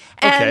 needed.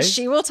 And Okay.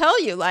 she will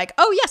tell you, like,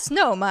 oh, yes,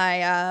 no,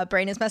 my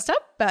brain is messed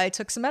up. I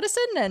took some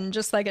medicine, and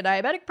just like a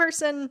diabetic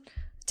person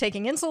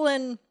taking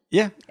insulin.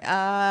 Yeah.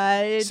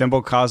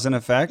 Simple cause and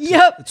effect.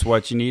 Yep. It's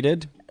what you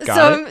needed.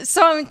 Got it.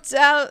 So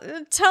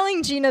I'm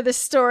telling Gina this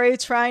story,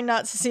 trying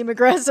not to seem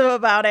aggressive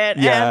about it.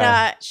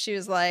 Yeah. And she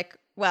was like,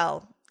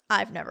 well,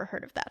 I've never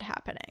heard of that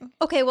happening.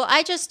 Okay, well,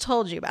 I just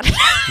told you about it.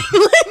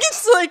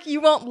 It's like you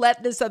won't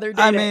let this other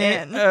data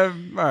in.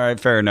 All right,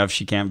 fair enough.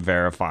 She can't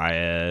verify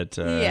it.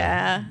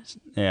 Yeah.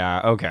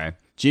 Yeah, okay.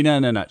 Gina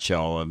in a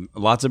nutshell.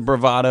 Lots of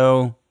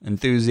bravado,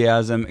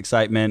 enthusiasm,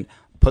 excitement.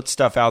 Put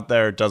stuff out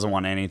there, doesn't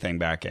want anything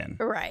back in.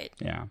 Right.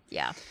 Yeah.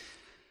 Yeah.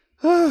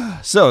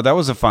 So that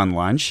was a fun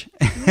lunch.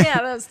 Yeah,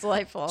 that was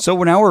delightful. So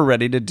now we're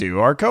ready to do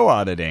our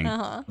co-auditing.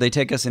 They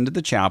take us into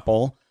the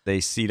chapel. They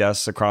seat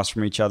us across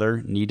from each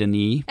other, knee to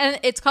knee. And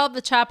it's called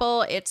the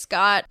chapel. It's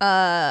got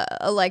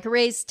a like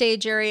raised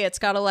stage area. It's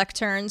got a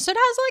lectern. So it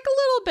has like a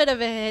little bit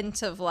of a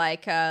hint of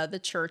like the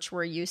church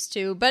we're used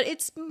to, but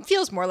it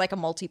feels more like a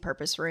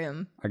multi-purpose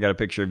room. I got a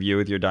picture of you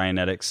with your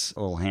Dianetics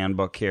little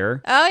handbook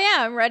here. Oh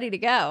yeah, I'm ready to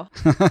go.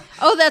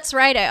 Oh, that's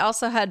right. I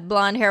also had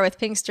blonde hair with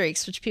pink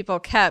streaks, which people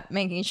kept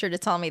making sure to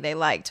tell me they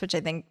liked, which I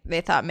think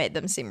they thought made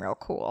them seem real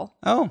cool.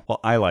 Oh, well,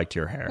 I liked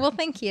your hair. Well,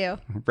 thank you.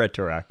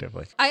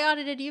 Retroactively. I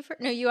audited you first.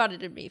 No, you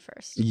audited me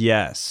first.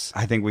 Yes.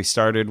 I think we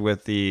started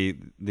with the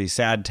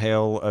sad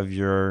tale of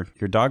your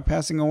dog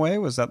passing away.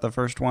 Was that the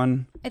first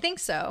one? I think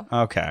so.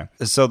 Okay.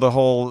 So the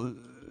whole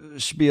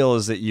spiel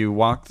is that you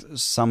walked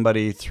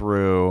somebody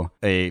through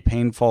a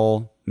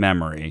painful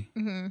memory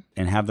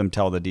and have them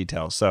tell the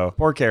details. So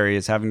poor Carrie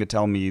is having to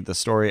tell me the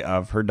story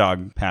of her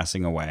dog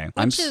passing away.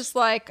 Which is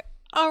like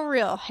a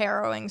real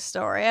harrowing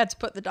story. I had to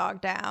put the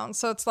dog down.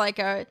 So it's like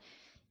a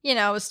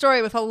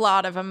story with a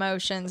lot of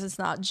emotions. It's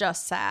not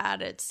just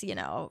sad. It's,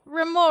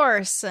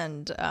 remorse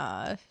and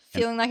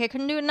feeling like I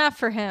couldn't do enough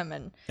for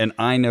him. And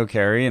I know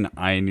Carrie, and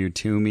I knew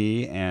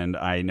Toomey, and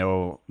I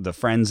know the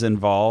friends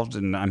involved,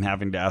 and I'm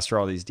having to ask her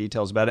all these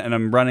details about it. And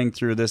I'm running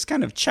through this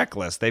kind of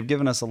checklist. They've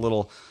given us a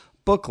little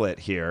booklet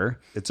here.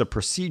 It's a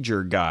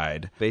procedure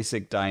guide,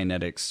 basic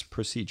Dianetics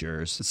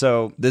procedures.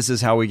 So this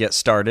is how we get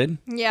started.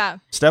 Yeah.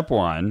 Step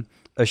 1,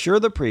 assure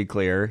the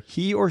pre-clear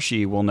he or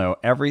she will know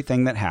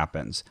everything that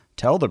happens.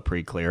 Tell the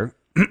pre-clear,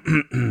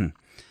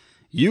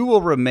 you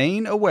will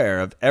remain aware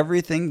of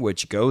everything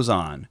which goes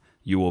on.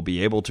 You will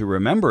be able to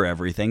remember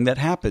everything that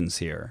happens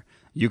here.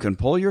 You can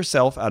pull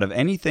yourself out of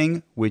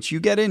anything which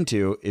you get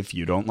into if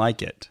you don't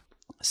like it.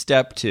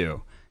 Step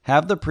 2,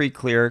 have the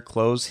pre-clear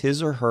close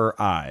his or her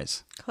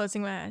eyes.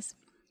 Closing my eyes.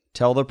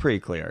 Tell the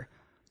pre-clear,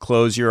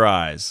 close your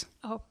eyes.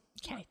 Oh,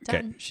 okay, done.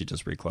 Okay, she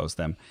just reclosed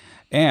them.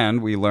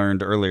 And we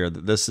learned earlier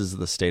that this is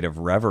the state of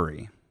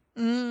reverie.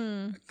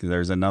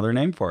 There's another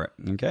name for it.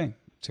 Okay,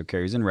 so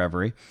Carrie's in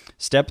reverie.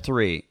 Step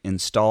 3,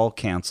 install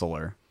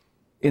canceller.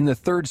 In the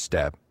third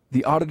step,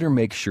 the auditor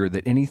makes sure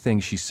that anything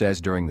she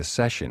says during the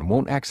session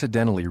won't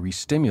accidentally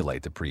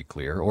re-stimulate the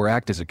pre-clear or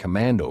act as a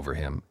command over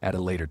him at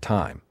a later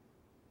time.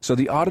 So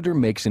the auditor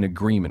makes an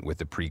agreement with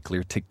the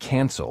pre-clear to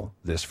cancel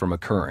this from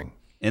occurring.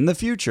 In the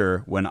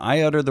future, when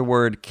I utter the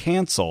word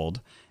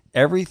canceled,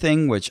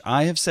 everything which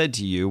I have said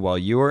to you while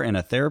you are in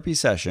a therapy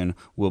session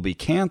will be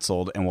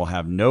canceled and will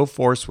have no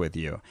force with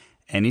you.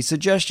 Any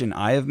suggestion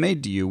I have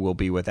made to you will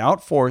be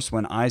without force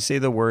when I say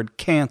the word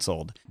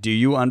canceled. Do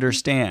you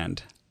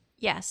understand?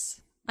 Yes,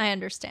 I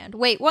understand.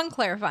 Wait, one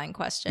clarifying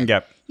question.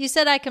 Yep. You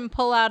said I can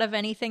pull out of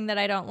anything that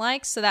I don't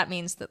like, so that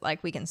means that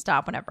like we can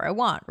stop whenever I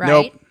want,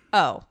 right? Nope.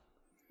 Oh.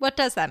 What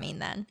does that mean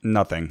then?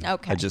 Nothing.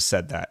 Okay. I just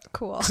said that.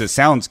 Cool. 'Cause it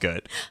sounds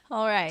good.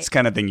 All right. It's the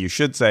kind of thing you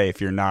should say if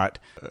you're not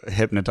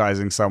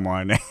hypnotizing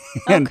someone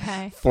and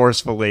Okay.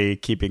 forcefully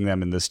keeping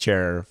them in this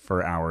chair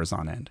for hours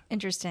on end.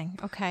 Interesting.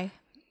 Okay.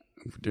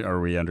 Are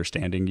we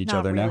understanding each Not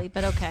other really, now?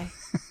 but okay.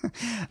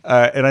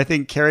 And I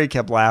think Carrie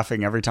kept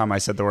laughing every time I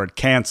said the word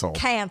cancel.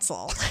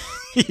 Cancel.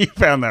 You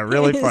found that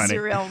really funny.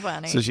 It's real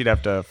funny. So she'd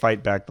have to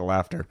fight back the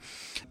laughter.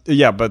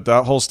 Yeah, but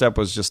the whole step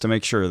was just to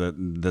make sure that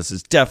this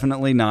is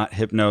definitely not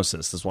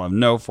hypnosis. This will have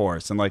no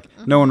force. And like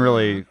no one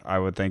really, I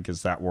would think,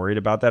 is that worried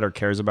about that or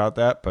cares about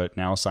that. But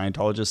now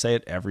Scientologists say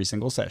it every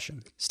single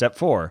session. Step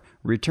 4,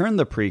 return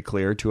the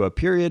pre-clear to a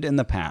period in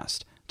the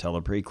past. Tell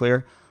the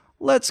pre-clear,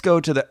 let's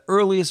go to the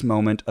earliest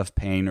moment of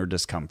pain or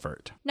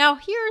discomfort. Now,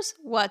 here's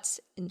what's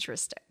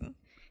interesting.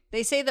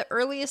 They say the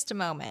earliest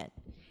moment.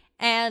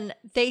 And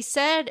they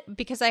said,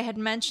 because I had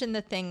mentioned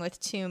the thing with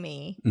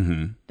Toomey,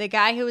 the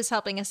guy who was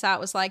helping us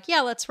out was like,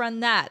 yeah, let's run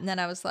that. And then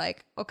I was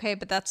like, okay,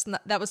 but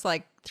that was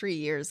like 3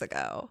 years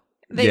ago.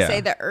 They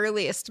say the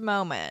earliest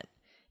moment.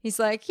 He's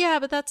like, yeah,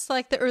 but that's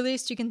like the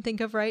earliest you can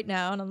think of right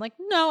now. And I'm like,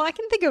 no, I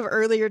can think of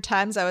earlier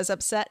times I was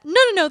upset.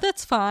 No,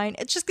 that's fine.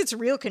 It just gets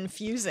real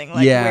confusing,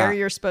 like where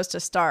you're supposed to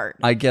start.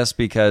 I guess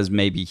because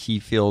maybe he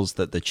feels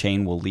that the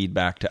chain will lead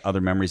back to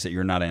other memories that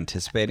you're not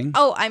anticipating.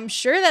 Oh, I'm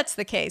sure that's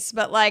the case.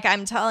 But like,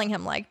 I'm telling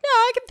him like, no,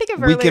 I can think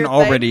of earlier We can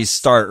already things.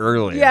 start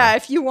earlier. Yeah,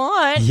 if you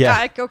want. Yeah.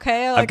 Like,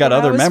 okay. Like I've got when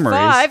other I was memories.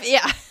 5.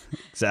 Yeah.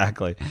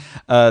 Exactly.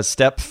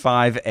 Step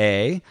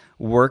 5A,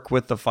 work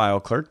with the file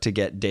clerk to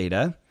get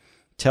data.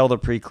 Tell the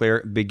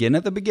pre-clear, begin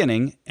at the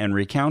beginning and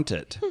recount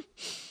it.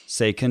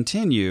 Say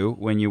continue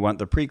when you want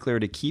the pre-clear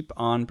to keep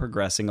on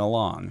progressing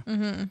along.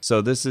 Mm-hmm.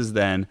 So this is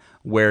then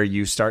where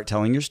you start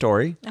telling your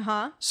story.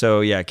 Uh-huh.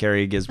 So yeah,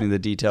 Carrie gives me the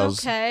details.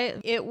 Okay.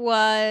 It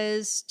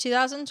was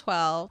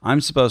 2012.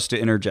 I'm supposed to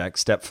interject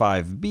step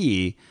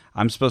 5B.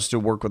 I'm supposed to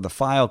work with the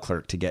file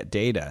clerk to get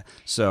data.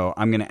 So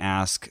I'm going to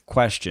ask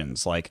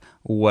questions like,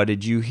 what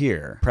did you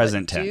hear?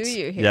 Present tense. What do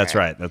you hear? That's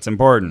right. That's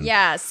important.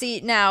 Yeah.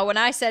 See, now when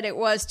I said it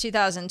was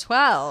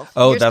 2012,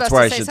 oh, you're that's supposed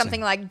where to I say should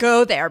something like,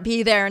 go there,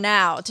 be there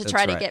now, to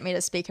try to right. get me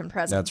to speak in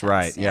present That's tense.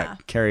 right. Yeah.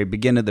 Carrie,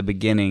 begin at the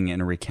beginning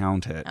and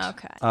recount it.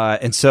 Okay.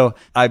 And so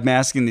I'm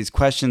asking these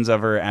questions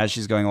of her as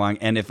she's going along.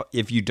 And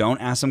if you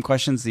don't ask some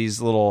questions,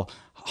 these little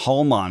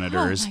hall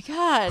monitors who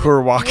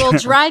are walking will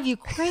drive you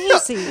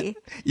crazy.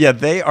 Yeah,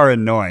 they are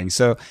annoying.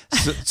 So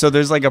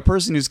there's like a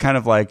person who's kind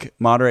of like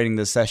moderating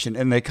this session,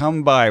 and they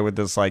come by with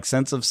this like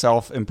sense of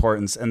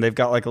self-importance, and they've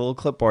got like a little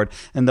clipboard,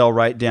 and they'll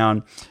write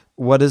down,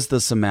 what is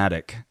the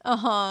somatic?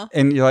 Uh-huh.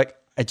 And you're like,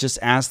 I just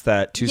asked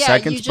that 2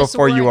 seconds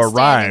before you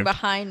arrived.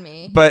 Behind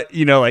me. But,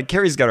 you know, like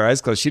Carrie's got her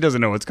eyes closed. She doesn't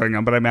know what's going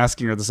on, but I'm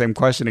asking her the same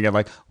question again,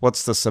 like,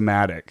 what's the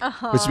somatic?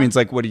 Uh-huh. Which means,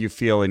 like, what do you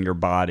feel in your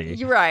body?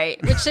 You're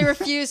right. Which they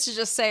refuse to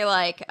just say,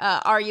 like,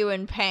 are you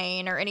in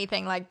pain or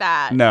anything like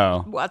that.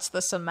 No. What's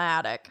the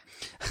somatic?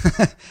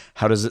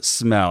 How does it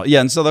smell?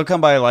 Yeah, and so they'll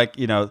come by like,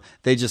 you know,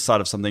 they just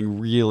thought of something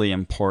really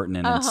important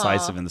and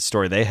incisive in the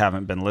story they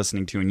haven't been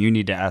listening to, and you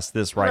need to ask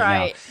this right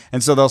now.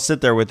 And so they'll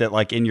sit there with it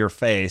like in your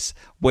face,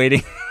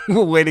 waiting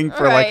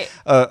for like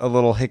a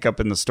little hiccup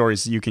in the story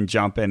so you can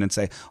jump in and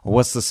say, well,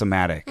 what's the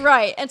somatic?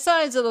 Right. And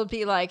sometimes it'll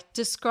be like,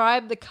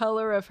 describe the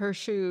color of her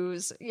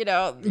shoes, you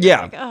know.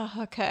 Yeah. Like, oh,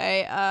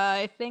 okay.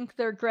 I think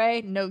they're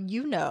gray. No,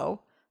 you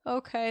know.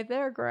 Okay,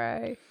 they're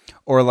gray.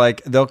 Or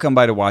like they'll come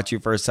by to watch you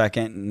for a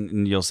second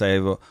and you'll say,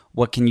 well,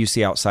 what can you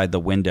see outside the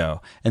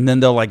window? And then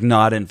they'll like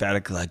nod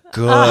emphatically like,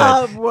 good.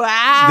 Oh,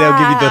 wow. They'll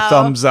give you the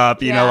thumbs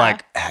up, you know,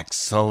 like,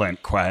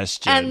 excellent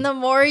question. And the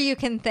more you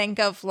can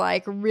think of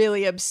like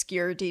really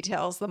obscure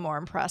details, the more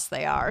impressed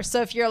they are.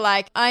 So if you're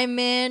like, I'm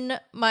in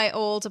my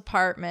old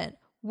apartment,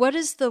 what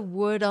does the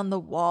wood on the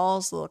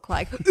walls look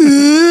like?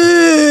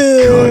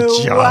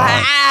 Good job.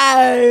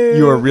 Wow.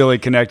 You are really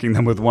connecting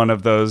them with one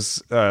of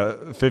those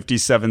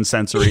 57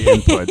 sensory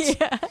inputs.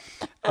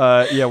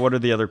 Yeah, what are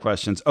the other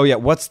questions? Oh, yeah,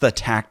 what's the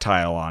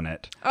tactile on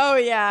it? Oh,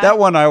 yeah. That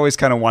one I always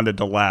kind of wanted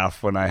to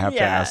laugh when I have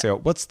to ask,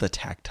 what's the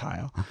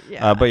tactile?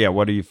 Yeah. But yeah,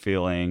 what are you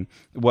feeling?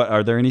 What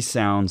are there any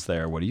sounds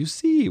there? What do you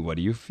see? What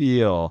do you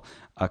feel?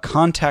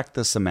 Contact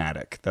the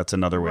somatic. That's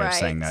another way of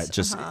saying that.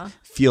 Just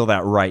feel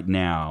that right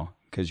now.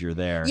 Because you're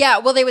there. Yeah,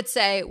 well, they would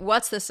say,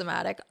 what's the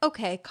somatic?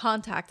 Okay,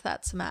 contact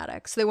that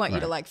somatic. So they want you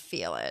to like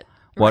feel it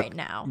right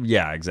now.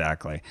 Yeah,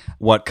 exactly.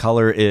 What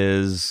color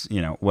is,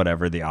 you know,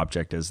 whatever the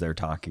object is they're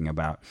talking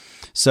about.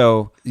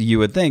 So you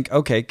would think,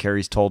 okay,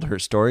 Carrie's told her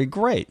story.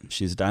 Great.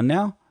 She's done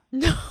now?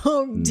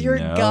 No, dear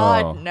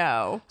God,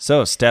 no.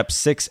 So step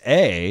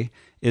 6A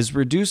is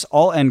reduce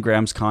all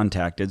engrams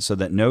contacted so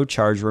that no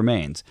charge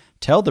remains.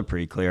 Tell the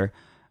pre-clear,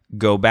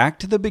 go back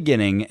to the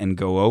beginning and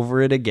go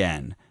over it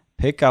again.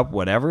 Pick up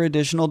whatever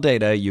additional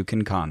data you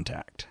can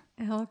contact.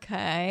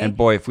 Okay. And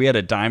boy, if we had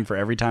a dime for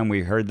every time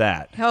we heard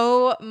that.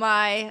 Oh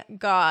my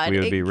God. We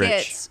would be rich.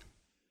 Gets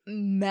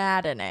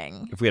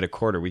maddening. If we had a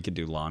quarter, we could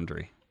do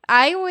laundry.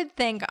 I would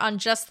think on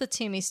just the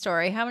Toomey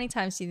story, how many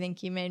times do you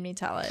think you made me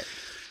tell it?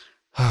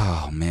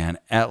 Oh, man.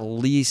 At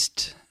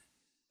least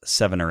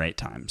 7 or 8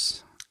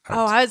 times.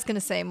 I was going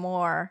to say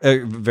more.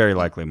 Very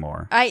likely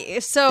more.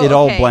 It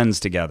all blends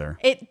together.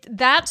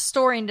 That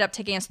story ended up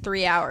taking us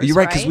 3 hours. You're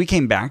right, because we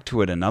came back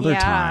to it another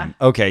time.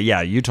 Okay,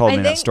 yeah, you told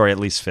me that story at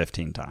least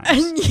 15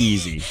 times.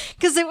 Easy.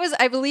 Because it was,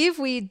 I believe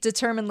we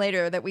determined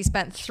later that we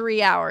spent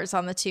 3 hours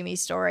on the Toomey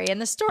story,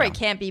 and the story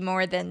can't be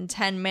more than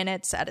 10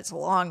 minutes at its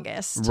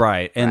longest.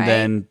 Right,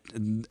 and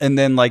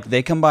then like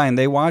they come by and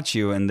they watch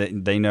you, and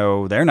they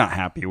know they're not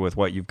happy with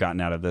what you've gotten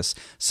out of this.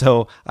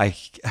 So I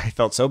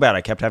felt so bad.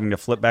 I kept having to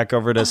flip back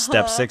over to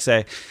step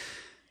 6A.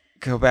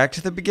 Go back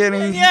to the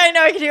beginning. Yeah, I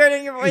know. I can hear it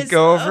in your voice.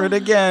 Go over it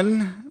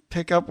again.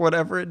 Pick up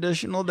whatever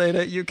additional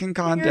data you can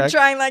contact. You're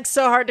trying like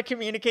so hard to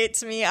communicate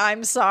to me.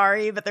 I'm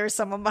sorry, but there's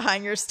someone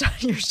behind your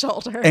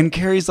shoulder. And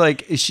Carrie's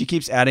like, she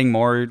keeps adding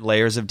more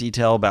layers of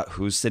detail about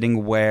who's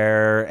sitting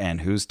where and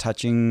who's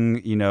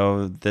touching, you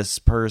know, this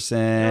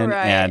person.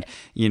 Right. And,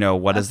 you know,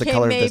 what is the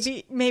color of this?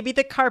 Maybe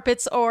the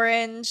carpet's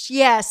orange.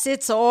 Yes,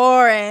 it's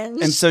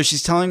orange. And so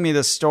she's telling me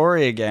the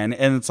story again.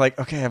 And it's like,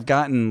 okay, I've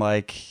gotten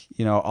like,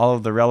 you know, all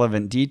of the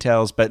relevant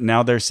details, but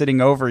now they're sitting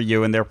over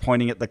you and they're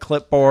pointing at the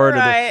clipboard or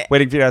they're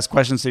waiting for you to ask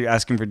questions. So you're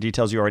asking for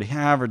details you already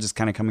have or just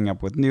kind of coming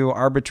up with new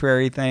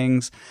arbitrary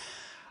things.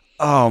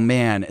 Oh,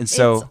 man. And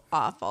so it's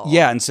awful.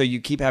 Yeah. And so you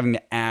keep having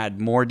to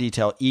add more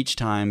detail each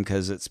time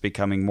because it's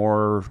becoming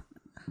more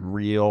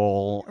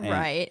real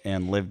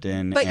and lived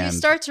in. But you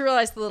start to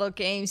realize the little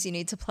games you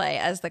need to play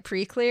as the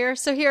pre-clear.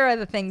 So here are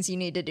the things you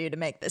need to do to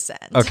make this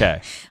end.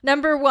 Okay.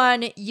 Number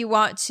 1, you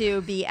want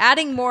to be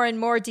adding more and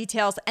more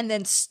details and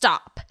then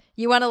stop.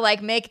 You want to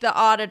like make the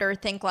auditor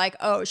think like,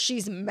 oh,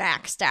 she's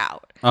maxed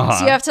out.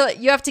 Uh-huh. So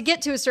you have to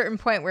get to a certain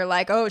point where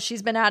like, oh,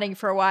 she's been adding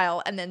for a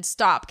while, and then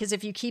stop. Because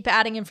if you keep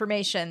adding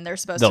information, they're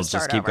supposed to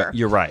start over.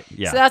 You're right.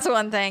 Yeah. So that's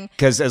one thing.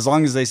 Because as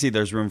long as they see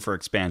there's room for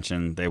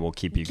expansion, they will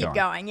keep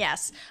going.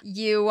 Yes.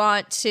 You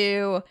want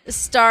to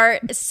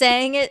start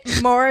saying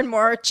it more and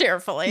more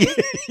cheerfully.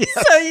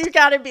 Yes. So you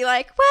got to be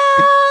like,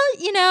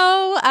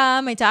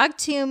 well, my dog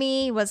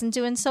Toomey wasn't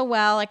doing so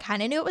well. I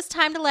kind of knew it was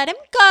time to let him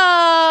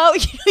go.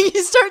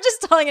 You start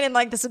just telling it in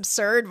like this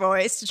absurd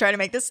voice to try to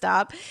make this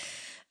stop.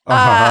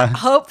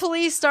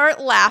 Hopefully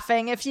start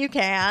laughing if you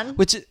can.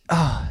 Which is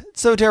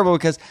so terrible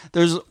because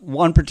there's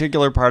one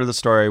particular part of the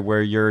story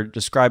where you're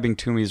describing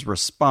Toomey's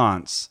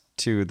response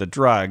to the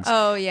drugs.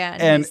 Oh, yeah.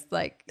 And he's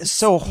like, it's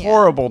so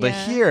horrible to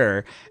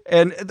hear.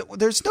 And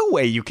there's no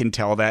way you can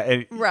tell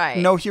that. Right.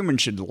 No human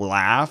should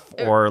laugh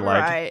or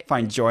like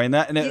find joy in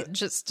that. And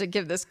just to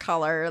give this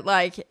color,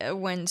 like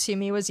when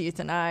Toomey was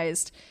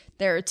euthanized,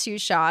 there are 2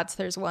 shots.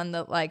 There's one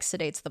that like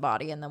sedates the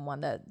body and then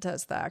one that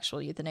does the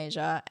actual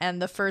euthanasia.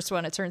 And the first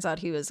one, it turns out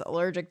he was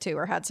allergic to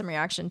or had some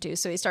reaction to.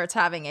 So he starts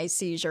having a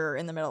seizure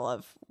in the middle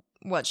of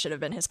what should have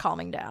been his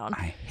calming down.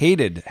 I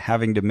hated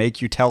having to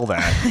make you tell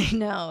that. I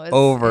know.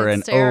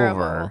 It's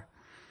terrible. Over.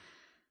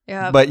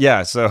 Yeah. But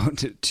yeah, so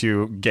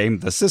to game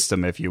the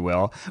system, if you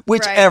will,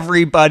 which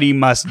everybody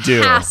must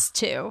do. Has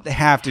to. They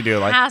have to do.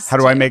 Like, how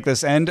do I make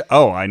this end?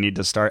 Oh, I need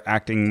to start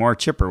acting more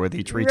chipper with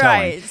each retelling.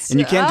 Right. And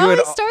you can't do it.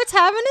 He starts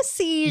having a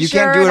seizure. You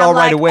can't do it all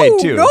right away,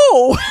 too.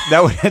 No.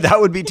 That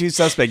would be too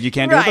suspect. You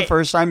can't do it the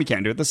first time. You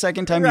can't do it the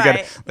second time. You got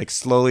to like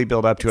slowly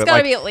build up to it. It's got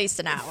to be at least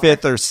an hour.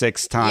 5th or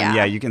 6th time.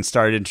 Yeah, you can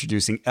start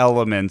introducing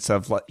elements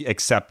of like,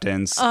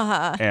 acceptance.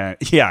 And,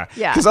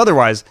 because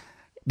otherwise,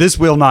 this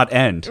will not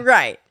end.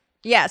 Right.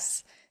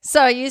 Yes.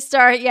 So you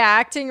start,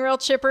 acting real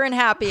chipper and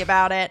happy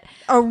about it.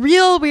 A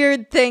real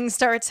weird thing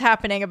starts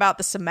happening about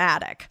the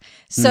somatic.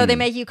 So they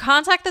make you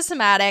contact the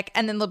somatic,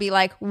 and then they'll be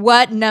like,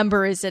 "What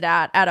number is it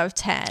out of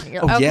 10?"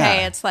 You're like,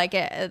 okay, it's like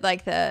I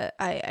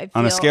feel,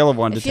 on a scale of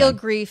 1 to 10. I feel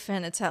grief,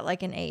 and it's at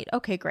like an 8.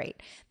 Okay,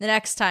 great. The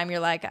next time you're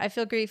like, I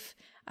feel grief.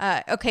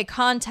 Okay,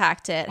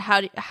 contact it.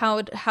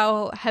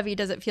 How heavy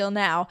does it feel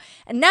now?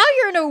 And now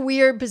you're in a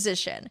weird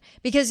position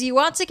because you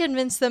want to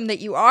convince them that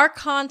you are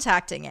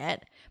contacting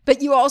it, but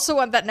you also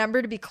want that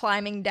number to be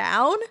climbing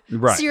down.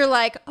 Right. So you're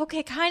like,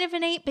 okay, kind of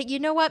an 8, but you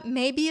know what?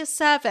 Maybe a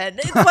 7.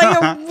 It's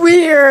like a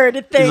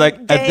weird thing. Like,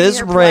 at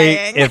this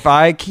rate, if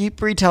I keep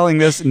retelling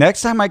this,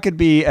 next time I could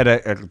be at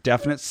a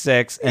definite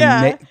 6.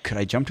 And could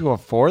I jump to a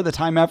 4 the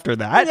time after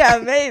that? Yeah,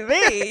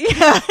 maybe.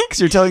 Because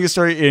you're telling a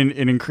story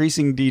in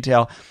increasing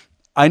detail.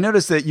 I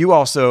noticed that you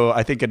also,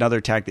 I think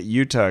another tack that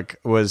you took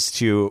was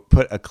to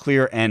put a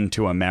clear end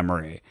to a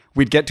memory.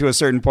 We'd get to a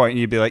certain point and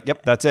you'd be like,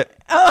 yep, that's it.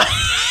 Oh.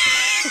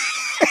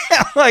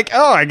 Like,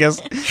 I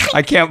guess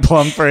I can't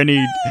plumb for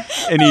any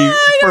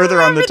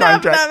further on the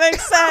time track. That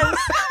makes sense.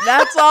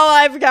 That's all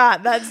I've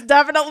got. That's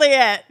definitely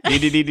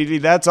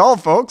it. That's all,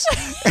 folks.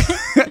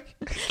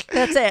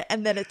 That's it.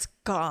 And then it's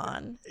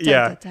gone.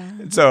 Yeah.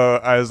 So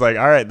I was like,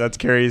 all right, that's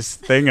Carrie's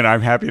thing, and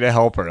I'm happy to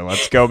help her.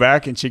 Let's go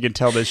back, and she can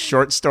tell this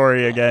short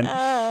story again.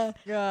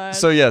 God.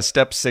 So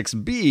step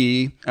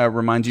 6B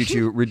reminds you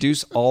to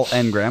reduce all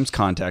engrams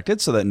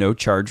contacted so that no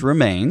charge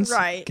remains.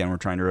 Right. Again, we're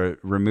trying to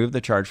remove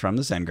the charge from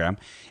this engram.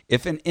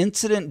 If an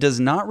incident does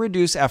not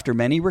reduce after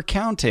many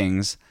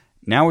recountings,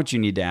 now what you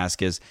need to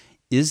ask is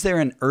there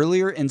an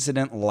earlier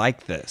incident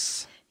like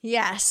this?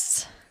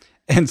 Yes.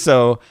 And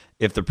so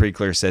if the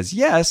pre-clear says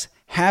yes,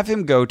 have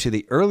him go to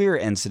the earlier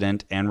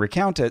incident and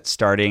recount it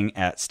starting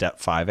at step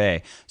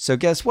 5A. So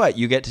guess what?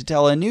 You get to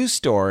tell a new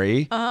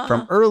story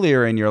from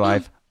earlier in your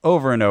life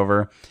over and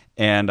over.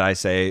 And I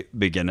say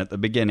begin at the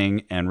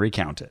beginning and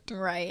recount it.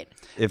 Right.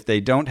 If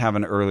they don't have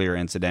an earlier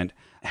incident,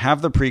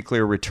 have the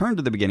pre-clear return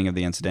to the beginning of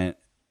the incident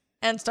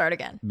and start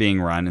again. Being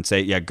run and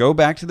say, go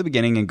back to the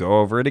beginning and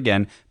go over it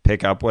again.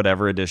 Pick up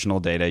whatever additional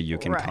data you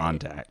can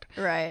contact.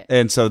 Right.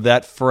 And so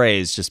that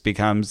phrase just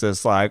becomes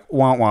this like,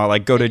 wah,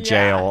 like go to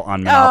jail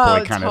on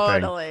Monopoly kind of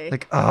thing.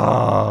 Like,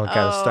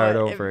 gotta start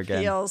over again.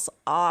 It feels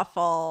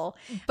awful.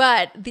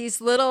 But these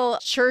little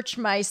church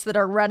mice that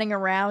are running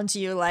around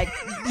you, like,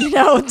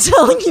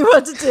 telling you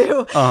what to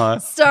do,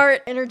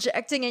 start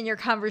interjecting in your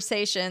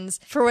conversations.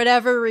 For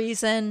whatever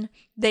reason,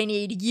 they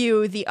need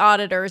you, the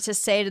auditor, to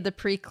say to the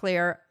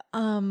pre-clear,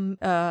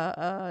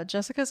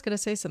 Jessica's gonna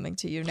say something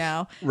to you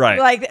now. Right.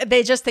 Like,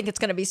 they just think it's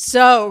gonna be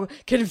so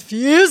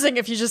confusing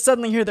if you just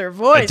suddenly hear their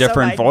voice. A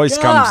different voice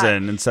comes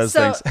in and says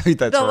things.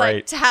 That's they'll right.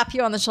 Like tap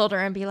you on the shoulder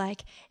and be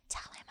like,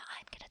 tell him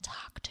I'm gonna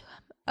talk to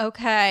him.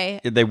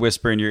 Okay. They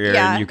whisper in your ear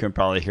and you can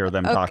probably hear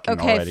them talking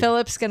already. Okay,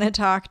 Philip's gonna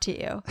talk to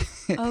you.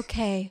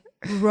 Okay,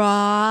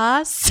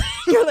 Ross.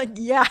 You're like,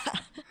 yeah,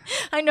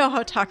 I know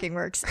how talking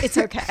works. It's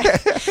okay.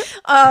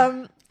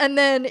 And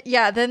then,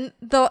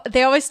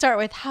 they always start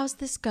with, how's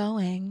this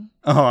going?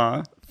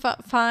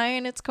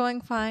 Fine. It's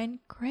going fine.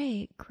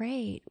 Great.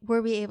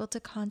 Were we able to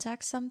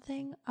contact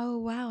something? Oh,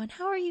 wow. And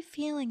how are you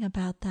feeling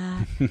about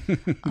that?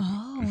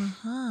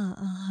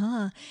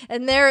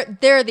 And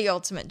they're the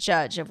ultimate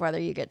judge of whether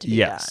you get to be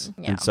done.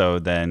 Yeah. And so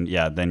then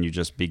you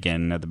just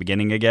begin at the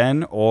beginning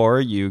again,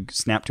 or you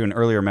snap to an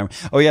earlier memory.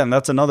 Oh, yeah. And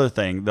that's another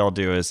thing they'll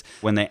do is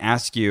when they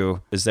ask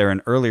you, is there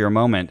an earlier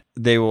moment?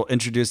 They will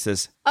introduce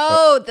this.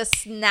 The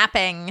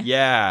snapping.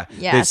 Yeah.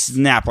 Yes. They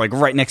snap like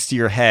right next to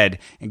your head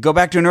and go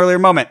back to an earlier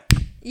moment.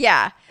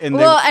 Yeah. And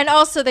and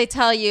also they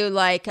tell you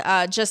like,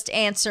 just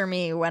answer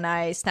me when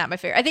I snap my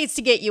finger. I think it's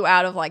to get you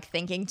out of like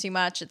thinking too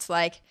much. It's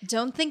like,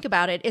 don't think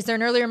about it. Is there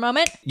an earlier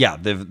moment? Yeah.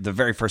 The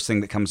very first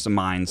thing that comes to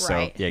mind. So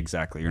Right. yeah,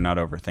 exactly. You're not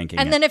overthinking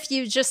And it. then if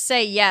you just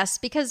say yes,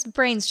 because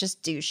brains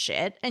just do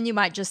shit, and you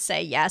might just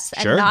say yes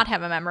and Sure. not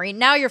have a memory.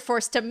 Now you're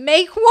forced to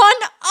make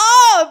one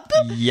up.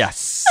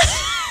 Yes.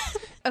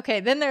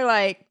 Okay, then they're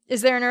like,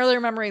 is there an earlier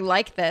memory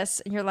like this?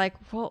 And you're like,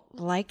 well,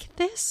 like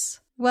this?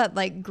 What,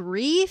 like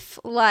grief?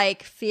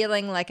 Like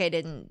feeling like I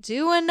didn't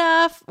do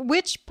enough?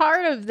 Which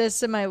part of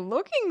this am I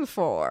looking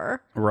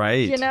for?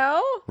 Right. You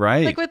know?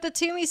 Right. Like with the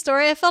Toomey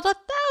story, I felt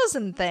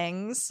 1,000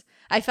 things.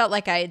 I felt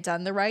like I had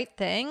done the right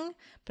thing,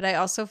 but I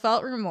also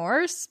felt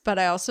remorse, but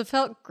I also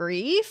felt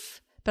grief,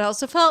 but I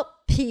also felt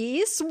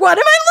peace. What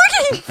am I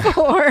looking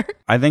for?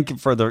 I think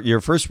for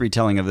your first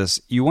retelling of this,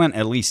 you went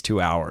at least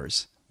 2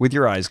 hours with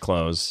your eyes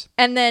closed.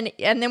 And then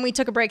we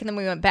took a break and then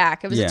we went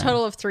back. It was Yeah. a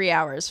total of 3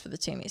 hours for the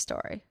Toomey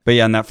story. But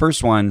yeah, in that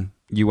first one,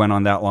 you went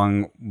on that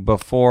long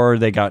before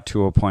they got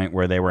to a point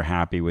where they were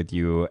happy with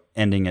you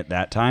ending at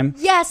that time.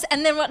 Yes,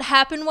 and then what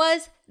happened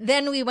was,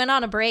 then we went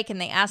on a break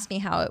and they asked me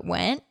how it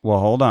went. Well,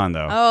 hold on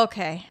though.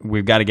 Okay.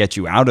 We've got to get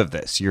you out of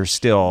this. You're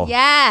still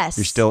Yes.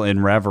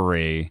 in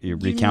reverie. You're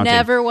You recounting.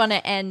 never want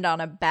to end on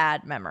a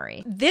bad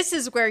memory. This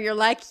is where you're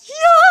like,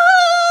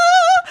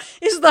 yeah!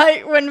 It's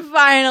like when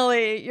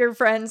finally your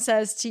friend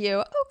says to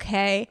you,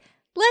 okay,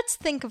 let's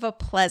think of a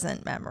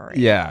pleasant memory.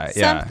 Yeah.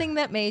 Something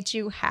that made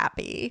you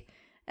happy.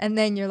 And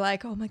then you're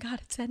like, oh my God,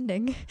 it's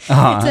ending.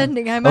 Uh-huh. It's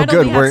ending. I might good.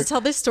 only have We're- to tell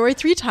this story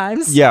 3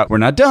 times. Yeah, we're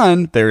not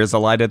done. There is a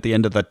light at the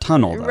end of the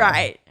tunnel, though.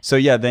 Right. So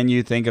yeah, then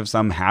you think of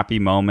some happy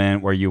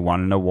moment where you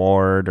won an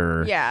award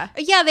or... Yeah.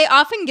 Yeah, they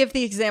often give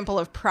the example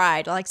of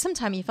pride. Like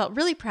sometime you felt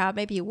really proud.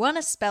 Maybe you won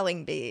a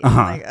spelling bee.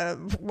 Like,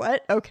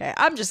 what? Okay.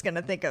 I'm just going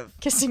to think of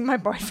kissing my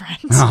boyfriend.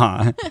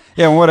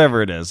 Yeah,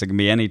 whatever it is. It can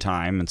be any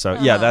time. And so,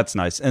 yeah, that's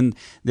nice. And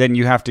then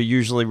you have to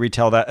usually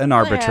retell that an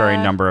arbitrary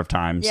Yeah. number of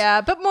times.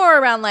 Yeah, but more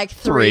around like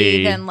 3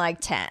 3. than like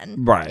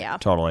 10. Right, Yeah.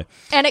 totally.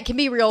 And it can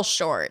be real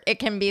short. It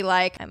can be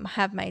like, I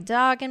have my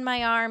dog in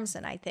my arms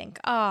and I think,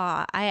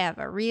 I have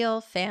a real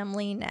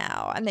family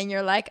now. And then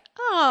you're like,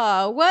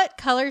 what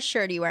color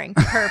shirt are you wearing?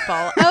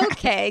 Purple.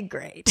 Okay,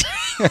 great.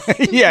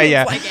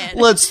 Yeah. like it.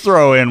 Let's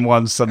throw in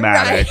one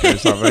somatic Right. or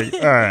something.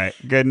 All right,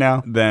 good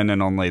now? Then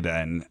and only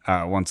then,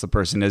 once the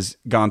person has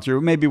gone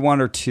through maybe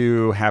 1 or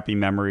 2 happy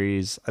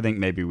memories, I think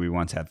maybe we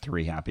once had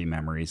 3 happy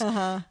memories.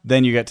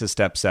 Then you get to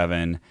step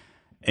 7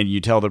 and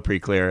you tell the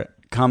pre-clear,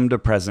 come to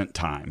present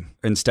time.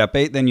 In step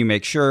 8, then you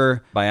make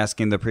sure by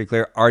asking the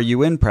pre-clear, are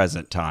you in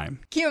present time?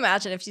 Can you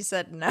imagine if you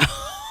said no?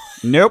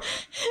 Nope.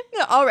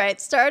 No, all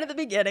right, start at the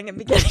beginning and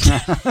beginning.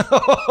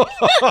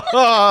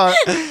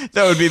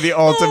 That would be the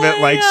ultimate,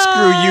 my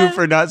screw you God.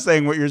 for not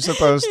saying what you're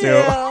supposed to.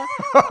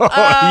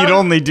 Yeah. You'd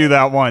only do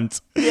that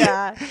once.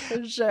 Yeah,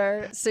 for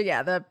sure. So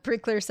yeah, the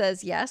pre-clear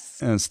says yes.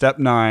 And step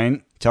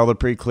 9, tell the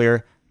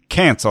pre-clear,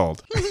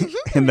 canceled.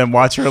 And then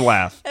watch her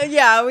laugh.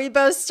 Yeah, we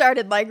both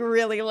started like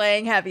really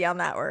laying heavy on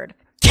that word.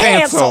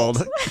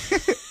 Canceled.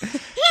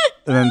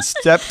 And then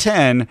step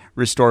 10,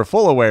 restore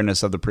full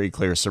awareness of the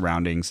pre-clear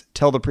surroundings.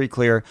 Tell the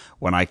pre-clear,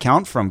 when I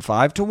count from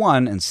 5 to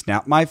 1 and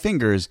snap my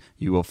fingers,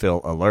 you will feel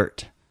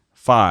alert.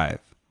 5,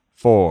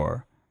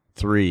 4,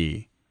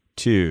 3,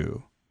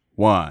 2,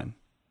 1.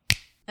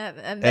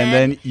 And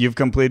then you've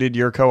completed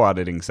your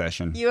co-auditing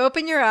session. you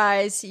open your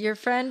eyes, your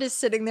friend is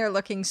sitting there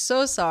looking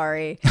so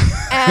sorry,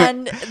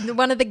 and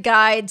one of the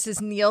guides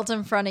is kneeled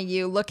in front of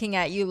you looking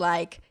at you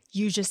like,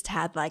 you just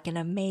had like an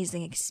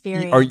amazing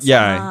experience. Or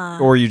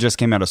you just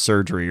came out of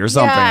surgery or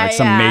something. Yeah, like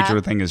some yeah.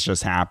 major thing has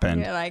just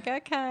happened. You're like,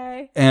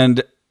 okay.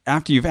 And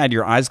after you've had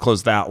your eyes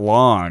closed that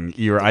long,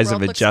 your eyes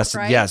have world looks adjusted.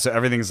 bright. Yeah, so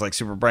everything's like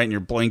super bright and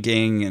you're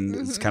blinking and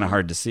it's kind of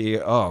hard to see.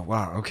 Oh,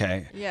 wow,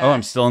 okay. Yeah. Oh,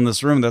 I'm still in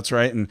this room. That's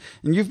right. And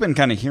you've been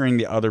kind of hearing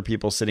the other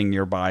people sitting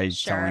nearby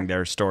telling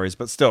their stories,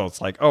 but still it's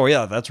like, oh,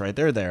 yeah, that's right.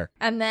 They're there.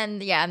 And then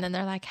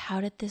they're like,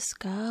 how did this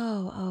go?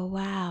 Oh,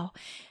 wow.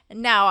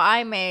 Now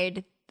I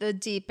made the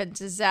deep and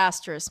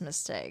disastrous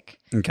mistake.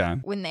 Okay.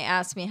 When they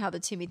asked me how the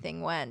Toomey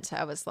thing went,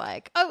 I was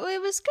like, oh,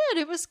 it was good.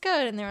 It was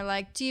good. And they were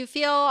like, do you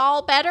feel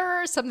all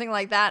better? Or something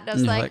like that. And I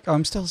was And you're like, oh,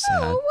 I'm still sad.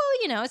 oh,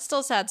 well, it's still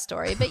a sad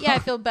story. But yeah, I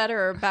feel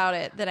better about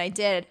it than I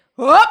did.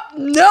 Oh,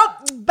 nope.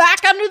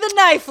 Back under the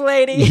knife,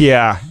 lady.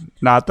 Yeah,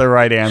 not the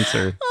right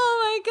answer.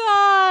 Oh my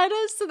God.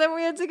 God. So then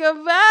we had to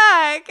go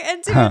back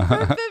and do it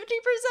for 50%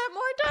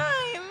 more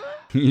time.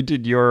 You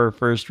did your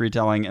first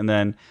retelling and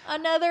then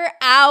another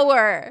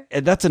hour.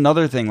 That's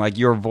another thing. Like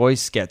your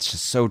voice gets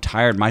just so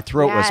tired. My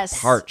throat was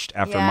parched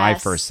after my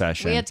first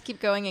session. We had to keep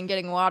going and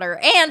getting water.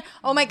 And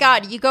oh my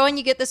God, you go and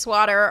you get this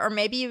water, or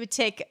maybe you would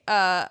take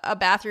a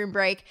bathroom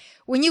break.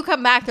 When you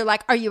come back, they're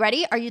like, "Are you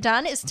ready? Are you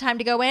done? Is it time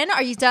to go in?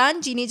 Are you done?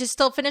 Do you need to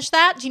still finish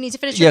that? Do you need to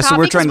finish your coffee? So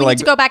we're trying to need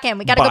to go back in.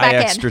 We got to go back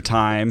in. Extra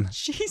time.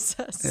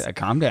 Jesus. Yeah,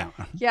 calm down.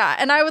 Yeah,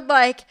 and I would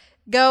like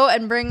go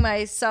and bring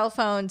my cell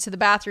phone to the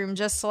bathroom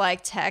just to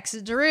like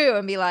text Drew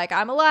and be like,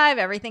 I'm alive,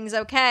 everything's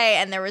okay.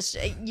 And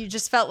you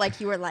just felt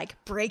like you were like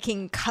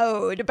breaking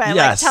code by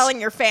like telling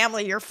your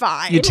family you're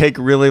fine. You take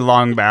really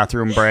long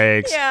bathroom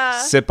breaks,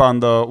 sip on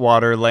the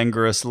water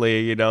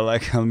languorously,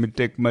 like, let me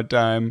take my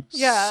time.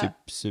 Yeah.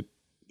 Sip.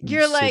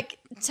 You're like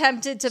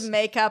tempted to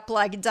make up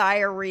like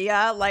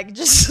diarrhea, like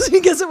just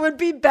because it would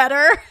be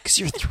better. Because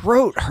your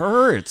throat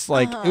hurts.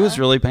 Like it was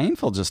really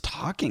painful just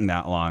talking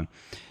that long.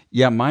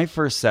 Yeah, my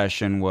first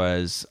session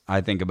was, I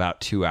think,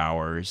 about 2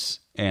 hours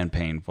and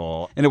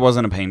painful. And it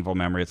wasn't a painful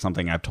memory. It's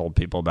something I've told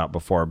people about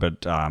before,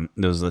 but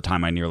it was the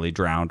time I nearly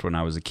drowned when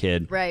I was a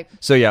kid. Right.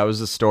 So yeah, it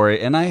was a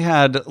story. And I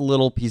had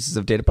little pieces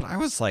of data, but I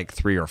was like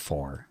 3 or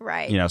 4.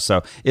 Right.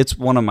 So it's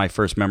one of my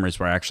first memories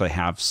where I actually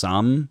have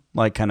some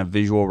like kind of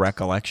visual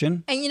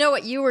recollection. And you know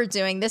what you were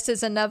doing? This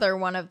is another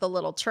one of the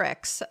little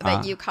tricks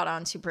that you caught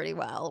on to pretty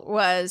well,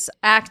 was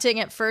acting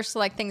at first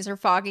like things are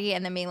foggy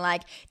and then being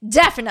like,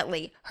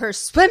 definitely her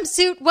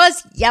swimsuit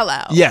was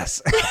yellow.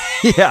 Yes.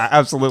 Yeah,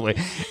 absolutely.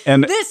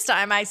 And this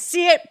time I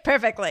see it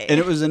perfectly. And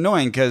it was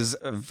annoying because,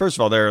 first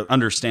of all, their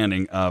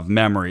understanding of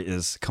memory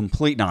is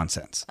complete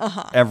nonsense.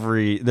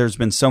 There's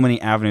been so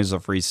many avenues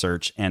of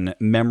research, and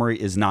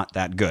memory is not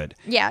that good.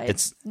 Yeah,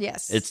 it's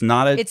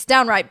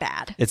downright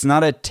bad. It's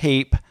not a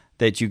tape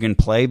that you can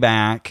play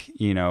back.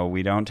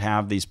 We don't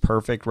have these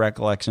perfect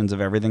recollections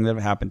of everything that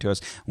happened to us.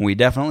 We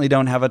definitely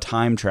don't have a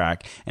time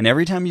track. And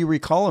every time you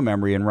recall a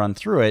memory and run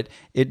through it,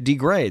 it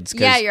degrades.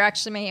 Yeah, you're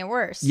actually making it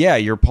worse. Yeah,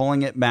 you're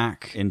pulling it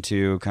back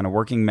into kind of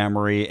working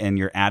memory, and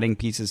you're adding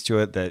pieces to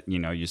it that,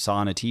 you saw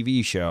on a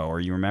TV show, or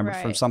you remember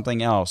from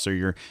something else, or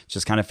you're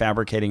just kind of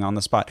fabricating on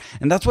the spot.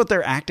 And that's what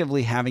they're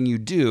actively having you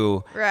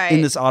do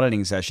in this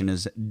auditing session,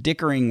 is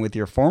dickering with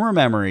your former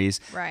memories,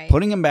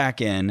 putting them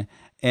back in.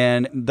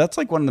 And that's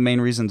like one of the main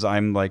reasons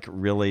I'm like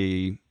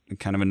really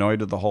kind of annoyed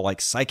with the whole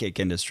like psychic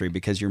industry,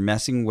 because you're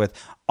messing with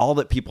all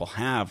that people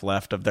have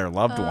left of their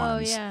loved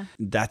ones. Yeah.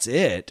 That's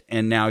it.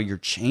 And now you're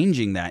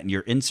changing that, and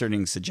you're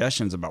inserting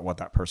suggestions about what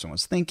that person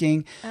was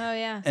thinking. Oh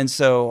yeah. And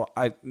so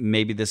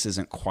maybe this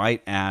isn't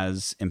quite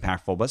as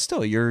impactful, but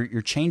still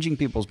you're changing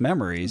people's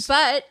memories.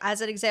 But as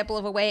an example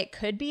of a way it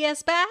could be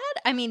as bad,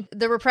 I mean,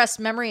 the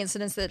repressed memory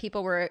incidents that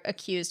people were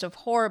accused of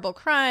horrible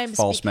crimes.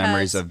 False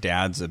memories of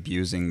dads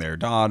abusing their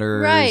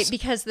daughters. Right,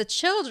 because the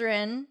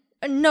children,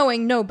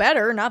 knowing no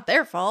better, not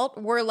their fault,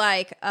 were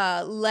like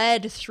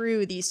led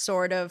through these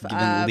sort of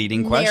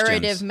leading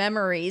narrative questions.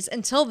 Memories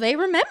until they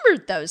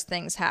remembered those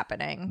things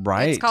happening.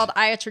 Right. It's called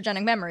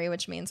iatrogenic memory,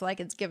 which means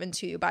like it's given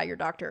to you by your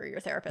doctor or your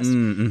therapist.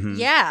 Mm-hmm.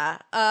 Yeah,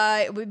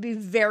 it would be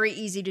very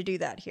easy to do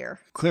that here.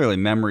 Clearly,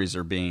 memories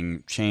are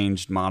being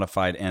changed,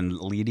 modified, and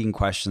leading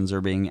questions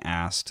are being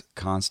asked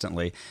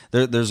constantly.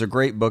 There's a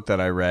great book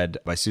that I read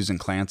by Susan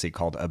Clancy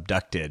called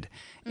Abducted.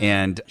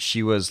 And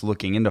she was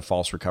looking into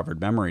false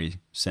recovered memory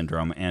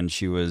syndrome, and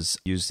she was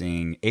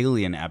using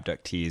alien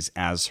abductees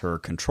as her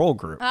control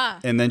group.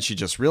 And then she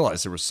just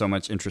realized there was so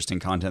much interesting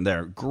content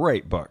there.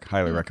 Great book.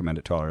 Highly recommend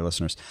it to all our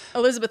listeners.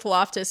 Elizabeth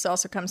Loftus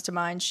also comes to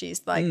mind.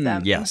 She's like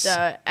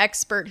the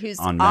expert who's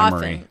on often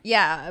memory.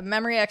 A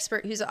memory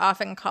expert who's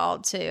often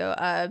called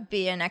to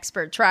be an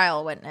expert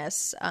trial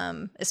witness,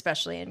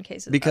 especially in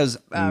cases because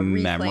of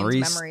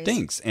memory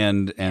stinks,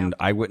 and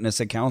eyewitness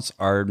accounts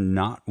are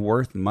not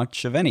worth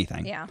much of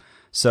anything. Yeah.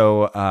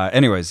 So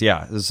anyways,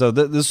 yeah. So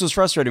this was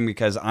frustrating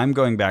because I'm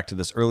going back to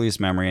this earliest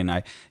memory, and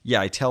I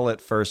tell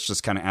it first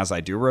just kind of as I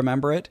do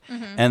remember it.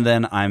 Mm-hmm. And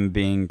then I'm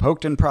being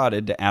poked and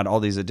prodded to add all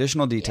these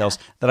additional details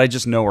that I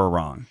just know are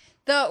wrong.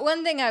 The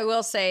one thing I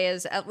will say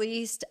is at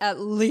least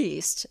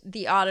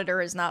the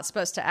auditor is not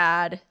supposed to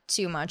add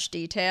too much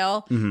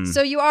detail. Mm-hmm.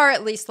 So you are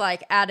at least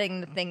like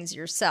adding the things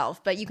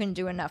yourself, but you can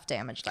do enough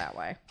damage that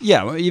way.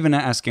 Yeah, even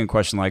asking a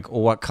question like,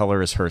 well, what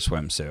color is her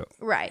swimsuit?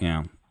 Right.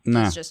 Yeah.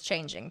 It's just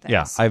changing things.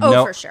 Yeah,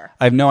 for sure.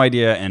 I have no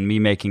idea, and me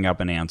making up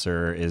an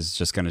answer is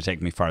just going to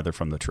take me farther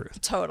from the truth.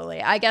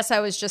 Totally. I guess I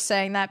was just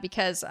saying that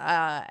because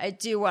I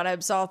do want to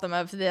absolve them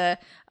of the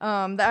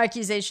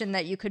accusation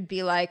that you could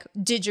be like,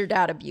 did your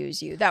dad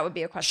abuse you? That would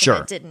be a question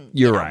that didn't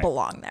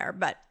belong there.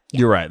 But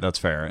You're right. That's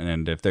fair.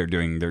 And if they're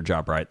doing their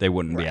job right, they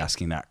wouldn't be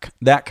asking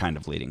that kind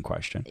of leading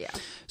question. Yeah.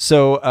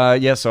 So,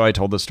 so I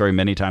told the story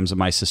many times of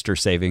my sister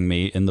saving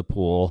me in the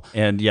pool.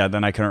 And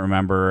then I couldn't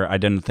remember. I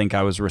didn't think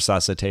I was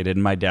resuscitated.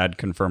 And my dad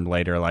confirmed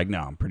later, like, no,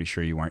 I'm pretty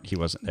sure you weren't. He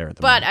wasn't there at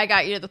the moment. But I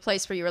got you to the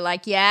place where you were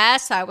like,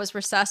 yes, I was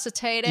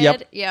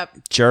resuscitated. Yep.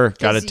 Sure.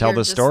 Got to tell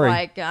the story.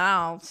 Like,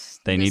 oh,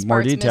 they need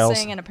more details.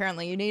 Missing, and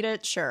apparently you need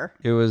it. Sure.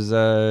 It was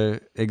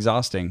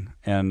exhausting.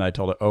 And I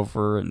told it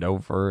over and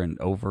over and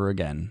over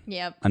again.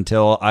 Yep.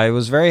 Until I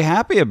was very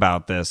happy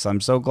about this.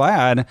 I'm so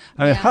glad.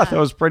 I thought that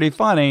was pretty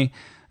funny.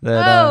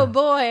 That,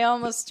 boy,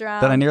 almost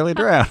drowned. That I nearly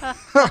drowned.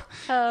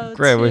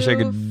 Great. I wish I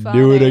could funny.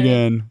 do it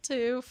again.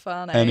 Too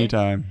funny.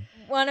 Anytime.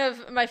 One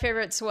of my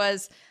favorites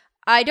was,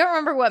 I don't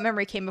remember what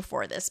memory came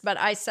before this, but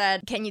I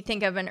said, can you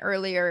think of an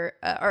earlier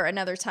or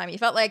another time you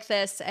felt like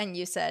this? And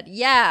you said,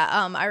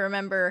 I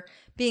remember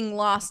being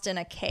lost in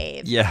a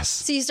cave. Yes.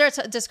 So you start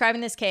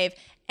describing this cave.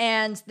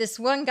 And this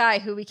one guy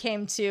who we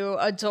came to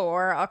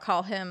adore, I'll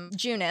call him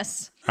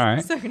Junus. All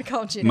right. So I'm going to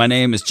call him Junus. My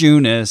name is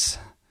Junus.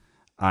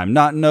 I'm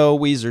not no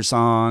Weezer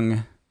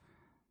song.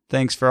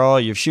 Thanks for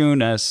all you've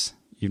shown us.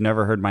 You've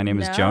never heard My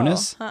Name is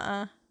Jonas?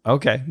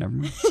 Okay, never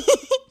mind.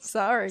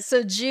 Sorry.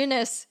 So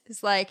Junus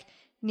is like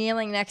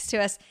kneeling next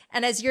to us.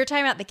 And as you're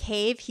talking about the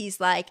cave, he's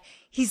like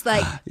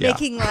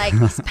making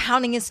he's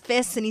pounding his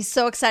fists, and he's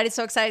so excited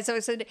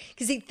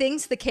because he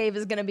thinks the cave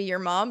is going to be your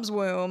mom's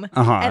womb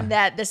and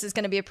that this is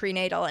going to be a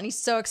prenatal, and he's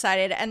so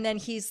excited. And then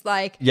he's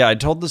like, I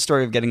told the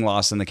story of getting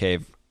lost in the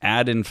cave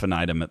ad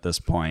infinitum at this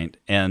point.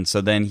 And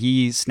so then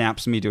he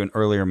snaps me to an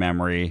earlier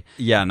memory.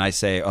 Yeah. And I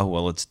say, oh,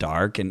 well, it's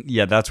dark. And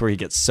that's where he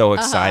gets so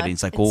excited.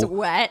 He's like, it's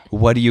wet.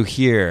 What do you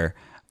hear?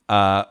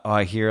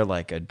 I hear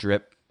like a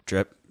drip,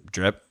 drip,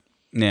 drip.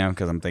 Yeah,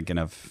 because I'm thinking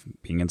of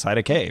being inside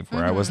a cave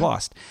where I was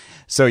lost.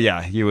 So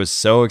he was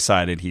so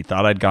excited. He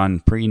thought I'd gone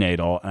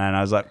prenatal, and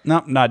I was like,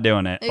 nope, not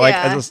doing it. Like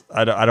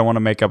I don't want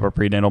to make up a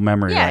prenatal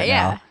memory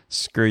now.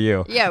 Screw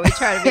you. Yeah, we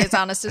try to be as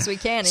honest as we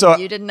can, and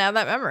you didn't have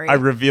that memory. I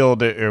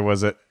revealed it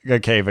was a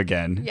cave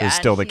again. Yeah, it's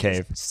still the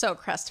cave. So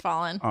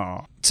crestfallen.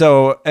 Oh.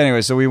 So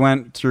anyway, we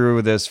went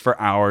through this for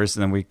hours,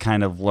 and then we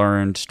kind of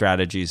learned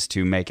strategies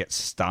to make it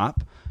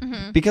stop.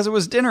 Because it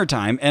was dinner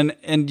time,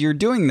 and you're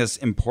doing this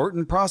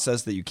important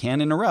process that you can't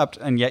interrupt,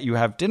 and yet you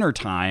have dinner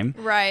time.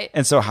 Right.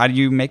 And so how do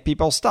you make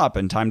people stop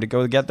in time to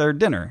go get their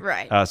dinner?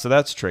 Right. So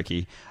that's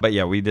tricky. But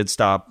we did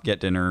stop, get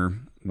dinner,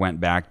 went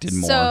back, did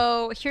more.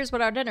 So here's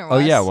what our dinner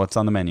was. Oh, yeah. What's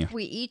on the menu?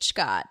 We each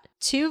got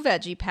 2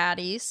 veggie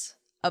patties,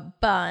 a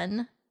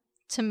bun,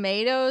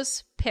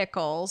 tomatoes,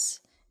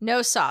 pickles,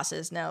 no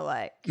sauces, no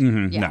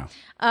No.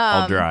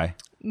 All dry.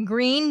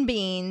 Green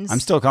beans. I'm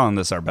still calling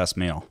this our best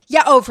meal.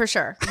 Yeah, oh, for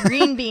sure.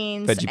 Green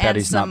beans. Veggie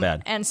patties, not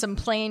bad. And some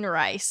plain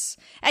rice.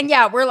 And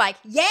we're like,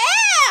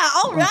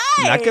 all right.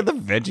 Not get the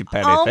veggie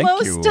patty,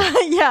 thank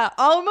you.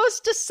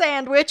 Almost a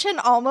sandwich and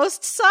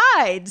almost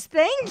sides.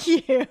 Thank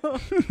you.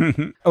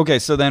 Okay,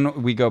 so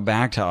then we go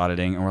back to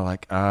auditing, and we're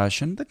like,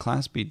 shouldn't the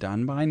class be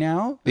done by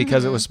now?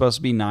 Because it was supposed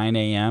to be 9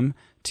 a.m.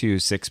 to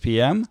 6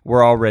 p.m.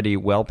 We're already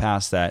well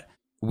past that.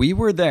 We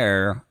were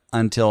there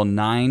until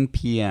 9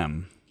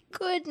 p.m.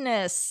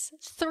 Goodness,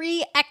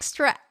 3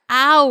 extra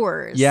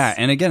hours. Yeah,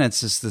 and again, it's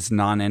just this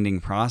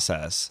non-ending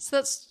process.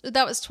 So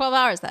that was 12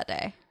 hours that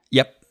day.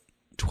 Yep,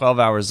 12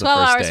 hours the first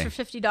day. 12 hours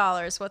for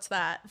 $50. What's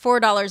that?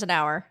 $4 an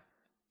hour.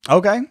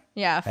 Okay.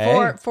 Yeah, hey.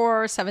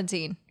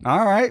 $4.17.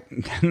 All right,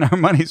 getting our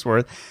money's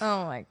worth.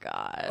 Oh my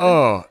god.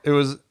 Oh, it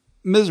was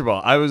miserable.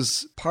 I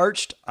was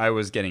parched. I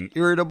was getting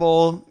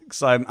irritable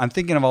because I'm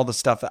thinking of all the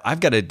stuff that I've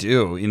got to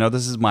do.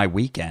 This is my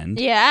weekend.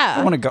 Yeah.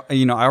 I want to go.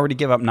 I already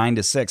give up 9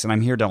 to 6, and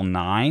I'm here till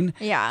 9.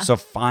 Yeah. So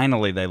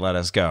finally, they let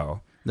us go.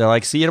 They're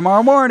like, "See you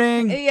tomorrow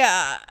morning."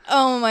 Yeah.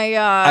 Oh my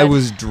god. I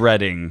was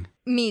dreading.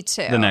 Me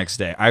too. The next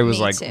day, I was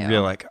really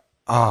like,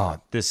 "Oh,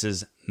 this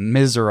is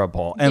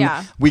miserable."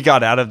 And we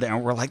got out of there,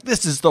 and we're like,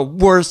 "This is the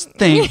worst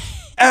thing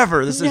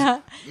ever. This is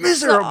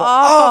miserable,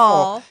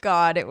 awful."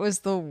 God, it was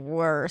the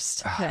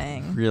worst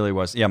thing. It really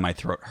was. Yeah, my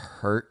throat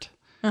hurt.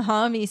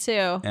 Me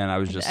too. And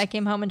I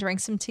came home and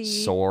drank some tea.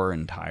 Sore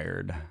and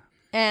tired.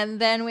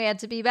 And then we had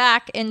to be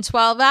back in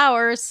 12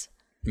 hours.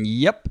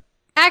 Yep.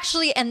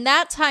 Actually, and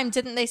that time,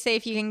 didn't they say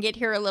if you can get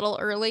here a little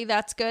early,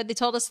 that's good? They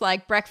told us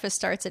breakfast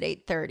starts at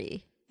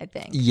 8:30, I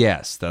think.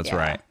 Yes, that's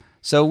right.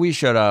 So we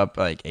showed up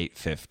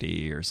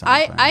 8:50 or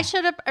something. I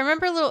showed up, I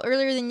remember a little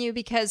earlier than you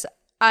because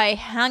I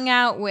hung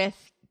out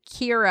with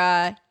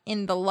Kira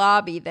in the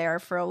lobby there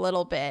for a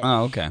little bit.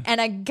 Oh, okay.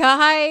 And a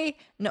guy,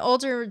 an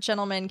older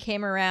gentleman,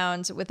 came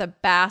around with a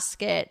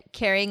basket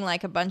carrying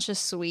a bunch of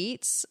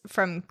sweets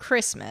from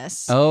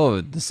Christmas.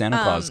 Oh, the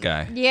Santa Claus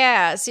guy.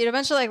 Yeah. So he had a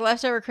bunch of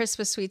leftover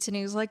Christmas sweets, and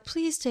he was like,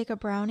 "Please take a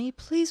brownie.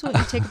 Please won't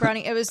you take a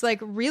brownie?" It was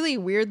really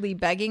weirdly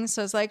begging.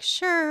 So I was like,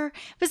 "Sure."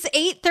 It was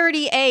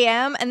 8:30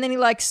 a.m. and then he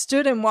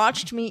stood and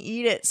watched me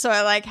eat it. So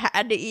I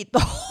had to eat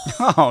the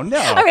whole. Oh no.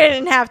 I mean, I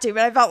didn't have to,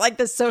 but I felt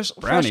the social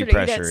brownie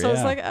pressure to eat it. So I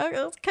was like,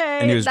 "Oh, okay."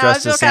 And he was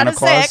dressed as Santa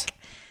Claus? Sick.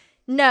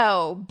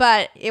 No,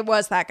 but it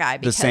was that guy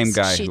because the same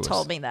guy she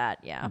told me that.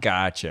 Yeah.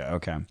 Gotcha.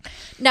 Okay.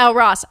 Now,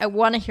 Ross, I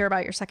want to hear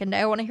about your second day.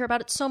 I want to hear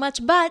about it so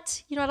much,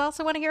 but you know what else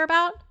I want to hear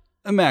about?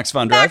 Max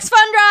Fun Drive. Max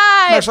Fun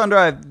Drive! Max Fun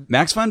Drive.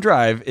 Max Fun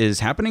Drive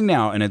is happening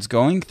now, and it's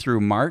going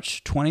through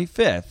March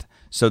 25th.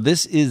 So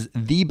this is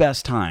the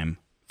best time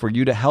for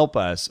you to help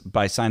us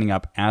by signing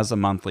up as a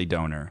monthly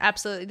donor.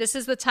 Absolutely. This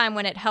is the time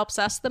when it helps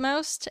us the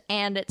most,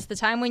 and it's the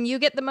time when you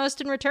get the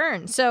most in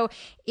return. So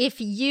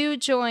if you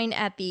join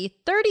at the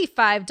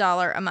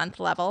 $35 a month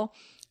level,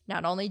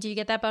 not only do you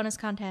get that bonus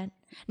content,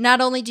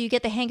 not only do you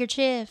get the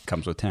handkerchief,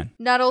 Comes with 10,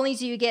 not only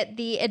do you get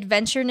the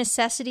Adventure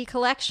Necessity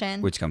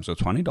Collection, which comes with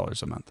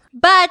 $20 a month.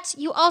 but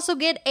you also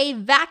get a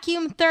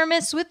vacuum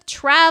thermos with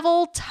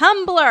travel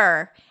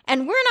tumbler.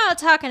 And we're not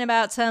talking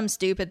about some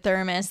stupid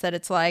thermos that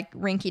it's like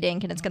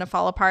rinky-dink and it's going to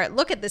fall apart.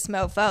 Look at this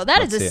mofo.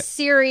 That is a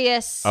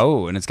serious...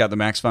 Oh, and it's got the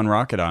Max Fun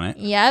rocket on it.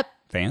 Yep.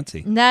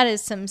 Fancy. That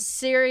is some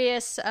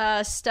serious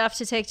stuff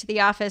to take to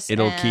the office.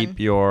 It'll keep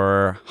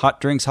your hot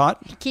drinks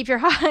hot. Keep your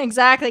hot...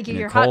 Exactly. Keep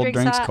your hot cold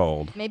drinks hot.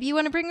 cold. Maybe you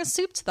want to bring the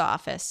soup to the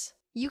office.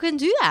 You can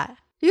do that.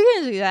 You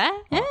can do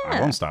that. Yeah. I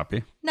won't stop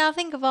you. Now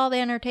think of all the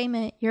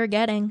entertainment you're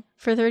getting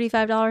for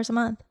 $35 a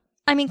month.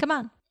 I mean, come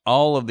on.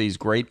 All of these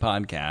great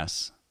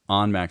podcasts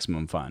on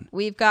Maximum Fun.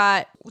 We've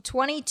got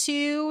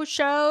 22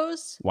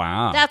 shows.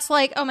 Wow. That's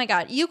like, oh my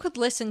God, you could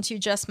listen to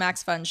just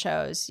Max Fun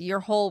shows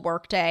your whole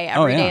workday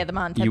every day of the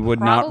month. You would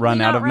not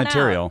run out of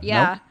material.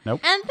 Yeah.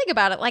 Nope. And think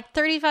about it, like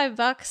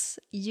 $35,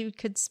 you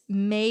could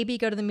maybe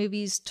go to the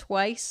movies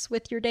twice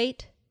with your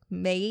date.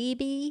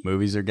 Maybe.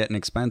 Movies are getting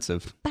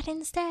expensive. But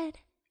instead,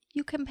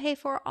 you can pay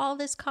for all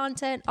this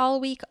content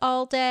all week,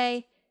 all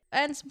day,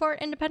 and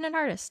support independent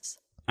artists.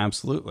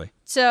 Absolutely.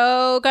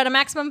 So go to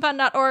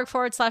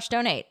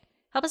MaximumFun.org/donate.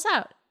 Help us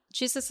out.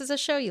 Choose this as a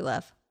show you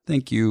love.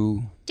 Thank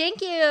you. Thank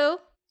you.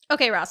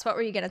 Okay, Ross, what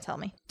were you going to tell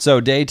me?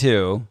 So day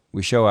 2,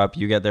 we show up.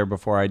 You get there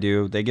before I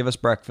do. They give us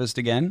breakfast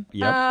again.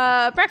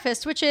 Yep.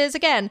 Breakfast, which is,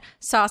 again,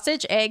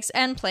 sausage, eggs,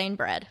 and plain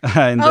bread.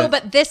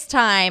 But this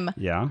time,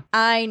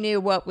 I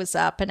knew what was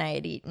up and I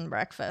had eaten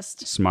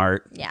breakfast.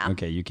 Smart. Yeah.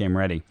 Okay, you came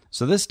ready.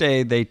 So this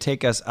day, they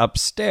take us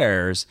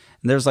upstairs,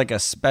 and there's like a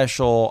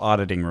special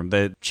auditing room.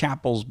 The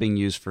chapel's being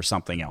used for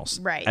something else.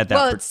 Right.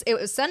 It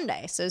was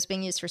Sunday, so it's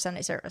being used for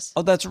Sunday service.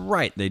 Oh, that's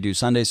right. They do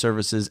Sunday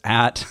services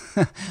at,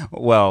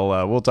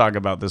 we'll talk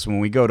about this when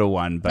we go to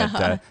one,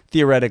 but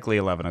theoretically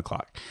 11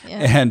 o'clock. Yeah.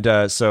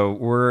 And so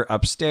we're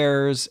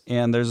upstairs,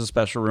 and there's a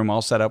special room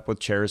all set up with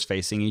chairs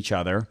facing each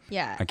other.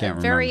 Yeah. I can't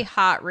remember. Very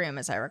hot room,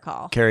 as I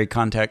recall. Carrie,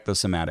 contact the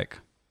somatic.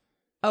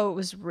 Oh, it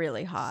was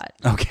really hot.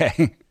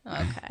 Okay.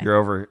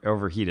 You're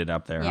overheated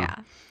up there. Yeah.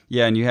 Huh?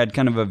 Yeah, and you had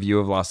kind of a view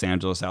of Los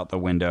Angeles out the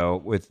window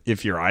with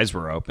if your eyes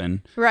were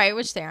open. Right,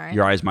 which they aren't.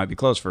 Your eyes might be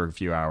closed for a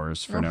few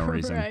hours for no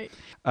reason.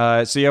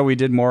 Right. So yeah, we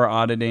did more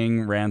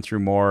auditing, ran through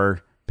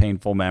more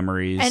painful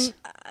memories. And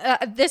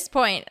at this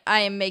point, I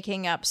am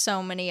making up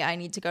so many I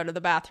need to go to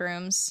the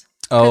bathrooms.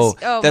 Oh,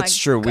 that's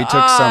true.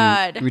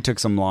 God. We took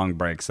some long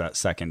breaks that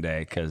second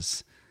day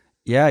because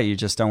yeah, you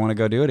just don't want to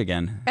go do it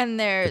again.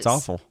 And it's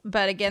awful.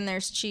 But again,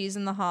 there's cheese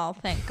in the hall,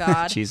 thank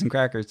God. Cheese and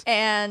crackers.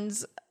 And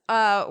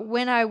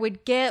when I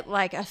would get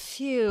like a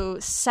few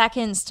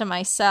seconds to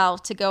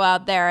myself to go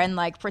out there and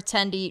like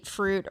pretend to eat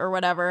fruit or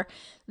whatever,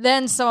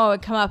 then someone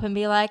would come up and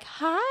be like,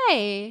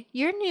 "Hi,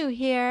 you're new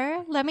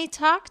here. Let me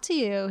talk to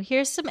you.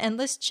 Here's some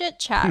endless chit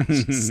chat."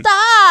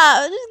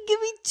 Stop! Just give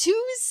me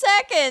 2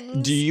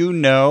 seconds. Do you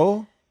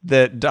know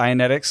that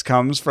Dianetics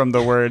comes from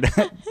the word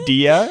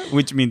dia,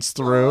 which means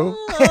through?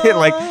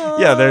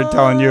 They're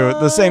telling you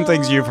the same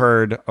things you've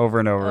heard over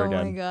and over again.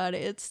 Oh my God,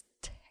 it's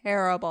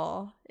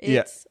terrible.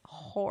 It's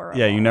horrible.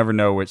 Yeah, you never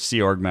know which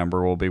Sea Org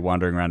member will be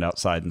wandering around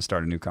outside and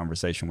start a new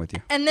conversation with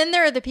you. And then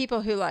there are the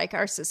people who like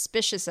are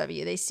suspicious of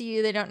you. They see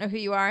you, they don't know who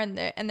you are, and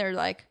they're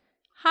like,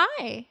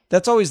 "Hi."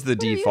 That's always the what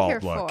default are you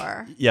here look.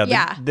 For?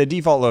 Yeah, the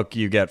default look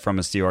you get from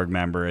a Sea Org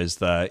member is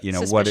the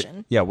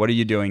suspicion. What are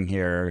you doing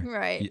here?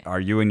 Right.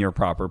 Are you in your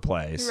proper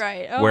place?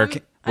 Right. Where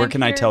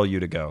can I tell you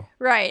to go?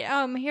 Right.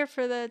 I'm here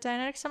for the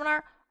Dianetics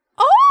seminar.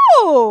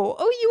 Oh,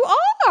 you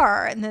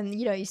are. And then,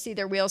 you see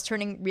their wheels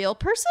turning. Real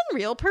person.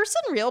 Wow.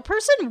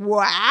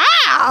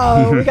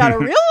 We got a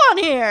real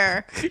one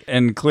here.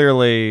 And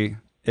clearly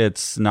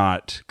it's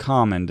not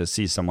common to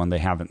see someone they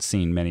haven't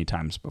seen many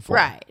times before.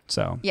 Right.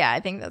 So yeah, I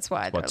think that's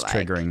why what's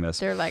triggering this.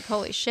 They're like,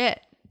 holy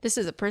shit, this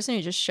is a person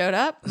who just showed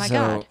up? My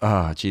God.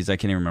 Oh, geez, I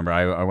can't even remember.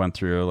 I went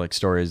through like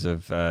stories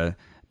of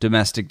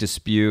domestic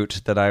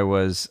dispute that I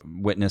was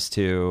witness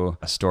to,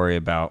 a story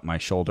about my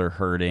shoulder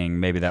hurting.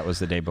 Maybe that was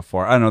the day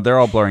before. I don't know. They're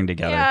all blurring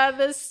together. Yeah,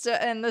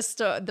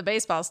 the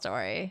baseball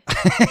story.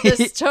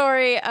 The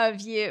story of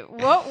you.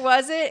 What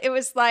was it? It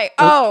was like,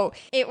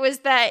 it was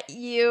that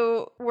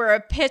you were a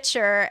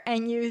pitcher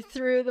and you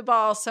threw the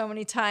ball so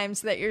many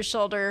times that your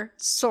shoulder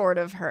sort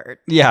of hurt.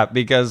 Yeah,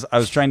 because I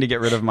was trying to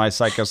get rid of my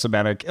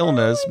psychosomatic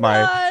illness,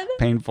 my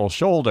painful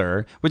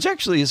shoulder, which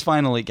actually is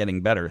finally getting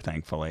better,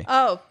 thankfully.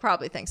 Oh,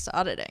 probably thanks to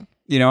auditing. kidding.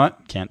 You know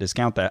what? Can't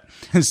discount that.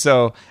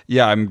 So,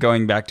 yeah, I'm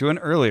going back to an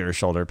earlier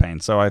shoulder pain.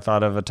 So I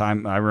thought of a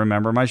time, I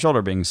remember my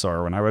shoulder being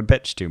sore when I would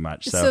pitch too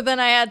much. So then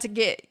I had to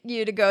get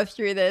you to go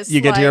through this.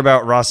 You get to hear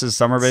about Ross's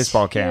summer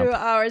baseball camp. 2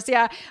 hours,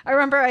 yeah. I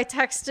remember I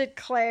texted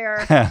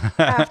Claire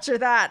after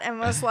that and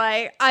was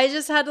like, I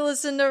just had to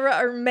listen to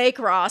or make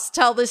Ross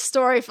tell this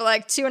story for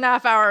like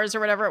 2.5 hours or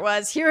whatever it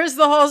was. Here's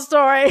the whole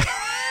story.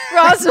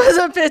 Ross was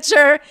a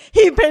pitcher.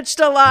 He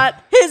pitched a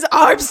lot. His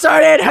arm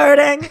started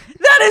hurting.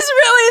 That is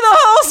really the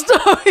whole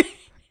story.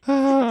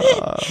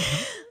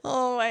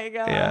 Oh my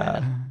God.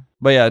 Yeah.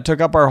 But yeah, it took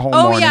up our whole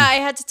Oh, morning. yeah, I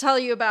had to tell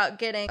you about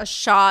getting a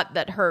shot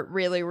that hurt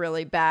really,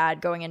 really bad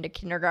going into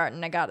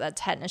kindergarten. I got that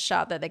tetanus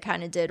shot that they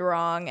kind of did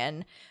wrong,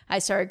 and I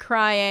started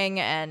crying,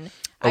 and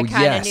I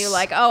kind of knew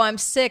like, oh, I'm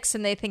 6,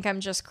 and they think I'm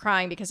just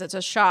crying because it's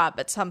a shot,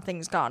 but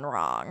something's gone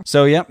wrong.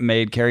 So, yep,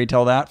 made Carrie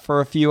tell that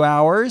for a few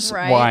hours.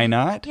 Right. Why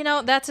not? You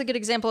know, that's a good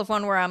example of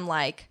one where I'm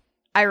like,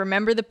 I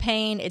remember the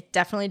pain. It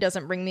definitely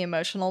doesn't bring me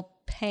emotional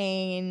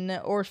pain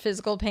or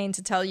physical pain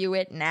to tell you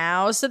it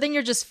now. So then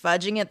you're just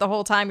fudging it the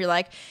whole time. You're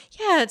like,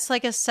 yeah, it's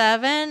like a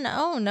 7.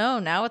 Oh no,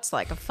 now it's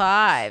like a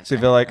 5. So you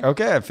feel like,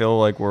 okay, I feel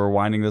like we're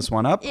winding this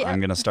one up. I'm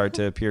going to start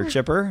to appear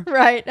chipper.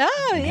 Right.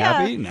 Oh, and yeah.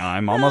 happy. Now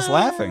I'm almost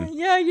laughing.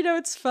 Yeah, you know,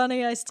 it's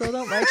funny. I still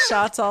don't like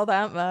shots all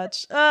that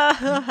much.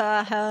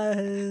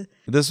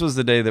 This was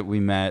the day that we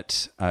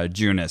met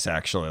Junus,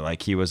 actually.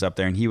 Like, he was up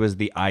there, and he was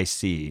the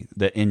IC,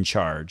 the in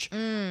charge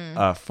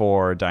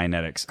for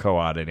Dianetics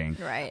co-auditing.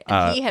 Right.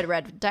 And he had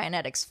read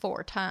Dianetics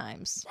 4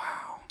 times.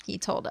 Wow. He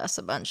told us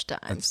a bunch of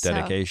times. That's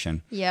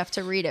dedication. So you have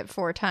to read it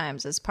 4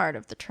 times as part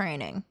of the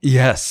training.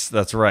 Yes,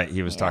 that's right.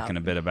 He was talking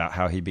a bit about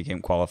how he became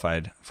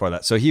qualified for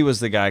that. So he was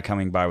the guy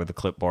coming by with a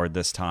clipboard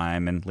this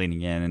time and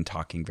leaning in and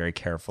talking very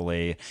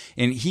carefully.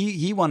 And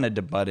he wanted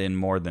to butt in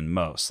more than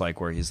most, like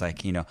where he's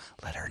like, you know,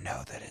 let her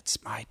know that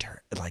it's my turn,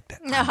 like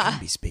that I'm going to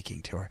be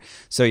speaking to her.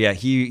 So yeah,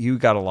 he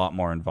got a lot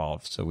more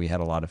involved. So we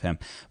had a lot of him.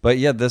 But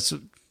yeah, this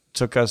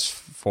took us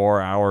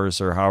 4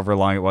 hours or however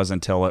long it was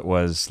until it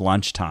was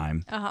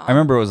lunchtime. I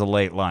remember it was a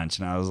late lunch,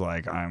 and I was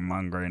like, I'm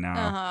hungry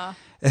now.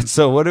 And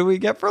so what did we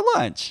get for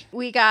lunch?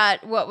 We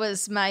got what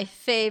was my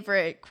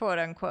favorite, quote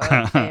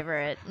unquote,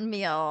 favorite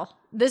meal.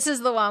 This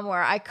is the one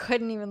where I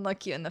couldn't even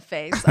look you in the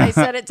face. I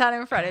set it down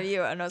in front of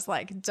you and was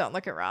like, don't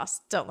look at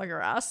Ross. Don't look at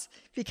Ross.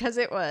 Because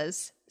it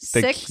was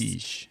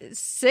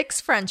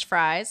six French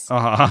fries,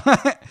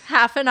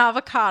 half an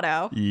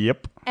avocado.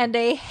 Yep. And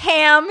a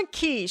ham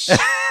quiche.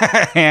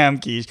 Ham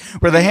quiche.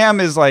 Where the ham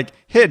is like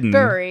hidden.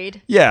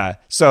 Buried. Yeah.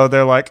 So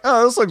they're like,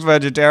 oh, this looks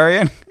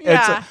vegetarian.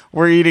 Yeah.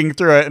 We're eating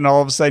through it, and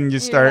all of a sudden you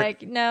start. You're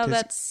like, no,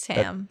 that's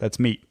ham. That's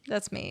meat.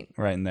 That's meat.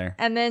 Right in there.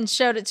 And then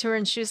showed it to her,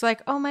 and she was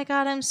like, oh my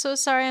God, I'm so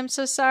sorry. I'm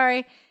so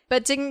sorry.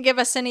 But didn't give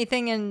us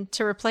anything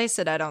to replace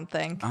it, I don't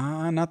think.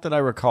 Not that I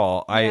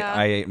recall. Yeah.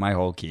 I ate my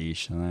whole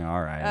quiche. And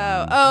all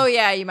right. Oh,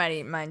 yeah, you might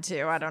eat mine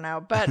too. I don't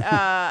know. But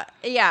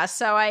yeah,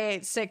 so I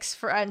ate 6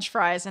 French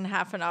fries and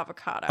half an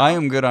avocado. I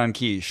am good on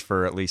quiche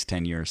for at least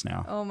 10 years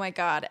now. Oh my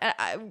God.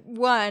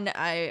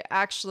 I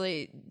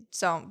actually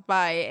don't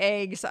buy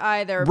eggs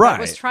either. Right.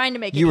 But was trying to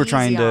make it You were easy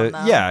trying to, on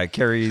them. yeah,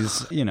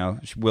 Carrie's,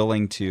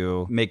 willing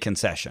to make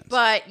concessions.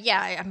 But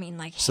yeah, I mean,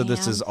 like, so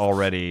this is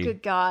already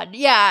good God.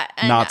 Yeah.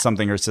 not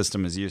something her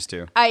system is used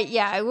to.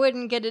 I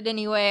wouldn't get it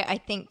anyway. I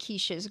think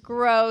quiche is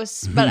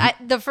gross. But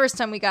the first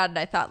time we got it,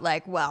 I thought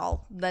like,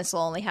 well, this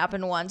will only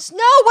happen once.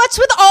 No, what's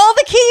with all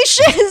the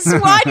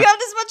quiches? Why do you have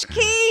this much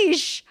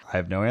quiche? I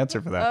have no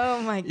answer for that.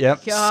 Oh my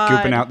God.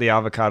 Scooping out the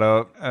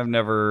avocado. I've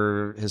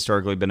never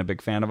historically been a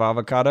big fan of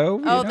avocado.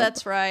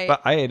 That's right.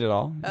 But I ate it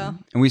all. Oh.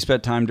 And we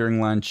spent time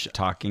during lunch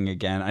talking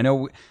again.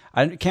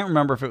 I can't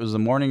remember if it was the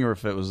morning or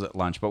if it was at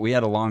lunch, but we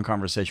had a long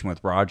conversation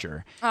with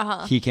Roger.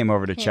 He came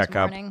over to check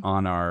up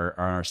on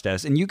our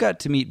status. And you got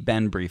to meet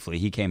Ben briefly.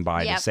 He came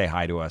by to say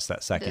hi to us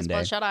that second day.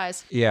 Bloodshot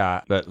eyes.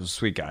 Yeah, but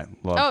sweet guy.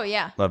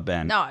 Love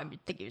Ben. No, I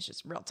think he was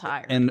just real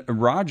tired. And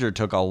Roger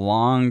took a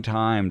long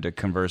time to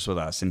converse with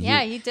us. And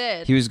he did.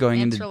 He was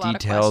going into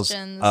details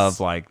of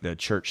like the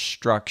church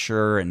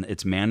structure and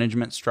its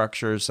management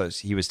structure. So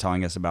he was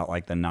telling us about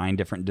like the 9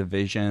 different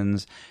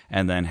divisions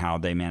and then how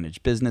they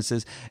manage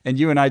businesses. And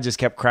you and I just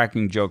kept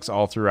cracking jokes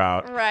all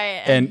throughout.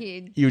 Right. And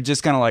you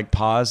just kind of like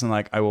pause and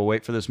like, I will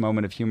wait for this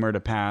moment of humor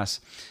to pass.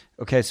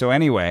 Okay, so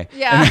anyway.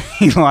 Yeah. And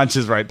he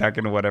launches right back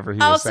into whatever he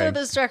was saying.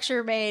 Also, the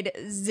structure made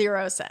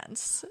 0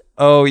 sense.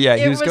 Oh, yeah.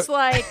 It was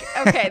like,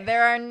 okay,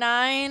 there are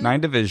 9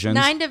 divisions.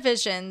 9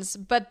 divisions,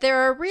 but there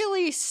are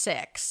really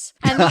 6.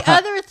 And the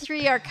other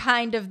 3 are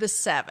kind of the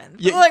 7th.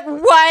 Yeah. Like,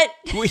 what?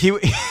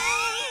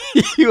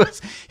 He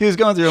was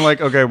going through and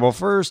like, okay, well,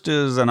 first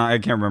is, and I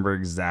can't remember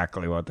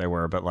exactly what they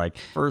were, but like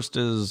first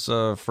is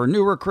for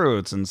new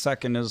recruits, and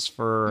second is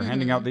for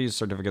handing out these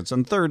certificates,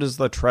 and third is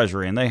the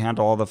treasury, and they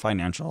handle all the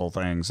financial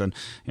things, and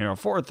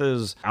fourth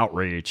is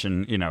outreach,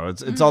 and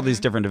it's all these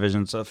different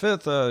divisions. So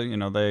fifth,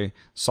 they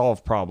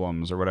solve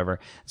problems or whatever.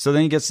 So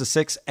then he gets to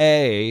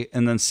 6A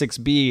and then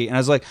 6B, and I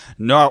was like,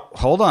 no,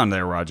 hold on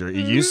there, Roger, are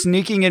you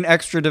sneaking in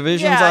extra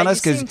divisions on us?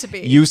 Because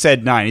you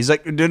said 9. He's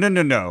like,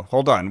 no,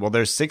 hold on. Well,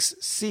 there's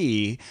 6C.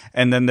 C,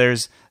 and then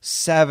there's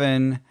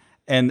 7,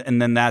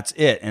 and then that's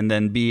it. And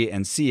then B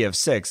and C of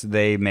 6,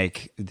 they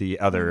make the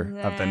other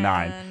of the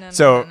 9.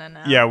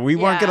 Yeah, we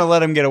weren't going to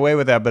let him get away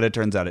with that, but it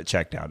turns out it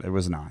checked out. It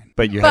was 9.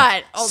 But you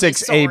had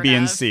 6 A, B,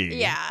 and C.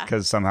 Yeah.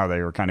 Because somehow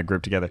they were kind of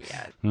grouped together.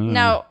 Yeah.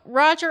 Now,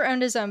 Roger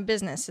owned his own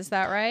business. Is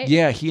that right?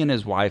 Yeah, he and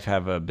his wife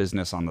have a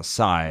business on the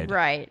side.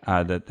 Right.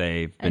 That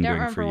they've been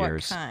doing for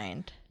years. What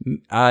kind?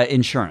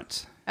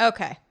 Insurance.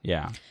 Okay.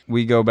 Yeah.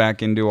 We go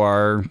back into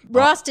our...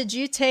 Ross, did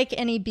you take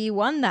any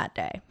B1 that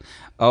day?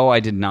 Oh, I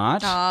did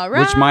not.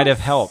 Which might have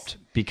helped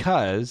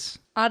because...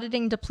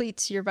 Auditing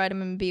depletes your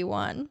vitamin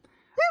B1.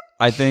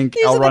 I think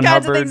These L. are the Ron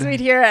kinds Hubbard... of things we'd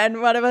hear,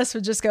 and one of us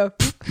would just go,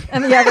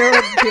 and the other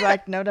would be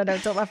like, no, don't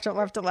left, don't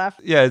left, don't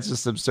left. Yeah, it's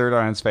just absurd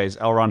on its face.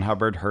 L. Ron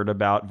Hubbard heard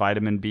about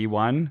vitamin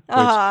B1, which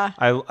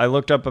I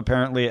looked up.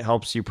 Apparently, it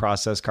helps you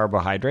process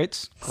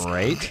carbohydrates.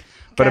 Great.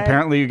 But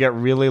apparently you get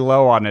really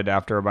low on it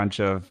after a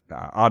bunch of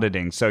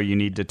auditing, so you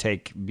need to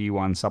take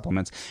B1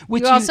 supplements.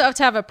 Which you also have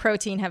to have a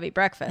protein-heavy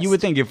breakfast. You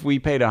would think if we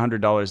paid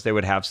 $100, they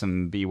would have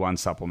some B1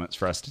 supplements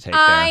for us to take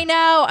I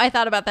know. I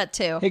thought about that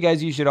too. Hey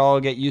guys, you should all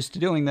get used to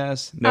doing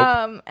this.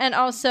 Nope. And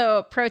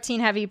also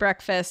protein-heavy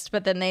breakfast,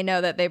 but then they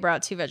know that they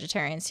brought 2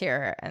 vegetarians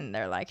here, and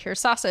they're like, here's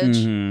sausage.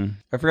 Mm-hmm.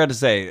 I forgot to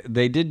say,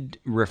 they did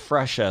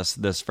refresh us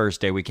this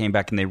first day. We came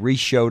back and they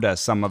re-showed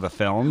us some of the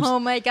films. Oh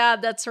my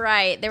God, that's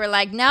right. They were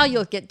like, now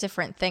you'll get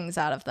different things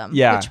out of them,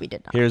 which we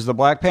did not. Here's the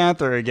Black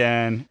Panther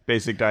again,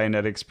 basic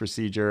Dianetics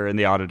procedure and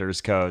the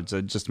auditor's code.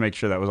 So just to make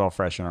sure that was all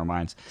fresh in our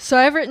minds. So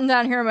I've written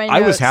down here in my notes.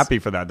 I was happy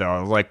for that though.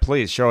 I was like,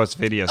 please show us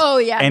videos. Oh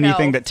yeah,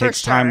 anything that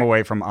takes time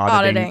away from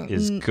auditing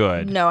is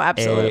good. No,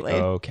 absolutely.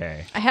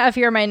 Okay. I have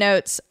here my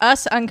notes.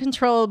 Us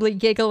uncontrollably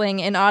giggling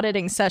in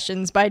auditing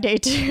sessions by day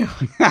 2.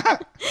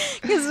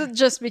 Because it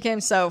just became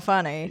so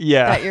funny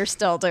that you're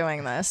still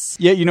doing this.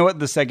 Yeah, you know what?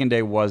 The second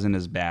day wasn't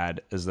as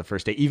bad as the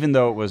first day, even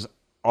though it was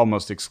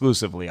almost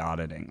exclusively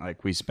auditing.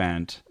 Like we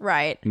spent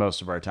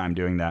most of our time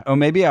doing that. Oh,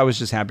 maybe I was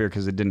just happier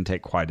because it didn't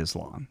take quite as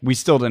long. We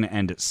still didn't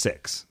end at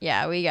 6.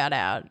 Yeah, we got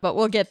out, but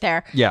we'll get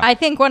there. Yeah. I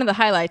think one of the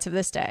highlights of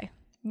this day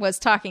was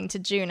talking to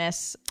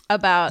Junice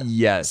about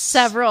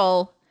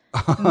several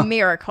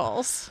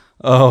miracles.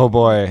 Oh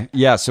boy.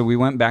 Yeah, so we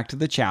went back to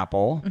the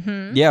chapel.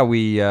 Mm-hmm. Yeah,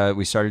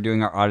 we started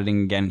doing our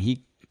auditing again.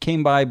 He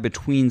came by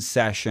between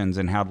sessions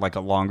and had like a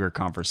longer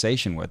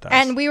conversation with us.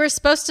 And we were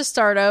supposed to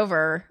start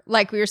over.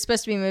 Like we were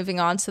supposed to be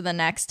moving on to the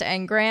next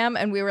engram.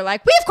 And we were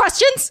like, we have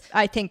questions.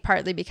 I think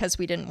partly because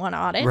we didn't want to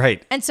audit.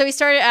 Right. And so we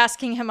started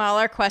asking him all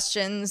our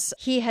questions.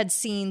 He had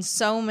seen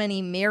so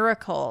many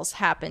miracles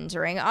happen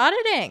during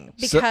auditing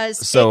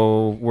because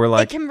we're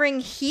like, it can bring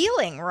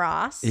healing,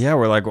 Ross. Yeah,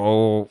 we're like,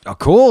 oh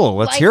cool.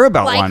 Let's hear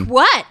about one. Like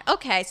what?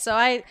 Okay, so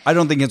I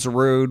don't think it's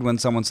rude when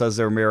someone says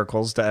there are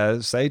miracles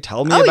to say,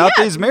 tell me about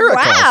these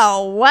miracles.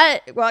 Wow,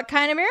 what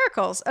kind of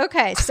miracles?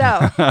 Okay, so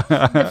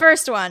the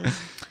first one.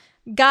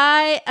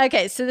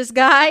 So this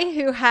guy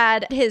who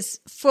had his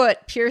foot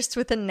pierced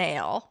with a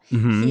nail.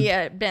 Mm-hmm. He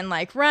had been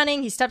like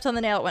running, he stepped on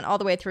the nail, it went all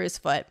the way through his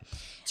foot.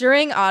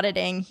 During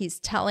auditing, he's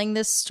telling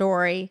this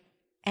story,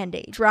 and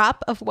a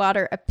drop of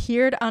water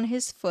appeared on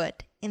his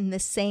foot in the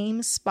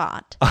same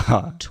spot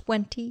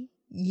 20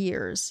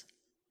 years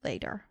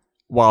later.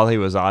 While he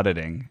was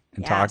auditing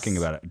and talking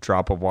about it.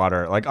 Drop of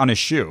water, like on his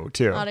shoe,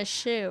 too. On his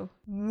shoe.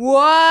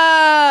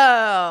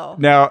 Whoa!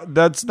 Now,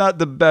 that's not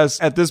the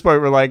best. At this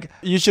point, we're like,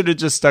 you should have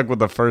just stuck with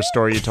the first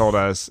story you told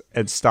us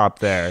and stopped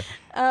there.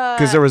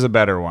 Because there was a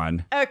better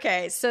one.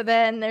 Okay, so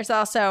then there's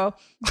also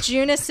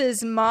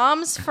Junice's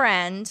mom's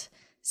friend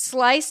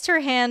sliced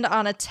her hand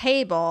on a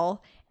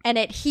table and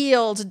it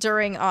healed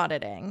during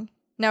auditing.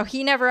 Now,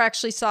 he never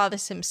actually saw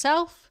this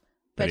himself.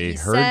 But he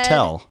heard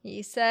tell.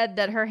 He said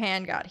that her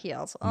hand got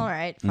healed. All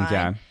right, fine.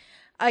 Okay.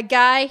 A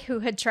guy who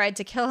had tried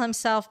to kill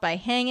himself by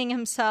hanging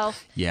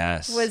himself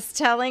was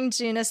telling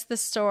Junice the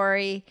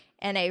story,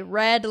 and a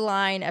red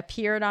line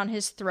appeared on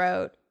his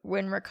throat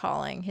when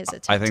recalling his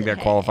attempt. I think that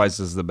qualifies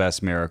as the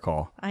best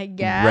miracle. I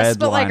guess.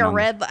 But like a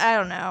red, I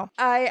don't know.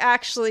 I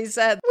actually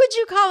said, would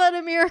you call that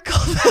a miracle?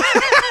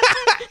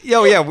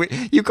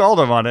 You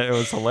called him on it. It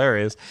was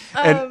hilarious.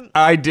 And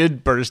I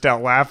did burst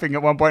out laughing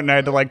at one point, and I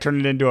had to like turn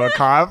it into a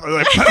cough.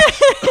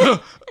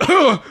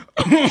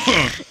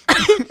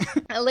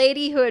 A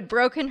lady who had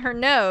broken her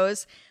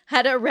nose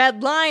had a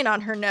red line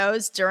on her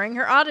nose during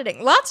her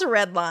auditing. Lots of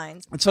red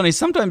lines. It's funny.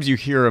 Sometimes you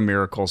hear a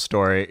miracle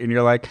story and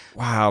you're like,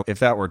 wow, if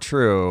that were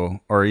true,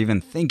 or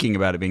even thinking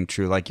about it being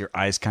true, like your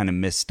eyes kind of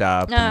missed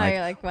up. No, and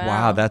you're like,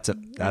 wow, that's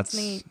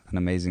an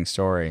amazing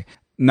story.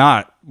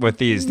 Not with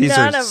these. These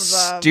are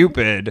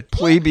stupid,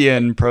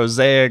 plebeian,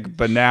 prosaic,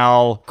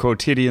 banal,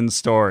 quotidian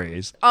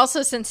stories.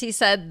 Also, since he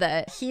said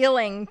that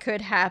healing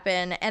could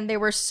happen and they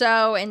were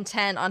so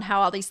intent on how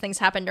all these things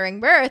happen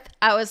during birth,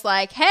 I was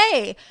like,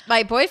 hey,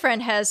 my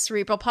boyfriend has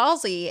cerebral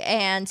palsy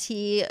and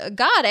he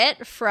got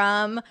it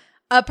from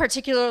a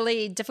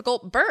particularly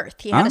difficult birth.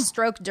 He had a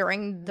stroke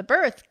during the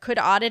birth. Could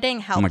auditing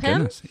help him?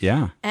 Goodness.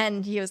 Yeah.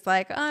 And he was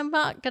like, I'm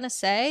not going to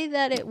say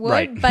that it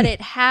would, but it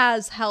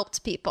has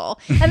helped people.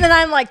 And then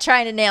I'm like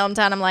trying to nail him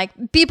down. I'm like,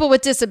 people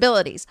with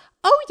disabilities.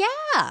 Oh,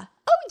 yeah.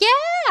 Oh,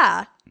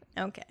 yeah.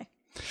 Okay.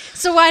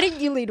 So why didn't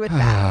you lead with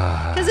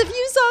that? Because if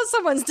you saw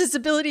someone's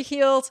disability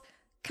healed,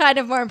 kind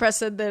of more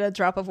impressive than a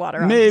drop of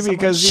water on Maybe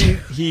because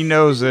he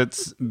knows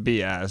it's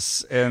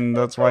BS, and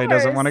that's why he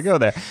doesn't want to go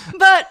there.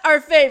 But our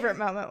favorite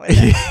moment was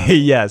it.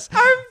 Yes.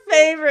 Our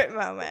favorite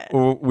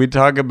moment. We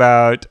talk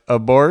about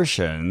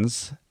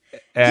abortions.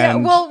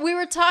 And we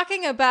were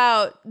talking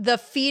about the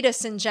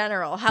fetus in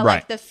general, how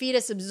like the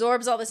fetus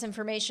absorbs all this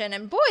information.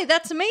 And boy,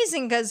 that's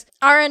amazing because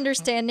our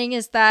understanding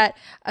is that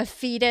a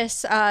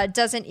fetus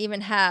doesn't even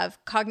have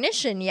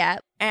cognition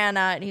yet.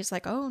 And he's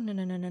like, oh, no.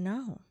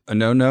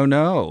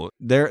 No.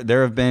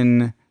 There have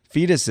been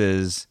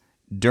fetuses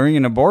during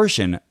an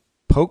abortion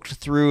poked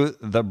through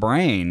the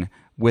brain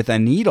with a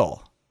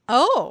needle.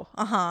 Oh,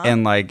 uh-huh.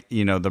 And like,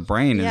 the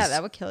brain is... Yeah,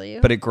 that would kill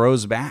you. But it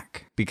grows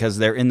back because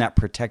they're in that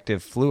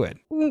protective fluid.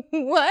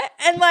 What?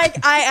 And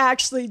like, I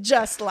actually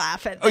just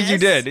laugh at this. Oh, you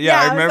did? Yeah,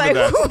 I remember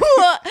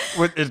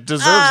that. It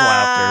deserves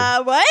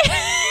laughter.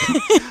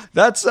 What?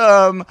 That's,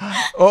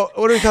 what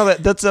do we call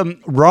that? That's,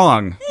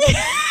 wrong.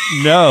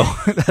 No,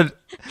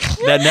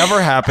 that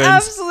never happens.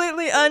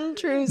 Absolutely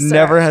untrue, sir.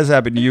 Never has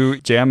happened.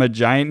 You jam a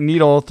giant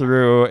needle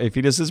through a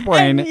fetus's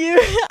brain, you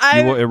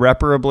will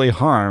irreparably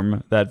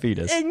harm that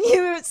fetus. And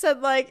you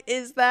said, like,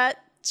 is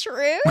that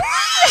true?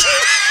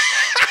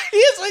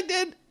 Yes, I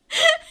did.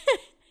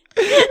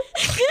 And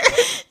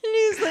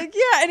he's like,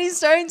 yeah. And he's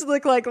starting to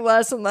look like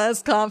less and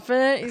less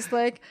confident. He's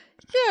like,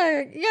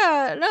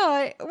 yeah,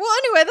 no. Well,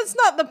 anyway, that's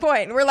not the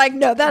point. We're like,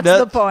 no, that's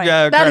the point.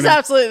 Yeah, that is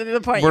absolutely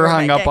the point. We're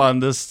hung up on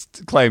this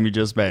claim you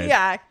just made.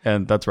 Yeah.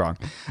 And that's wrong.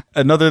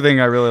 Another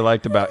thing I really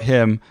liked about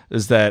him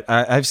is that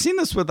I've seen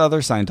this with other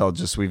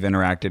Scientologists we've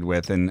interacted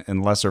with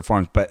in lesser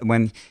forms, but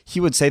when he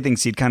would say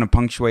things, he'd kind of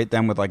punctuate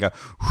them with like a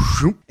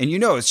whoop, and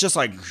it's just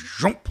like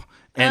whoop.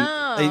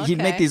 And he'd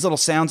make these little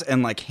sounds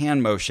and like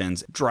hand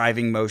motions,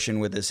 driving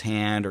motion with his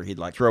hand, or he'd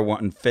like throw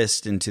one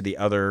fist into the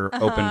other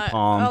open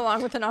palm.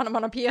 Along with an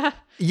onomatopoeia.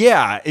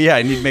 Yeah.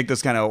 And he'd make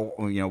this kind of,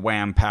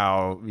 wham,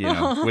 pow,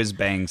 whiz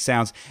bang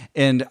sounds.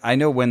 And I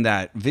know when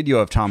that video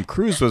of Tom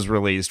Cruise was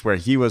released where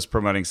he was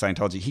promoting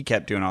Scientology, he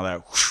kept doing all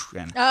that. Whoosh,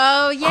 and,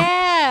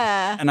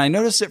 and I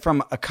noticed it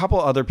from a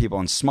couple other people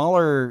in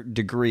smaller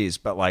degrees,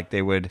 but like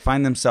they would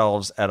find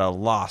themselves at a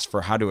loss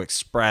for how to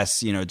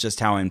express, just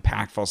how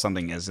impactful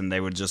something is. And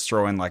they would just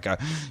throw in like a,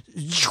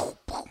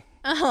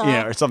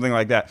 or something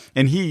like that.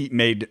 And he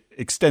made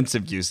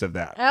extensive use of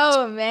that.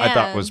 Oh, man. I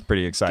thought was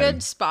pretty exciting.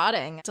 Good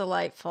spotting.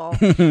 Delightful.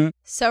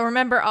 So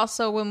remember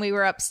also when we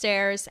were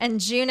upstairs and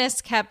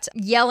Junus kept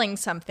yelling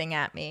something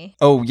at me.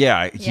 Oh,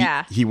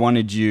 yeah. He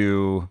wanted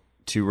you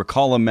to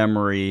recall a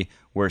memory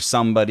where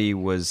somebody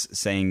was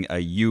saying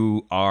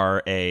you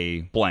are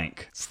a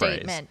blank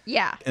statement. Phrase.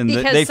 Yeah. And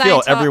they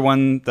feel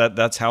everyone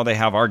that's how they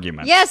have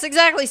arguments. Yes,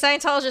 exactly.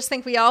 Scientologists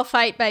think we all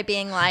fight by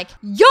being like,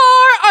 you're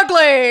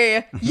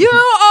ugly. You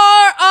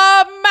are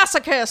a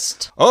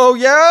masochist. Oh,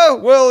 yeah?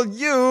 Well,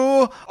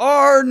 you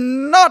are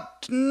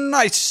not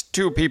nice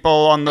to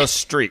people on the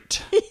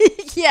street.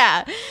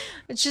 Yeah.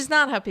 Which is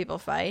not how people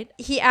fight.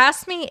 He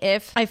asked me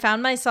if I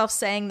found myself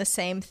saying the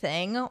same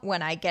thing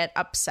when I get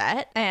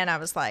upset. And I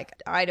was like,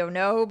 I don't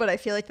know, but I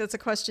feel like that's a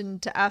question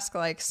to ask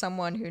like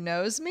someone who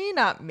knows me,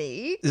 not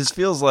me. This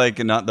feels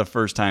like not the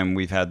first time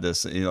we've had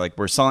this, like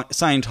where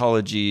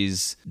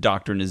Scientology's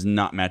doctrine is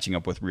not matching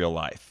up with real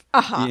life.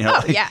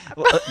 Yeah.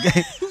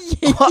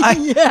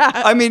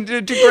 I mean,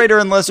 to greater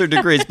and lesser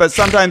degrees, but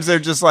sometimes they're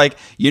just like,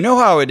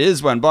 how it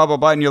is when blah, blah,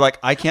 blah. And you're like,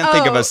 I can't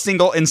think of a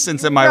single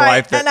instance in my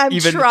life that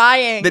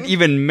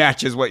even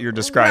matches what you're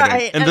describing.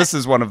 Right. And this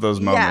is one of those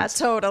moments.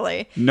 Yeah,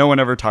 totally. No one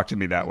ever talked to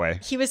me that way.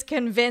 He was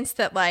convinced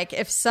that like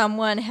if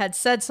someone had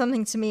said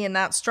something to me in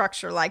that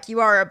structure, like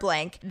you are a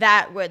blank,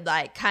 that would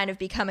like kind of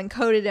become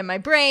encoded in my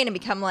brain and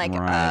become like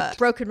a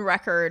broken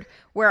record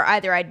where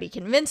either I'd be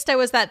convinced I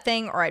was that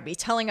thing or I'd be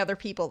telling other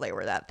people they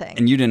were that thing.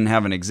 And you didn't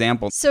have an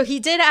example. So he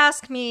did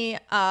ask me,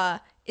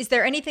 is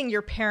there anything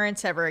your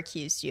parents ever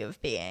accused you of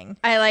being?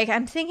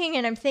 I'm thinking,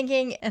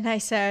 and I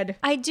said,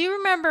 I do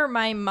remember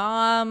my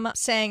mom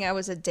saying I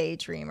was a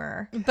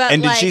daydreamer. But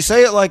and did she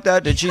say it like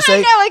that? Did she say,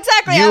 I know,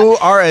 exactly. You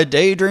are a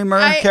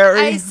daydreamer, Carrie?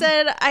 I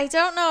said, I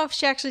don't know if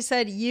she actually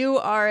said you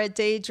are a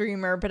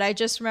daydreamer, but I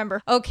just remember,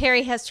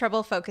 Carrie has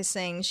trouble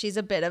focusing. She's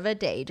a bit of a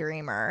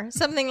daydreamer.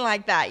 Something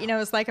like that.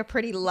 It's like a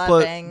pretty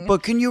loving.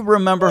 But can you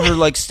remember her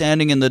like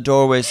standing in the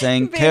doorway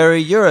saying,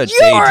 Carrie, you're a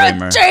daydreamer.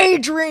 You're a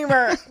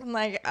daydreamer. I'm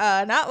like,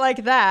 not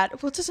like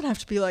that. Well, it doesn't have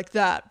to be like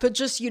that, but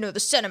just, the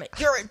sentiment.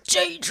 You're a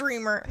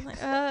daydreamer. I'm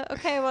like,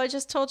 okay, well, I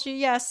just told you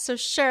yes, so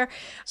sure.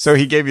 So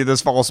he gave you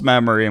this false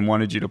memory and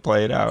wanted you to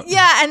play it out.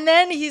 Yeah, and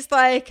then he's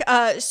like,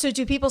 so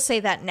do people say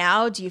that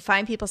now? Do you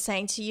find people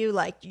saying to you,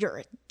 like, you're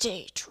a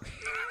daydreamer?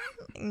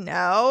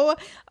 No.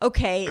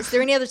 Okay, is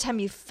there any other time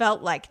you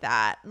felt like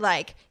that?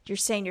 Like, you're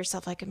saying to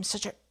yourself, like, I'm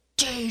such a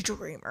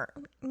daydreamer.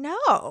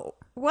 No.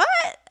 What?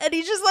 And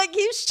he just like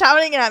keeps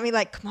shouting it at me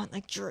like, come on,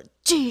 like, you're a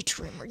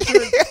daydreamer.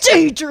 You're a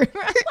daydreamer.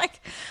 I'm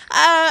like,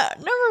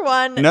 number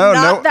one,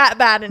 not that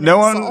bad an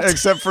insult. No one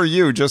except for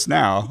you just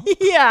now.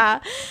 Yeah.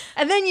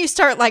 And then you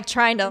start like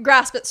trying to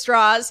grasp at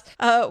straws.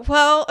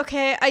 Well,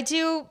 okay, I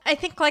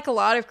think like a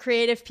lot of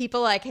creative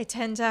people, like I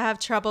tend to have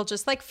trouble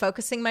just like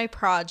focusing my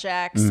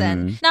projects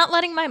and not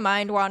letting my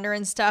mind wander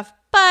and stuff.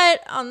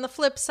 But on the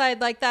flip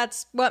side, like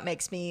that's what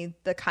makes me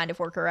the kind of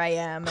worker I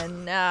am,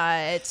 and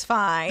it's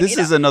fine. This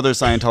is another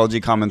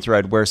Scientology common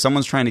thread where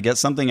someone's trying to get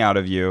something out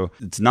of you.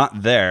 It's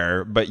not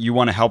there, but you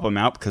want to help them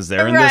out because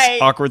they're in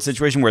this awkward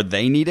situation where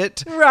they need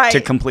it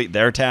to complete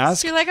their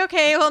task. So you're like,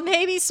 okay, well,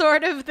 maybe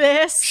sort of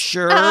this.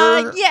 Sure.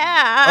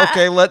 Yeah.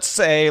 Okay, let's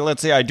say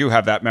I do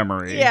have that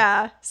memory.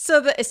 Yeah.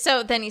 So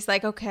then he's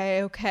like,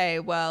 okay,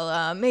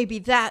 well, maybe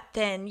that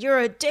then. You're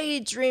a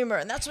daydreamer,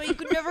 and that's why you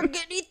could never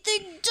get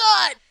anything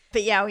done.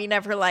 But yeah, we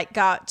never like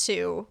got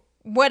to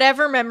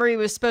whatever memory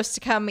was supposed to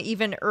come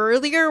even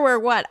earlier where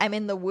what? I'm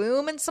in the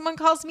womb and someone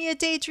calls me a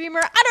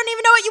daydreamer. I don't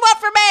even know what you want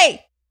from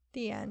me.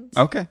 The end.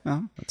 Okay.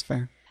 Oh, that's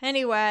fair.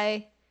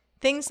 Anyway,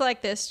 things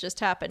like this just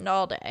happened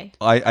all day.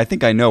 I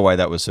think I know why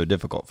that was so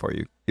difficult for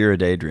you. You're a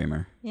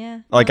daydreamer.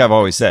 Yeah. Like I've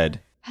always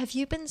said. Have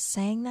you been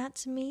saying that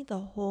to me the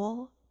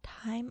whole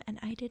time and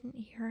I didn't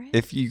hear it?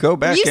 If you go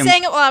back, were you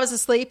saying it while I was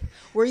asleep?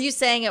 Were you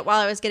saying it while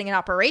I was getting an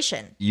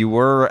operation? You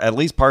were at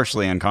least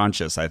partially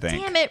unconscious, I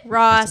think. Damn it,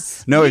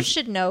 Ross. No, you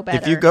should know better.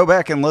 If you go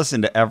back and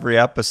listen to every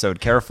episode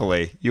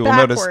carefully, you will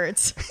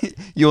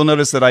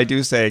notice that I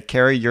do say,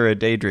 Carrie, you're a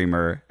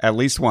daydreamer at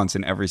least once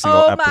in every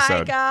single episode. Oh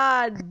my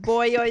God.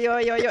 Boy, yo, yo,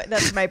 yo, yo.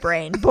 That's my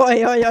brain. Boy,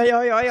 yo, yo,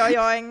 yo, yo, yo,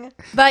 yo.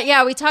 But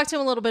yeah, we talked to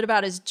him a little bit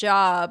about his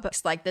job.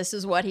 It's like, this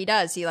is what he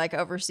does. He like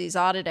oversees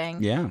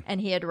auditing. Yeah.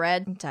 And he had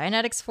read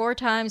Dianetics 4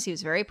 times. He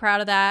was very proud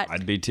of that.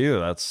 I'd be too.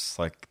 That's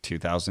like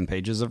 2,000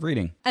 pages of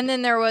reading. And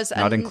then there was...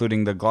 Not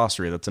including the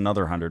glossary. That's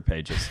another 100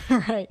 pages.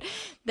 Right.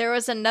 There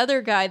was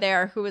another guy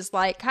there who was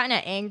like kind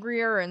of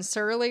angrier and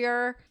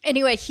surlier.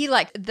 Anyway, he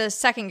like... The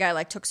second guy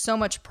like took so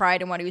much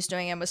pride in what he was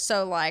doing and was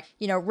so like,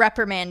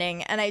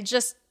 reprimanding. And I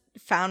just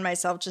found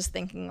myself just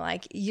thinking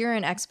like, you're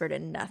an expert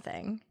in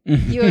nothing.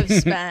 You have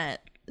spent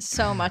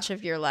so much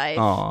of your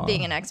life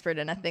being an expert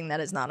in a thing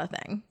that is not a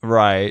thing.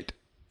 Right.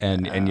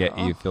 And yet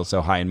you feel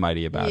so high and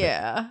mighty about it.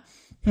 Yeah.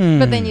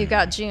 But then you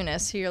got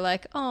Junus, who you're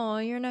like, oh,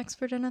 you're an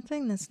expert in a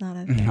thing that's not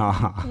a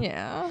thing.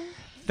 Yeah.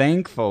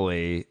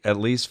 Thankfully, at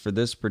least for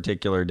this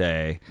particular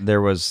day, there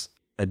was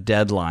a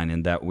deadline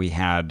in that we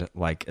had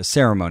like a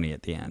ceremony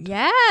at the end.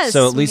 Yes.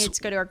 So at least we need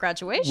to go to our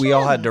graduation. We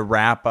all had to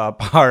wrap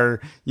up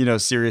our,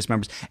 serious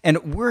members.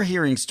 And we're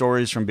hearing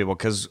stories from people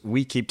because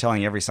we keep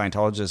telling every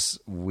Scientologist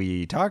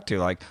we talk to,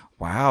 like,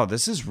 wow,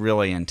 this is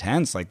really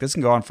intense. Like, this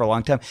can go on for a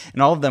long time.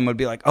 And all of them would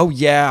be like, oh,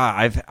 yeah,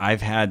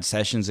 I've had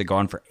sessions that go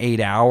on for 8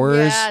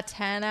 hours. Yeah,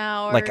 10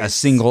 hours. Like a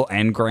single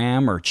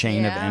engram or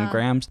chain of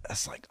engrams.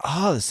 That's like,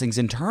 oh, this thing's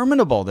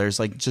interminable. There's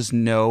like just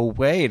no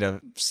way to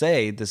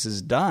say this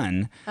is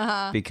done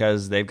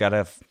because they've got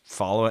to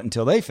follow it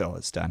until they feel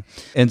it's done.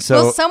 And so...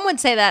 Well, some would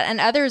say that, and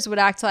others would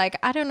act like,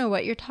 I don't know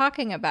what you're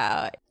talking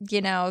about.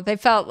 They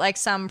felt like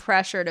some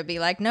pressure to be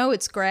like, no,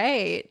 it's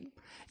great.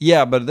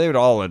 Yeah, but they would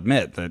all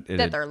admit that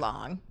they're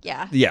long.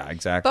 Yeah. Yeah,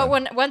 exactly. But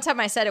one time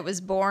I said it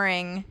was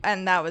boring,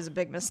 and that was a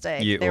big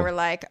mistake. They were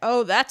like,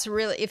 oh, that's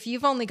really, if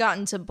you've only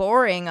gotten to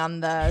boring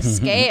on the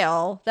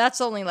scale, that's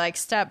only like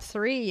step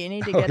 3. You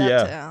need to get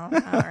up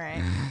to. All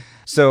right.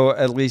 So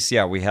at least,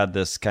 we had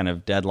this kind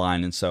of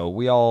deadline. And so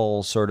we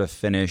all sort of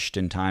finished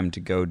in time to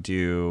go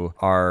do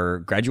our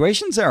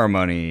graduation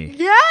ceremony.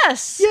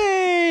 Yes.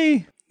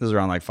 Yay. This was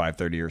around like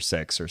 5:30 or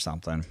 6 or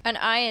something. And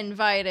I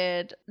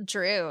invited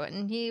Drew,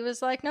 and he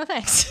was like, no,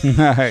 thanks.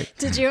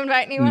 Did you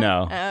invite anyone?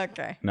 No.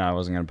 Okay. No, I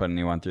wasn't going to put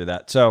anyone through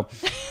that. So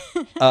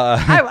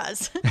I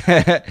was.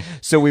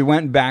 So we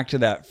went back to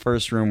that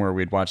first room where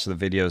we'd watched the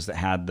videos that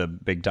had the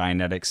big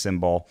Dianetics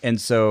symbol.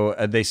 And so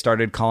they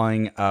started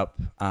calling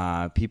up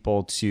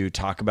people to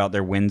talk about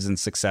their wins and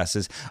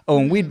successes. Oh,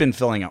 and we'd been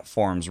filling out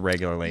forms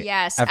regularly.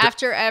 Yes.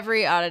 After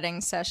every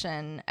auditing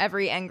session,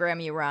 every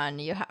engram you run,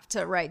 you have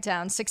to write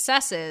down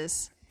successes.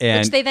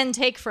 Which they then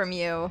take from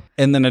you.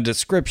 And then a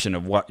description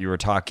of what you were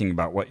talking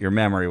about, what your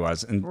memory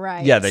was. And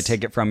they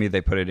take it from you,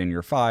 they put it in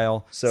your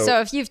file.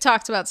 So if you've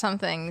talked about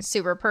something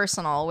super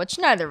personal, which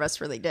neither of us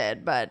really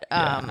did, but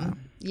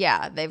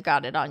they've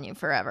got it on you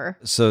forever.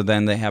 So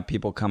then they have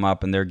people come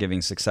up and they're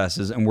giving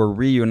successes, and we're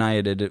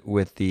reunited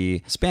with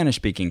the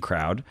Spanish-speaking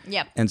crowd.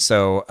 Yep. And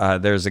so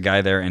there's a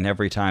guy there, and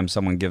every time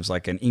someone gives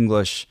like an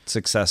English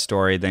success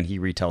story, then he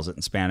retells it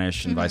in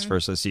Spanish and vice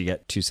versa. So you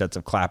get 2 sets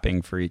of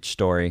clapping for each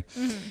story.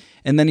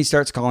 And then he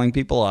starts calling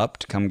people up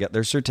to come get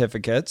their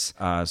certificates.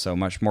 So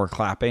much more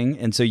clapping.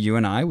 And so you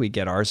and I, we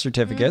get our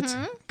certificates.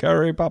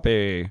 Carrie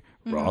Poppy,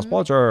 Ross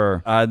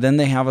Blotcher. Then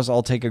they have us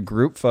all take a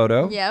group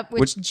photo. Yep,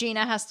 which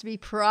Gina has to be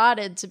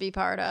prodded to be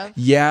part of.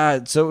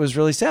 Yeah, so it was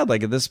really sad.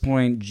 Like, at this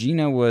point,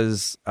 Gina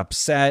was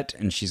upset,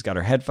 and she's got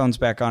her headphones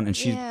back on, and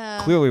she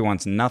clearly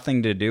wants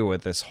nothing to do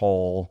with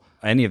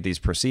any of these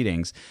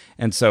proceedings.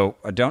 And so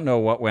I don't know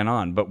what went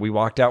on, but we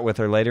walked out with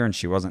her later, and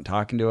she wasn't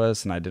talking to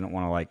us, and I didn't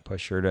want to, like,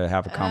 push her to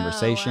have a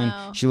conversation.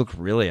 Wow. She looked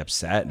really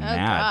upset and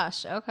mad. Oh,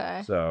 gosh,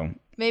 okay. So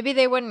maybe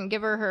they wouldn't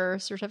give her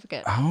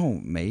certificate.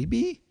 Oh,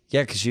 maybe?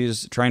 Yeah, because she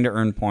was trying to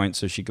earn points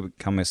so she could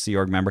become a Sea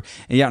Org member.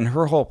 And yeah, and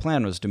her whole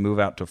plan was to move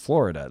out to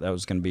Florida. That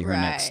was going to be her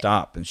next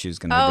stop, and she was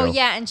going to go. Oh,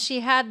 yeah, and she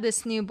had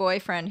this new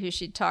boyfriend who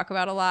she'd talk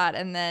about a lot,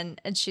 and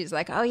she's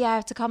like, oh, yeah, I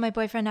have to call my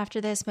boyfriend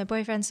after this. My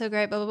boyfriend's so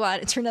great, blah, blah, blah.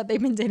 And it turned out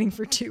they've been dating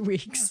for 2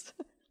 weeks.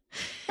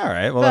 All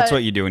right. Well, that's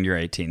what you do when you're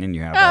 18 and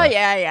you have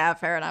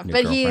fair enough.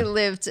 But he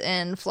lived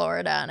in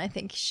Florida, and I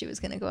think she was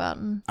going to go out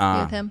and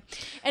be with him.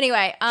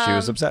 Anyway. She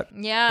was upset.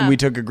 Yeah. And we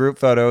took a group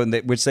photo,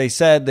 which they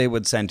said they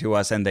would send to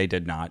us, and they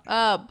did not.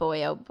 Oh,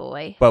 boy. Oh,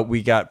 boy. But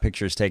we got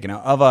pictures taken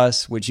of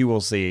us, which you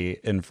will see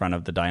in front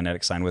of the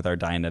Dianetics sign with our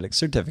Dianetics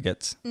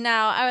certificates.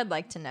 Now, I would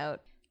like to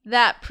note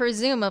that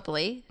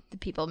presumably the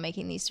people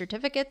making these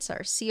certificates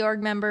are Sea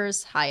Org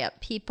members, high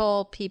up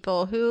people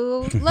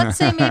who, let's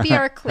say, maybe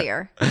are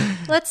clear.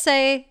 Let's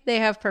say they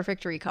have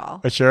perfect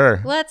recall.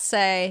 Sure. Let's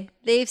say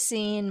they've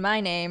seen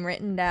my name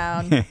written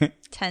down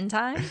 10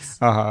 times.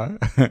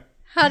 Uh-huh.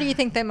 How do you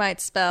think they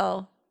might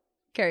spell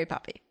Carrie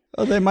Poppy?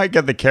 Well, they might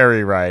get the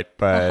Carrie right,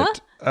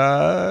 but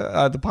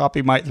the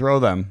Poppy might throw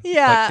them.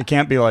 Yeah. It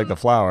can't be like the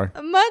flower.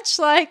 Much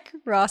like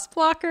Ross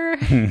Blocker,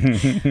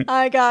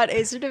 I got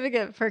a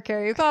certificate for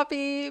Carrie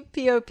Poppy,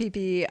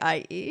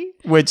 Poppie.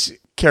 Which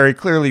Carrie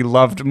clearly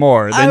loved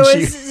more than she... I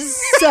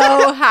was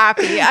so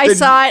happy. I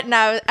saw it, and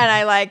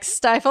I like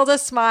stifled a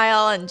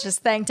smile and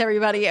just thanked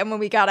everybody. And when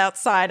we got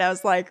outside, I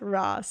was like,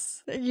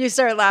 Ross. You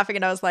started laughing,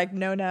 and I was like,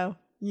 no.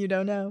 You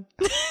don't know.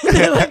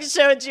 They like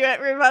showed you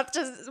at room up,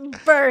 just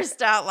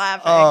burst out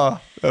laughing.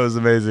 Oh, that was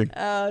amazing.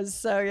 Oh, it was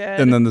so good.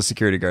 And then the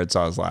security guard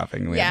saw us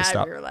laughing. And we had to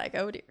stop. We were like,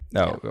 oh dear.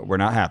 No, we're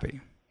not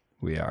happy.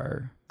 We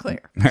are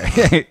clear.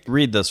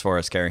 Read this for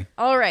us, Carrie.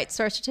 All right.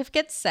 So our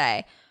certificates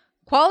say,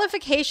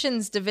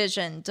 Qualifications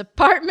Division,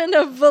 Department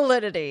of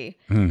Validity,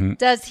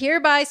 does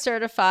hereby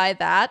certify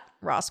that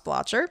Ross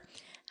Blotcher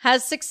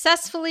has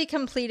successfully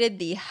completed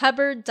the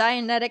Hubbard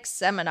Dianetics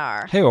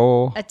Seminar.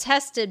 Hey-o.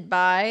 Attested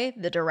by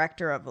the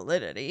Director of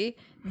Validity,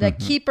 the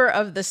Keeper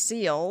of the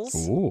Seals.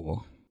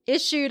 Ooh.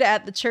 Issued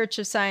at the Church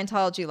of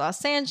Scientology,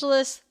 Los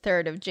Angeles,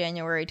 3rd of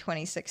January,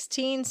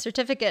 2016.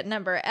 Certificate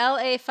number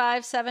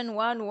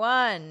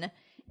LA5711.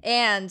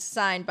 And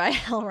signed by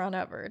L. Ron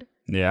Hubbard.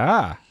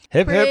 Yeah.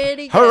 Hip,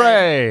 Pretty hip, good.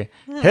 hooray.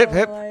 Hip,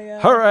 hip,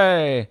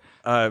 hooray.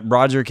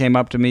 Roger came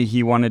up to me.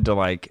 He wanted to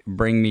like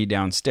bring me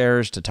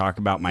downstairs to talk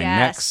about my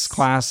next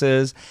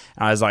classes.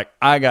 I was like,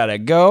 I gotta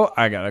go.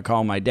 I gotta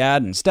call my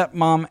dad and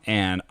stepmom,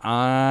 and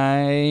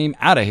I'm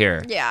out of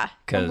here. Yeah.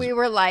 And we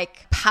were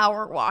like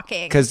power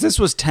walking. Because this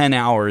was 10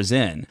 hours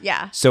in.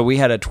 Yeah. So we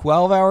had a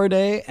 12-hour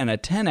day and a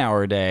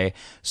 10-hour day.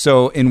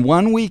 So in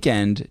one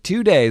weekend,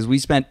 2 days, we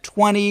spent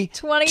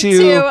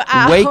 22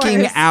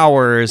 waking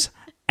hours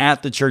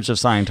at the Church of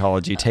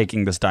Scientology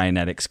taking this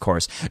Dianetics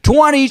course.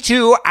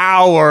 22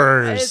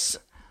 hours! It's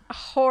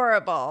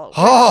horrible.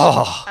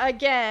 Oh!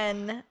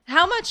 Again,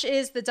 how much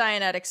is the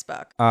Dianetics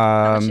book?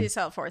 How much do you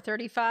sell it for?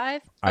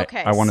 35?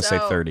 Okay. I want to say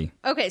 30.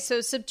 Okay,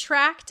 so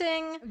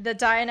subtracting the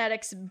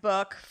Dianetics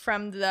book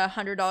from the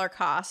 $100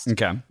 cost,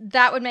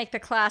 that would make the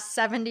class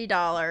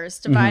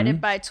 $70 divided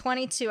by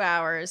 22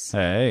 hours.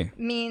 Hey.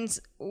 Means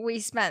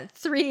we spent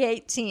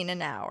 $3.18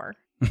 an hour.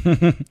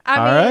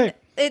 I mean,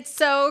 it's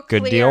so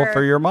clear. Good deal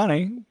for your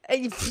money.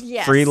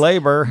 Yes. Free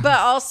labor. But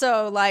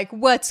also, like,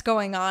 what's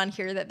going on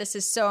here that this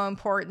is so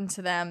important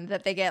to them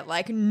that they get,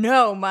 like,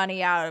 no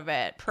money out of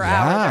it per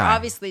hour. They're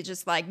obviously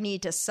just, like,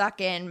 need to suck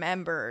in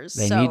members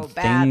they so need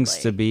badly. Things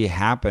to be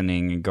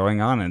happening and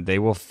going on, and they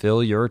will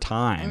fill your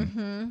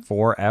time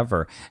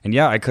forever. And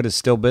yeah, I could have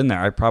still been there.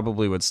 I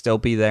probably would still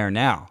be there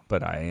now,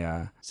 but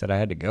I said I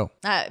had to go.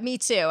 Me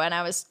too. And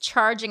I was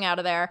charging out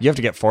of there. You have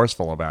to get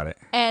forceful about it.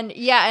 And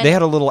yeah. They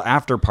had a little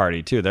after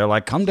party, too. They're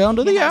like, come down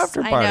to the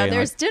after party. I know.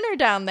 There's dinner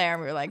down there.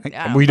 And we were like,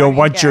 we don't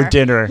want your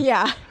dinner.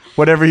 Yeah.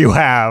 Whatever you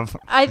have.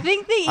 I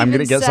think they even I'm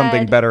going to get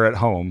something better at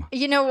home.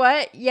 You know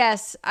what?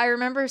 Yes. I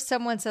remember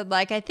someone said,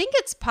 like, I think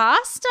it's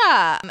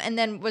pasta. And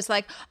then was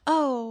like,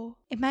 oh,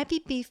 it might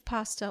be beef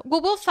pasta.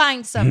 Well, we'll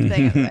find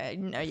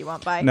something. No, you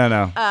won't buy. No.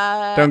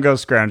 Don't go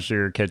scrounge through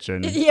your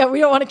kitchen. Yeah, we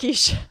don't want a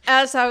quiche.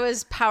 As I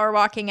was power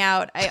walking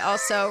out, I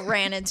also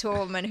ran into a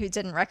woman who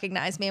didn't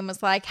recognize me and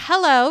was like,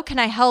 hello, can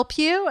I help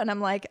you? And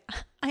I'm like,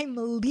 I'm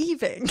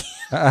leaving.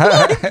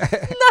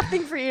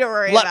 Nothing for you to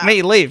worry about. Let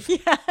me leave.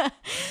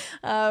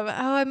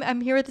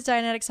 I'm here at the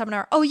Dianetics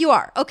seminar. Oh, you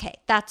are? Okay,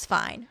 that's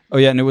fine. Oh,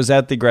 yeah, and it was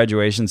at the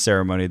graduation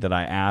ceremony that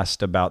I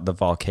asked about the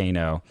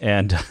volcano.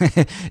 And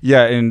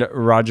and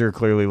Roger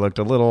clearly looked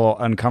a little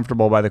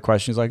uncomfortable by the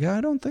question. He's like,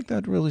 I don't think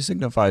that really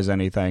signifies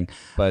anything.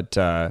 But,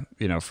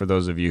 for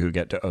those of you who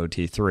get to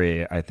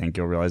OT3, I think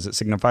you'll realize it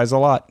signifies a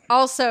lot.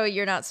 Also,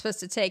 you're not supposed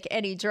to take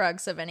any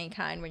drugs of any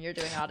kind when you're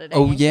doing auditing.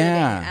 Oh,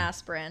 yeah.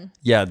 Aspirin.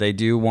 Yeah, they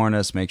do warn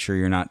us, make sure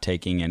you're not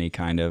taking any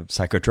kind of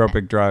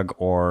psychotropic drug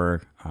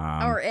or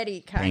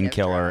any kind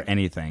painkiller, of drug.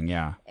 Anything,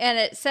 yeah. And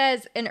it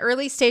says, in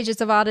early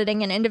stages of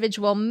auditing, an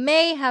individual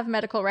may have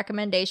medical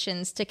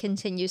recommendations to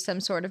continue some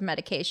sort of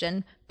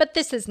medication, but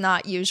this is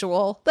not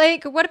usual.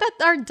 Like, what about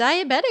our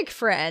diabetic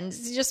friend?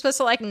 Is he just supposed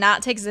to,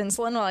 not take his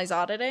insulin while he's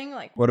auditing?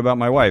 What about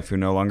my wife, who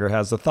no longer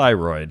has a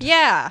thyroid?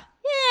 Yeah,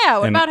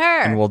 what about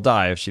her? And will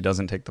die if she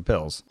doesn't take the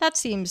pills. That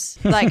seems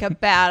like a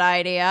bad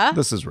idea.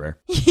 This is rare.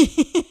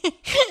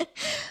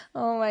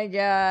 Oh, my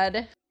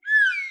God.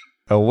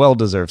 A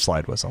well-deserved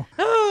slide whistle.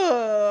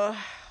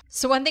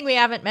 So one thing we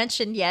haven't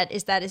mentioned yet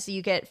is that as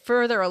you get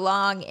further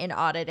along in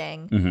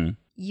auditing,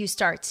 you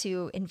start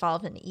to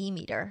involve an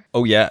e-meter.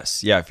 Oh,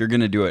 yes. Yeah, if you're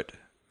going to do it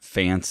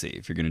fancy,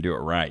 if you're going to do it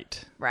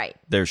right. Right.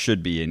 There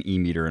should be an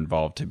e-meter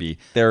involved to be...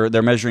 They're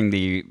measuring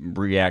the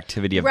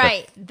reactivity of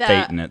the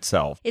phaeton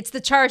itself. It's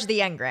the charge of the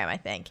engram, I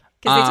think.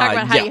 Because they talk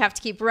about how you have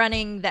to keep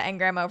running the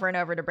engram over and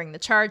over to bring the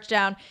charge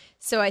down.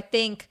 So I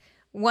think...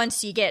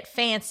 once you get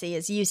fancy,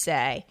 as you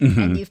say,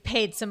 and you've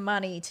paid some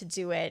money to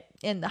do it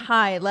in the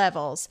high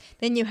levels,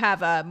 then you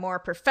have a more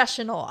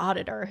professional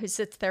auditor who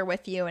sits there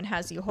with you and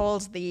has you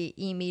hold the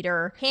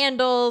e-meter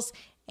handles,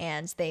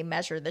 and they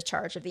measure the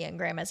charge of the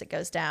engram as it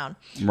goes down.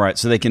 Right,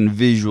 so they can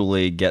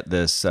visually get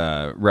this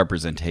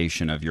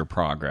representation of your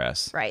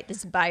progress. Right,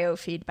 this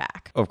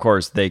biofeedback. Of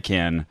course, they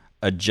can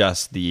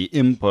adjust the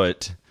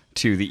input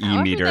to the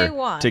e-meter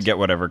to get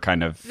whatever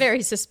kind of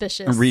very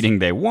suspicious reading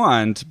they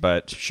want,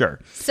 but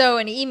sure. So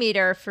an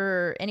e-meter,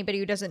 for anybody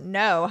who doesn't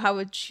know, how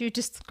would you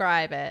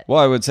describe it? Well,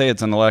 I would say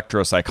it's an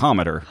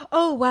electropsychometer.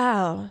 Oh,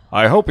 wow.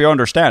 I hope you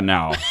understand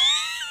now.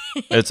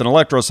 It's an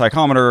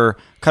electropsychometer,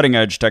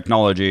 cutting-edge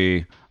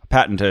technology,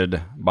 patented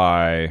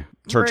by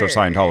Church of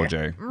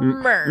Scientology.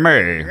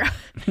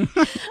 Me.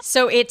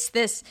 So it's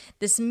this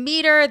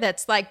meter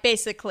that's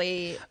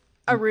basically...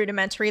 a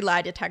rudimentary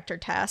lie detector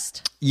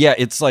test. Yeah,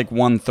 it's like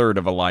 1/3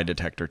 of a lie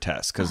detector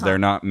test because they're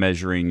not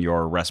measuring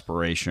your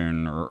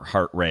respiration or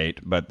heart rate,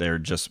 but they're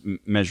just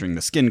measuring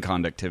the skin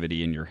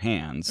conductivity in your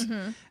hands.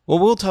 Well,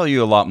 we'll tell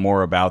you a lot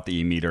more about the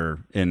e-meter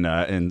in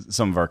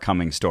some of our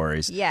coming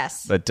stories.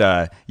 Yes. But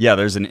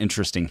there's an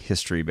interesting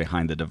history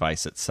behind the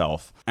device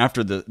itself.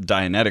 After the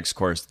Dianetics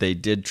course, they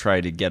did try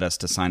to get us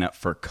to sign up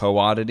for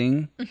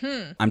co-auditing.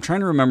 I'm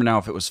trying to remember now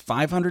if it was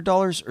 $500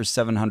 or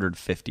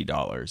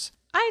 $750.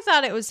 I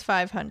thought it was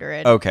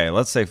 $500. Okay,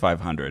 let's say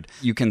 $500.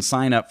 You can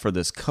sign up for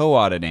this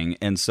co-auditing,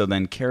 and so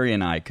then Carrie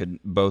and I could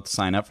both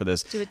sign up for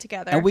this. Do it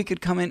together. And we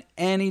could come in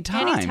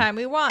anytime. Anytime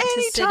we want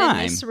to sit in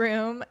this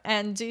room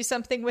and do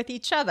something with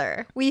each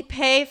other. We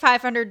pay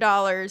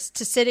 $500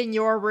 to sit in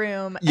your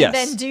room and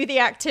then do the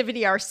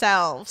activity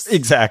ourselves.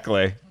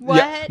 Exactly. What?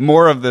 Yeah,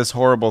 more of this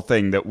horrible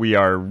thing that we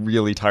are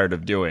really tired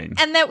of doing.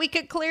 And that we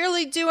could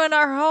clearly do in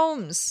our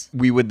homes.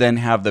 We would then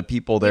have the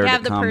people there to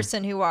come. We'd have the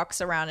person who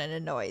walks around and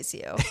annoys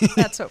you.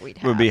 That's what we'd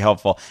have. Would be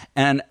helpful.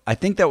 And I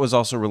think that was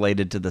also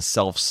related to the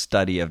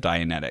self-study of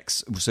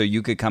Dianetics. So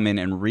you could come in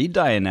and read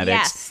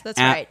Dianetics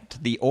at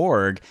the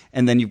org,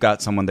 and then you've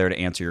got someone there to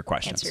answer your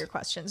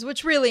questions.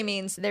 Which really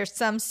means there's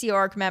some Sea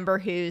Org member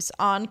who's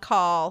on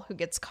call, who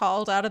gets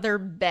called out of their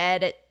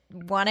bed at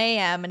 1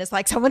 a.m. and is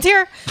like, someone's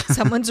here.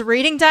 Someone's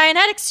reading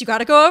Dianetics. You got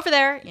to go over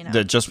there.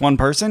 Just one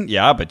person?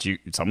 Yeah, but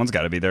someone's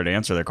got to be there to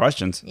answer their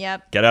questions.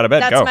 Yep. Get out of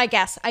bed. That's go. my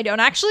guess. I don't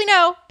actually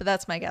know, but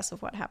that's my guess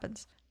of what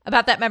happens.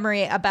 About that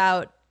memory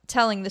about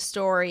telling the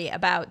story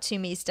about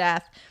Toomey's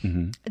death.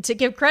 To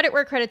give credit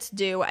where credit's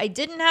due, I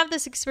didn't have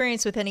this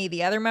experience with any of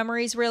the other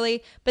memories,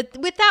 really. But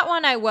with that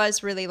one, I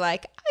was really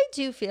like, I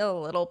do feel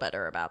a little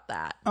better about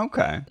that.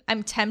 Okay.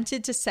 I'm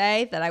tempted to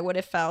say that I would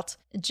have felt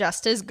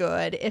just as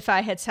good if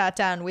I had sat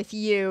down with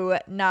you,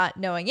 not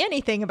knowing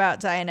anything about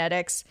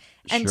Dianetics,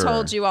 and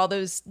told you all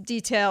those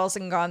details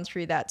and gone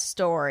through that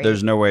story.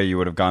 There's no way you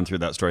would have gone through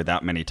that story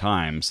that many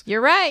times.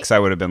 You're right. Because I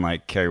would have been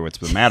like, Carrie, what's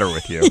the matter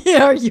with you?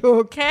 Are you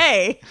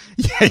okay?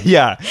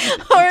 Yeah.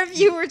 Or if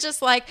you were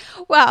just like,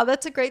 wow,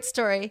 that's a great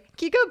story.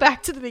 Can you go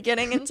back to the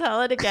beginning and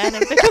tell it again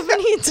and pick up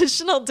any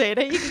additional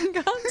data you can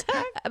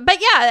contact? But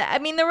yeah, I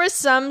mean, there was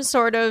some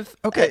sort of,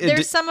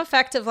 there's some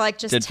effect of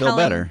just did telling. Feel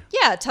better.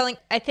 Yeah,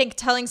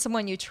 telling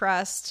someone you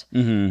trust,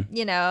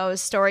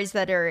 stories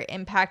that are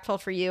impactful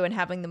for you and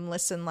having them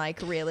listen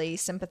really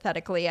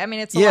sympathetically. I mean,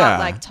 it's a lot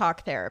like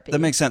talk therapy. That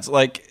makes sense.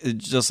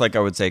 Just like I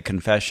would say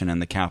confession in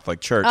the Catholic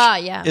Church.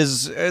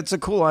 It's a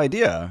cool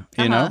idea.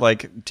 You know,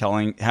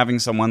 having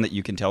someone that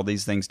you can tell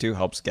these things to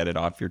helps get it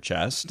off your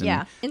chest.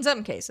 And in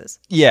some cases.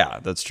 Yeah,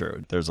 that's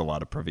true. There's a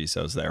lot of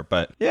provisos there.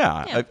 But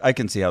I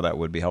can see how that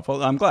would be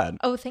helpful. I'm glad.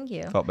 Oh, thank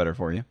you. Felt better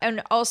for you.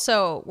 And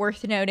also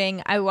worth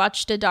noting, I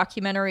watched a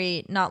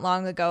documentary not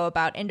long ago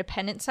about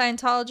independent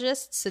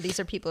Scientologists. So these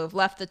are people who've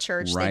left the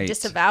church. Right. They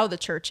disavow the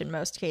church in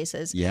most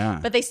cases. Yeah.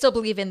 But they still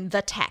believe in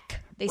the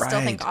tech. They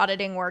still think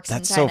auditing works.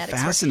 That's and so Dianetics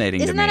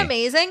fascinating works. to me. Isn't that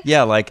amazing?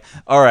 Yeah, like,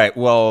 all right,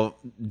 well,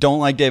 don't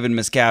like David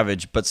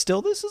Miscavige, but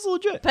still this is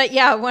legit. But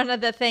yeah, one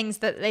of the things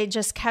that they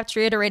just kept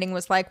reiterating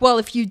was like, well,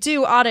 if you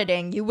do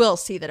auditing, you will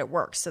see that it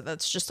works. So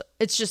it's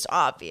just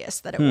obvious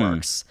that it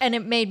works. And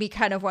it made me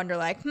kind of wonder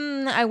like,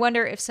 I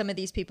wonder if some of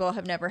these people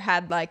have never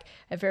had like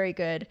a very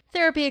good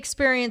therapy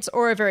experience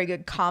or a very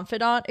good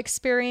confidant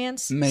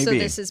experience. Maybe. So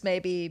this is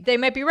maybe, they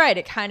might be right.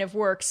 It kind of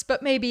works,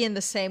 but maybe in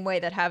the same way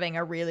that having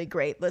a really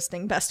great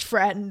listening best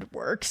friend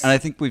works. And I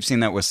think we've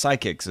seen that with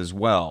psychics as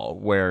well,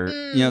 where,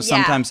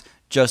 sometimes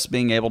just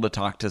being able to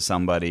talk to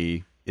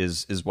somebody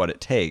is what it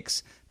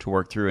takes to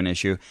work through an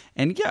issue.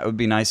 And yeah, it would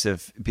be nice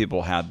if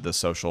people had the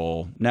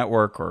social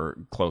network or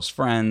close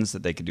friends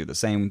that they could do the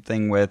same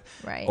thing with.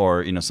 Right.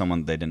 Or,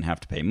 someone they didn't have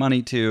to pay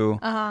money to.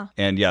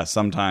 And yeah,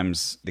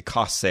 sometimes the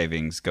cost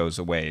savings goes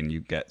away and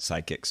you get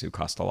psychics who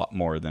cost a lot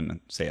more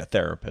than, say, a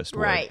therapist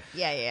would. Right.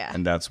 Yeah.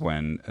 And that's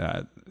when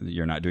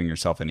you're not doing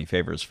yourself any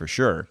favors for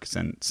sure. Because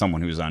then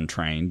someone who's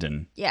untrained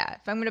and... Yeah,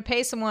 if I'm going to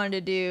pay someone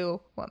to do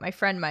what my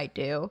friend might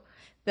do,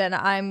 then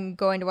I'm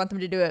going to want them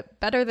to do it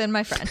better than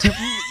my friend.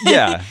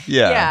 Yeah.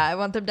 Yeah, I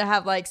want them to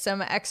have like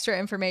some extra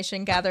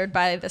information gathered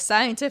by the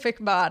scientific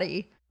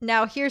body.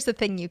 Now, here's the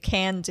thing you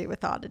can do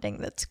with auditing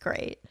that's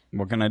great.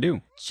 What can I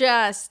do?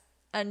 Just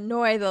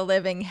annoy the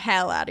living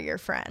hell out of your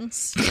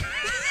friends.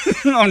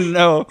 Oh,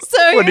 no.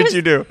 So what did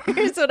you do?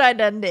 Here's what I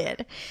done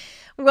did.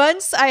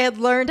 Once I had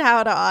learned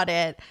how to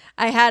audit,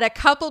 I had a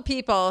couple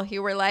people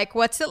who were like,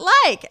 what's it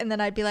like? And then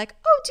I'd be like,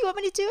 oh, do you want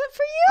me to do it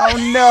for you? Oh,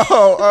 no.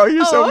 Oh,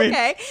 you're so mean.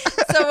 Okay.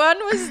 So one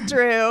was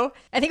Drew.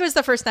 I think it was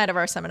the first night of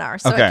our seminar.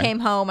 So Okay. I came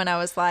home and I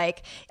was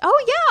like,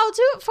 oh, yeah, I'll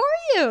do it for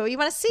you. You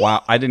want to see?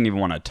 Wow. I didn't even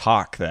want to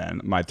talk then.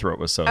 My throat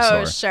was so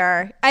Oh, sore.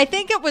 sure. I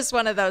think it was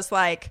one of those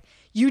like,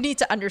 you need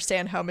to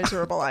understand how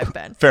miserable I've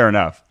been. Fair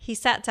enough. He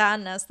sat down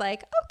and I was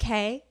like,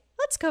 okay,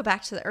 let's go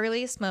back to the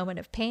earliest moment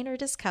of pain or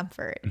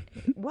discomfort.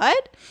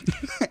 What?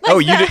 Oh,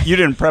 you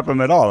didn't prep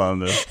him at all on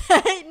this.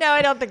 No,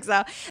 I don't think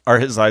so. Are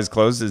his eyes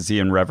closed? Is he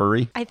in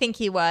reverie? I think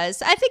he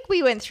was. I think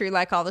we went through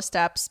like all the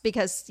steps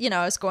because,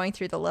 I was going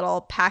through the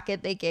little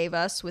packet they gave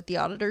us with the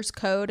auditor's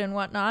code and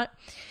whatnot.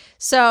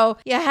 So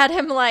I had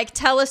him like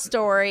tell a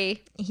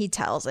story. He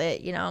tells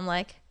it, I'm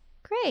like,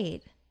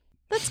 great.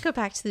 Let's go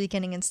back to the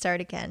beginning and start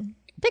again.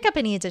 Pick up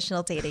any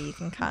additional data you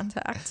can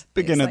contact.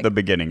 Begin He's at like, the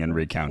beginning and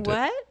recount it.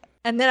 what?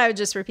 And then I would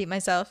just repeat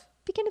myself.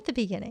 Begin at the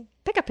beginning.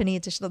 Pick up any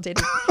additional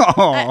data.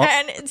 Aw.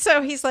 And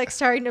so he's like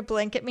starting to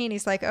blink at me and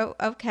he's like, oh,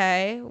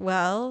 okay.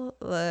 Well,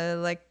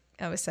 like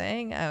I was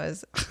saying, I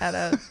was at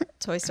a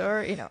toy store,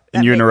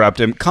 And you interrupt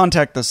him.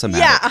 Contact the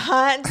somatic.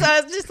 Yeah. And so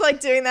I was just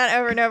like doing that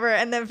over and over.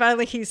 And then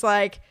finally he's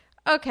like,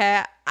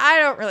 okay, I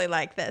don't really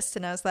like this.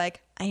 And I was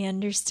like, I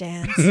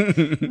understand.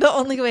 The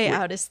only way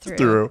out is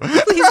through.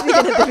 Please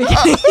begin at the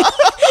beginning.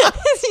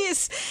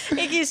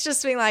 He's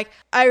just being like,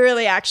 I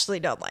really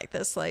actually don't like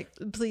this. Like,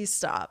 please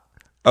stop.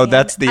 Oh, And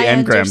that's the I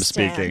engram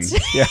understand.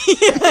 speaking. Yeah.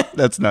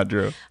 That's not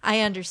true.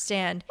 I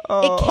understand.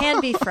 It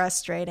can be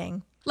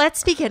frustrating.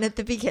 Let's begin at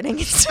the beginning.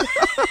 Just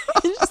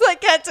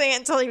like kept saying it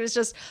until he was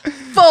just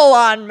full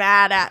on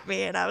mad at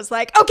me. And I was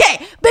like,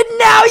 okay, but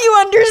now you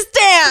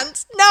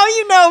understand. Now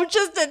you know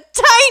just a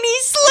tiny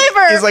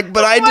sliver. He's like,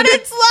 but of what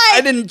it's like.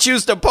 I didn't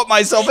choose to put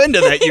myself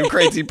into that, you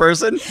crazy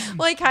person.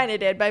 Well, he kind of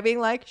did by being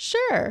like,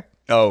 sure.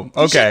 Oh, You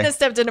shouldn't okay. have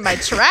stepped into my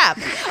trap.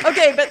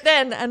 Okay, but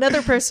then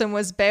another person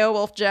was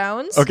Beowulf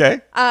Jones.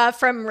 Okay.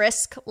 From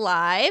Risk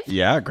Live.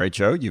 Yeah, great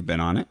show. You've been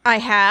on it. I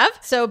have.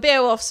 So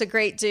Beowulf's a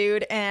great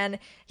dude, and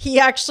he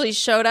actually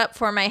showed up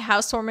for my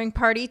housewarming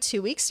party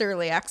 2 weeks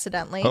early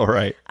accidentally. All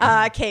right.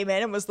 Came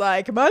in and was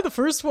like, am I the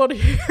first one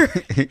here?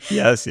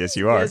 Yes,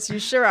 you are. Yes, you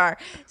sure are.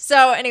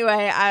 So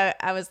anyway,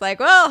 I was like,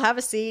 well, have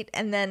a seat.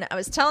 And then I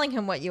was telling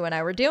him what you and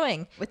I were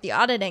doing with the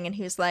auditing, and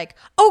he was like,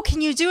 oh,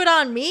 can you do it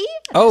on me?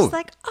 And I was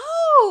like,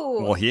 oh.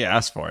 Well, he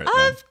asked for it.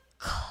 Then. Of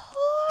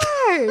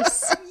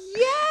course.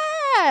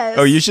 Yes.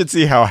 Oh, you should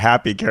see how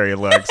happy Carrie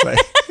looks. Like,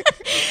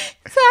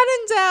 Sat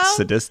him down.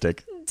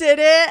 sadistic. Did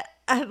it.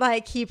 I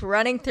like keep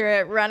running through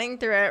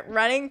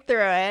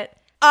it.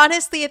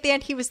 Honestly, at the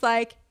end, he was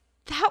like,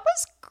 that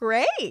was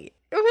great. It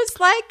was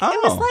like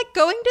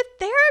going to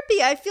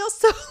therapy. I feel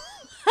so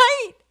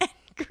light and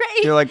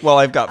great. You're like, well,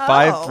 I've got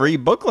 5 free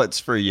booklets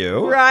for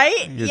you. Right?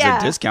 Here's Yeah.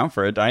 a discount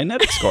for a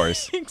Dianetics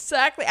course.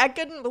 Exactly. I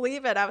couldn't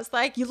believe it. I was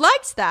like, you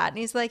liked that? And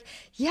he's like,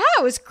 yeah,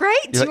 it was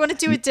great. Do you like, want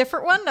to do a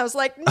different one? And I was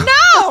like,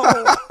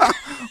 no.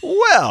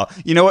 Well,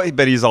 you know what?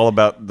 But he's all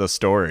about the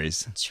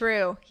stories.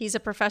 True. He's a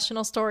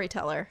professional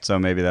storyteller. So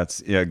maybe that's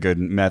a good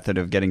method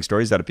of getting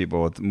stories out of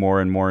people with more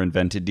and more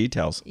invented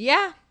details.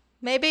 Yeah,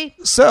 maybe.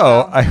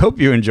 So I hope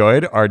you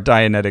enjoyed our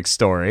Dianetics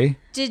story.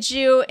 Did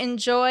you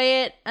enjoy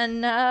it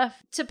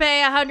enough to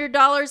pay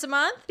 $100 a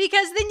month?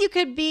 Because then you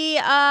could be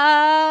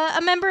a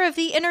member of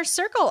the Inner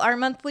Circle, our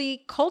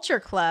monthly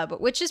culture club,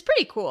 which is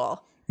pretty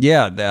cool.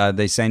 Yeah,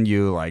 they send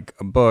you like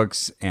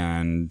books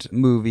and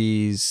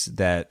movies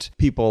that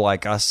people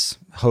like us,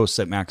 hosts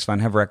at Max Fun,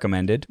 have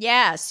recommended.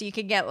 Yeah, so you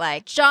could get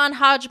like John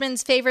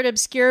Hodgman's favorite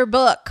obscure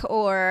book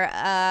or...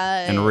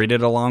 and read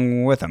it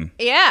along with him.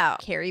 Yeah,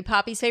 Carrie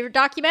Poppy's favorite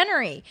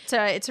documentary.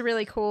 So it's a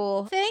really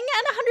cool thing.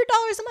 And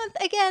 $100 a month.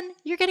 Again,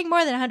 you're getting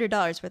more than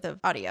 $100 worth of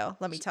audio,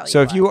 let me tell you.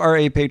 So if you are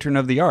a patron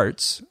of the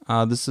arts,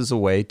 this is a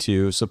way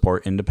to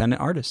support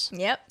independent artists.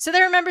 Yep. So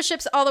there are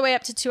memberships all the way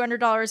up to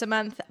 $200 a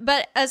month,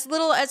 but as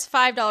little as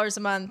 $5 a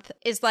month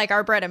is like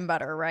our bread and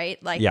butter,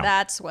 right? Like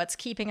that's what's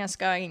keeping us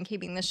going and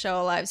keeping the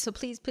show alive. So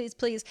please, please,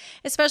 please,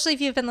 especially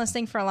if you've been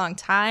listening for a long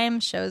time,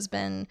 show's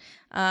been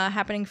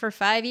happening for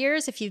 5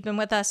 years. If you've been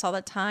with us all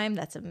the time,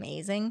 that's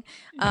amazing.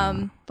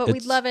 But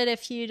we'd love it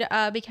if you'd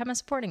become a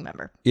supporting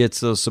member. It's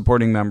those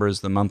supporting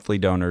members, the monthly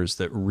donors,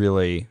 that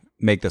really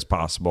make this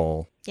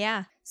possible.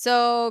 Yeah.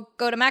 So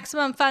go to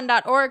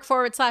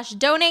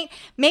MaximumFun.org/donate.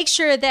 Make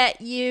sure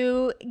that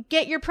you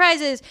get your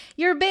prizes,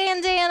 your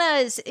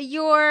bandanas,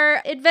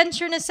 your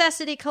Adventure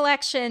Necessity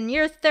Collection,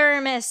 your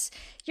thermos,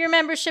 your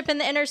membership in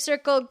the Inner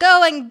Circle.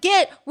 Go and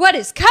get what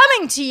is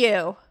coming to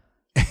you.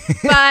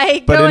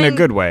 But in a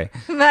good way.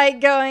 By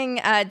going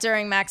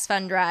during Max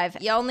Fun Drive.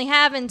 You only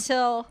have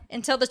until the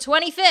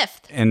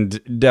 25th.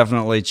 And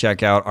definitely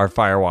check out our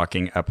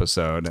firewalking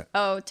episode.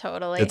 Oh,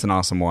 totally. It's an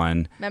awesome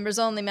one. Members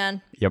only,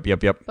 man. Yep.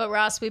 But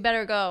Ross, we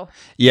better go.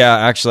 Yeah,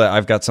 actually,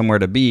 I've got somewhere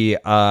to be.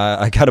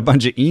 I got a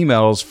bunch of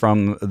emails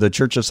from the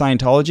Church of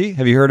Scientology.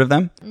 Have you heard of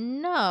them?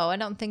 No, I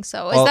don't think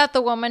so. Is that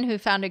the woman who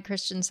founded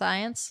Christian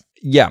Science?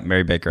 Yeah,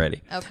 Mary Baker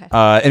Eddy. Okay.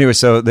 Anyway,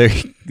 so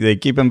they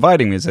keep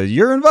inviting me. It says,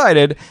 you're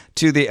invited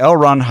to the L.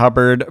 Ron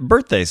Hubbard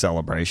birthday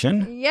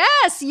celebration.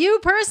 Yes, you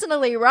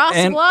personally, Ross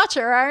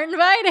Blotcher, are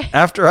invited.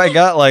 After I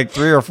got like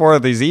 3 or 4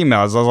 of these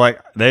emails, I was like,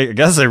 I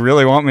guess they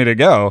really want me to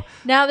go.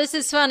 Now, this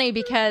is funny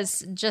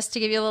because just to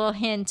give you a little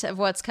hint of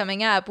what's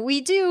coming up,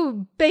 we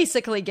do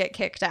basically get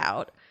kicked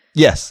out.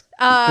 Yes,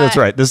 that's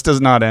right. This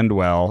does not end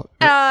well.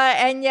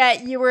 And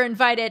yet you were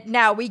invited.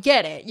 Now, we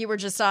get it. You were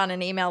just on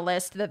an email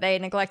list that they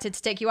neglected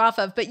to take you off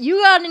of. But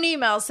you got an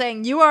email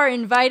saying you are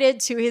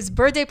invited to his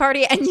birthday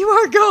party and you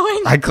are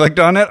going. I clicked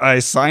on it. I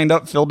signed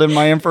up, filled in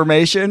my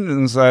information,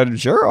 and said,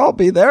 sure, I'll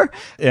be there.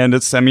 And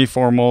it's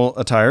semi-formal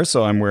attire,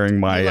 so I'm wearing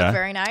my... You look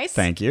very nice.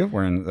 Thank you.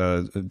 Wearing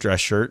a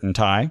dress shirt and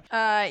tie.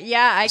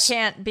 Yeah, I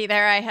can't be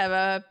there. I have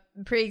a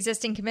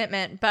pre-existing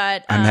commitment,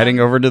 but I'm heading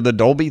over to the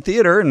Dolby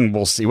Theater and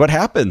we'll see what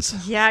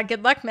happens. Yeah,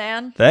 good luck,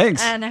 man.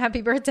 Thanks. And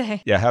happy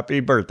birthday. Yeah, happy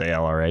birthday,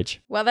 LRH.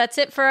 Well, that's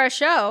it for our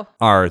show.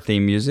 Our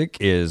theme music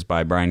is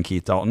by Brian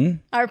Keith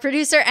Dalton. Our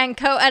producer and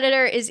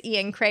co-editor is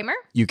Ian Kramer.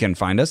 You can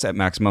find us at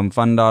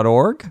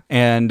MaximumFun.org.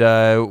 And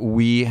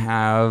we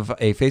have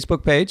a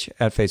Facebook page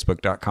at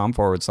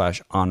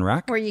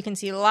facebook.com/onrack. Where you can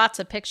see lots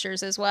of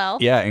pictures as well.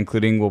 Yeah,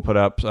 including we'll put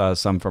up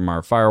some from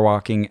our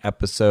firewalking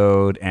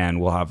episode, and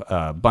we'll have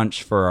a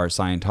bunch for our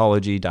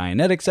Scientology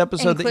Dianetics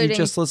episode that you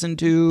just listened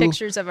to.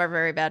 Pictures of our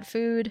very bad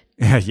food.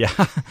 Yeah.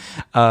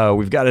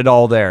 We've got it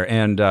all there.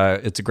 And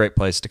it's a great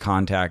place to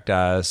contact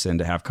us and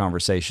to have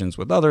conversations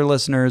with other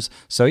listeners.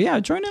 So yeah,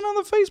 join in on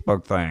the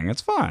Facebook thing.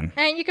 It's fun.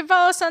 And you can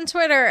follow us on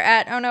Twitter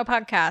at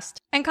OhNoPodcast.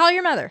 And call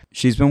your mother.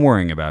 She's been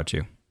worrying about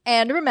you.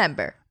 And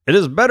remember, it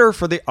is better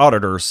for the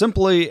auditor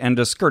simply and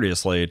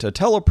discourteously to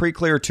tell a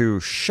pre-clear to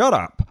shut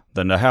up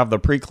than to have the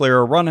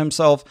pre-clear run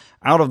himself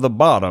out of the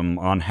bottom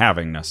on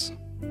havingness.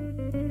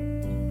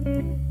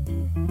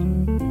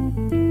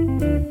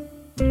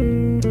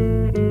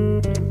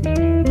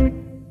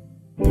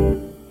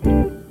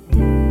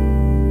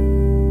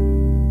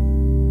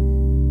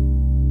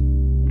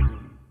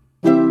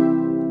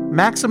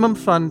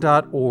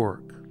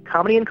 MaximumFun.org.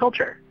 Comedy and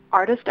culture.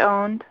 Artist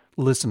owned.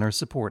 Listener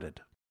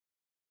supported.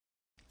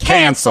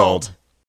 Canceled.